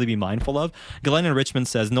have to really be mindful of. Glenn in Richmond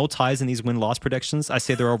says no ties in these win-loss predictions. I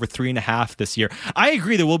say there are over 3.5 this year. I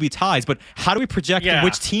agree there will be ties, but how do we project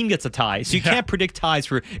which team gets a tie? So you can't predict ties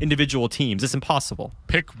for individual teams. It's impossible.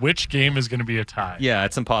 Pick which game is going to be a tie. Yeah,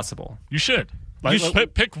 it's impossible. You should.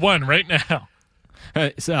 Pick one right now.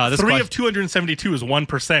 3 of 272 is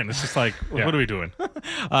 1%. It's just what are we doing?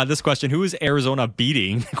 This question: who is Arizona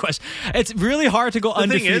beating? It's really hard to go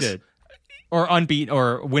undefeated or unbeaten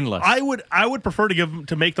or winless. I would prefer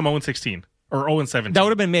to make them 0-16 or 0-17. That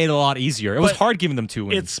would have been made a lot easier. It was hard giving them 2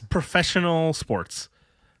 wins. It's professional sports.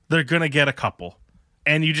 They're gonna get a couple,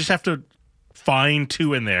 and you just have to find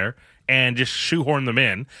 2 in there and just shoehorn them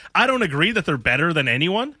in. I don't agree that they're better than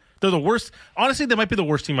anyone. They're the worst. Honestly, they might be the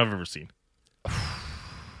worst team I've ever seen.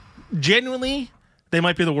 Genuinely, they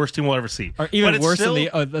might be the worst team we'll ever see. Or even worse than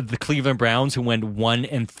the Cleveland Browns, who went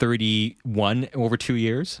 1-31 over 2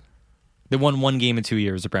 years. They won 1 game in 2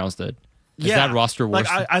 years. The Browns did. Is that roster worse?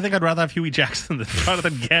 I think I'd rather have Huey Jackson than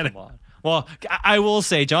Jonathan Gannon. Well, I will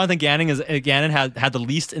say Jonathan Gannon had the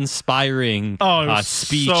least inspiring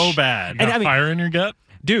speech. So bad. Fire in your gut?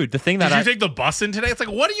 Dude, the thing that Did you take the bus in today? It's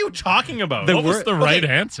what are you talking about? What was the right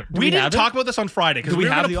answer? We didn't talk about this on Friday because we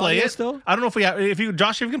were going to play it. Still? I don't know if we have.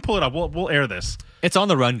 Josh, if you can pull it up, we'll air this. It's on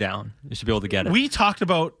the rundown. You should be able to get it. We talked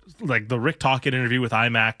about the Rick Tocchet interview with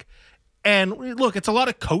IMAC, and look, it's a lot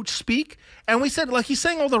of coach speak, and we said he's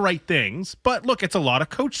saying all the right things, but look, it's a lot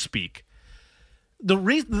of coach speak. The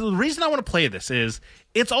reason I want to play this is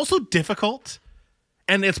it's also difficult,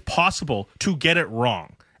 and it's possible to get it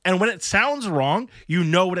wrong. And when it sounds wrong, you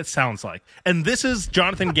know what it sounds like. And this is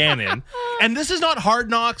Jonathan Gannon. And this is not Hard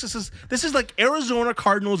Knocks. This is Arizona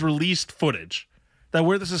Cardinals released footage.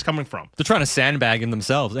 Where this is coming from. They're trying to sandbag him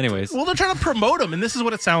themselves anyways. Well, they're trying to promote him, and this is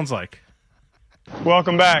what it sounds like.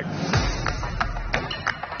 Welcome back.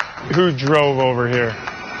 Who drove over here?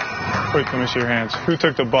 Wait, let me see your hands. Who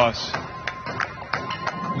took the bus?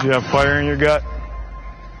 Did you have fire in your gut?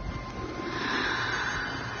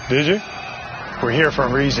 Did you? We're here for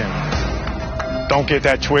a reason. Don't get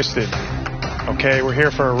that twisted. Okay, we're here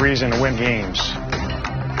for a reason to win games.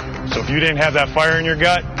 So if you didn't have that fire in your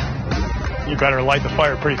gut, you better light the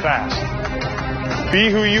fire pretty fast. Be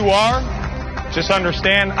who you are. Just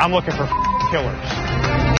understand, I'm looking for killers.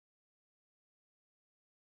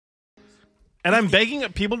 And I'm begging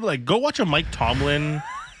people to go watch a Mike Tomlin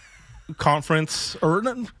conference or a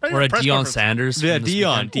Deion Sanders. Yeah,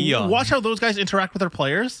 Deion. Watch how those guys interact with their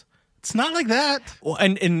players. It's not like that. Well,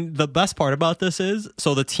 and the best part about this is,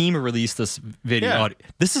 so the team released this video. Yeah.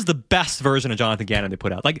 This is the best version of Jonathan Gannon they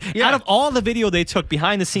put out. Out of all the video they took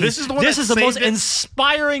behind the scenes, this is the most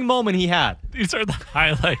inspiring moment he had. These are the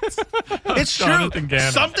highlights. It's Jonathan true.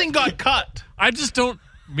 Gannon. Something got cut. I just don't.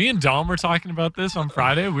 Me and Dom were talking about this on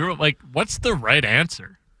Friday. We were like, what's the right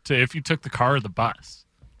answer to if you took the car or the bus?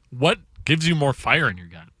 What gives you more fire in your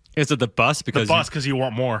gut? Is it the bus? Because you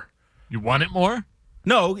want more. You want it more?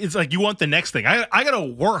 No, it's like you want the next thing. I got to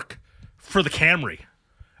work for the Camry.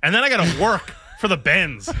 And then I got to work for the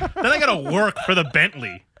Benz. Then I got to work for the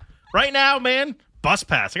Bentley. Right now, man, bus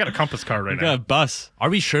pass. I got a compass card right now. Got a bus. Are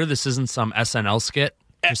we sure this isn't some SNL skit?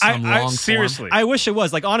 Seriously, I wish it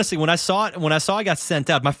was. Honestly, when I saw it got sent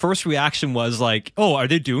out, my first reaction was oh, are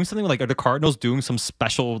they doing something? Are the Cardinals doing some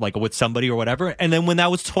special with somebody or whatever? And then when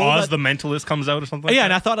that was told, Oz the Mentalist comes out or something. Yeah,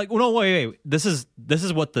 and I thought no, wait, this is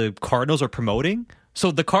what the Cardinals are promoting. So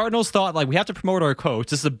the Cardinals thought we have to promote our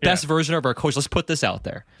coach. This is the best version of our coach. Let's put this out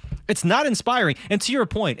there. It's not inspiring. And to your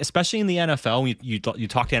point, especially in the NFL, when you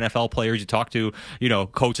talk to NFL players, you talk to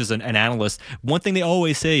coaches and analysts. One thing they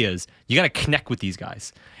always say is you got to connect with these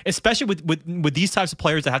guys, especially with these types of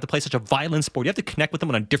players that have to play such a violent sport. You have to connect with them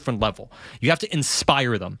on a different level. You have to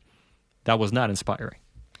inspire them. That was not inspiring.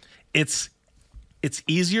 It's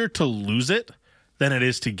easier to lose it than it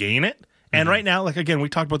is to gain it. And right now, again, we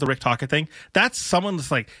talked about the Rick Tocchet thing. That's someone that's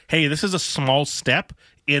hey, this is a small step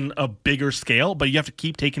in a bigger scale, but you have to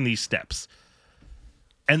keep taking these steps.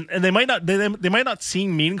 And they might not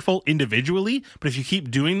seem meaningful individually, but if you keep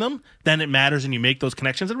doing them, then it matters and you make those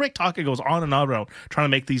connections. And Rick Tocchet goes on and on about trying to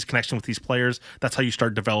make these connections with these players. That's how you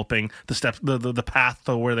start developing the steps, the path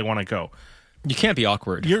to where they want to go. You can't be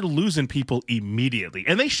awkward. You're losing people immediately.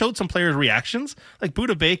 And they showed some players' reactions.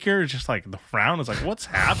 Buda Baker is just the frown is what's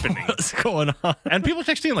happening? What's going on? And people are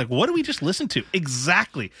texting what do we just listen to?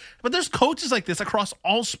 Exactly. But there's coaches like this across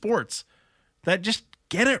all sports that just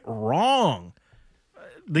get it wrong.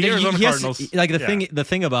 The Arizona Cardinals. The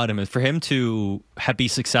thing about him is for him to be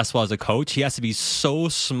successful as a coach, he has to be so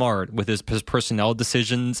smart with his personnel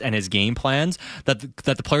decisions and his game plans that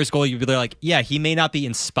the players go, they're like, yeah, he may not be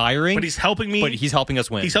inspiring, but he's helping me. But he's helping us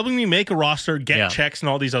win. He's helping me make a roster, get checks, and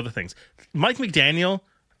all these other things. Mike McDaniel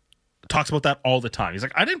talks about that all the time. He's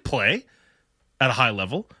like, I didn't play at a high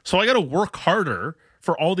level, so I got to work harder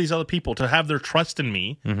for all these other people to have their trust in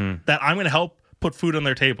me that I'm going to help put food on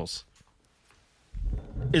their tables.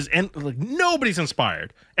 Nobody's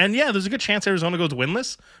inspired, and there's a good chance Arizona goes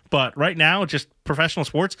winless. But right now, just professional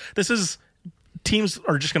sports. Teams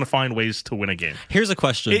are just going to find ways to win a game. Here's a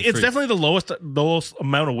question. It's definitely the lowest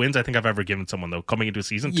amount of wins I think I've ever given someone though coming into a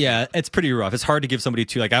season. Yeah, it's pretty rough. It's hard to give somebody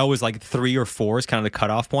two. I always 3 or 4 is kind of the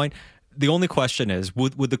cutoff point. The only question is,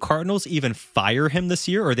 would the Cardinals even fire him this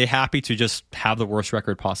year, or are they happy to just have the worst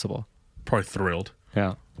record possible? Probably thrilled.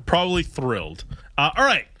 Yeah, probably thrilled. All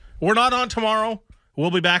right, we're not on tomorrow. We'll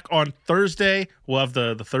be back on Thursday. We'll have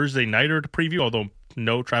the Thursday Nighter to preview, although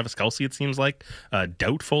no Travis Kelce, it seems like.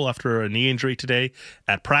 Doubtful after a knee injury today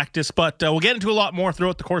at practice. But we'll get into a lot more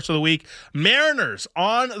throughout the course of the week. Mariners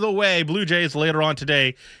on the way. Blue Jays later on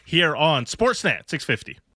today here on Sportsnet 650.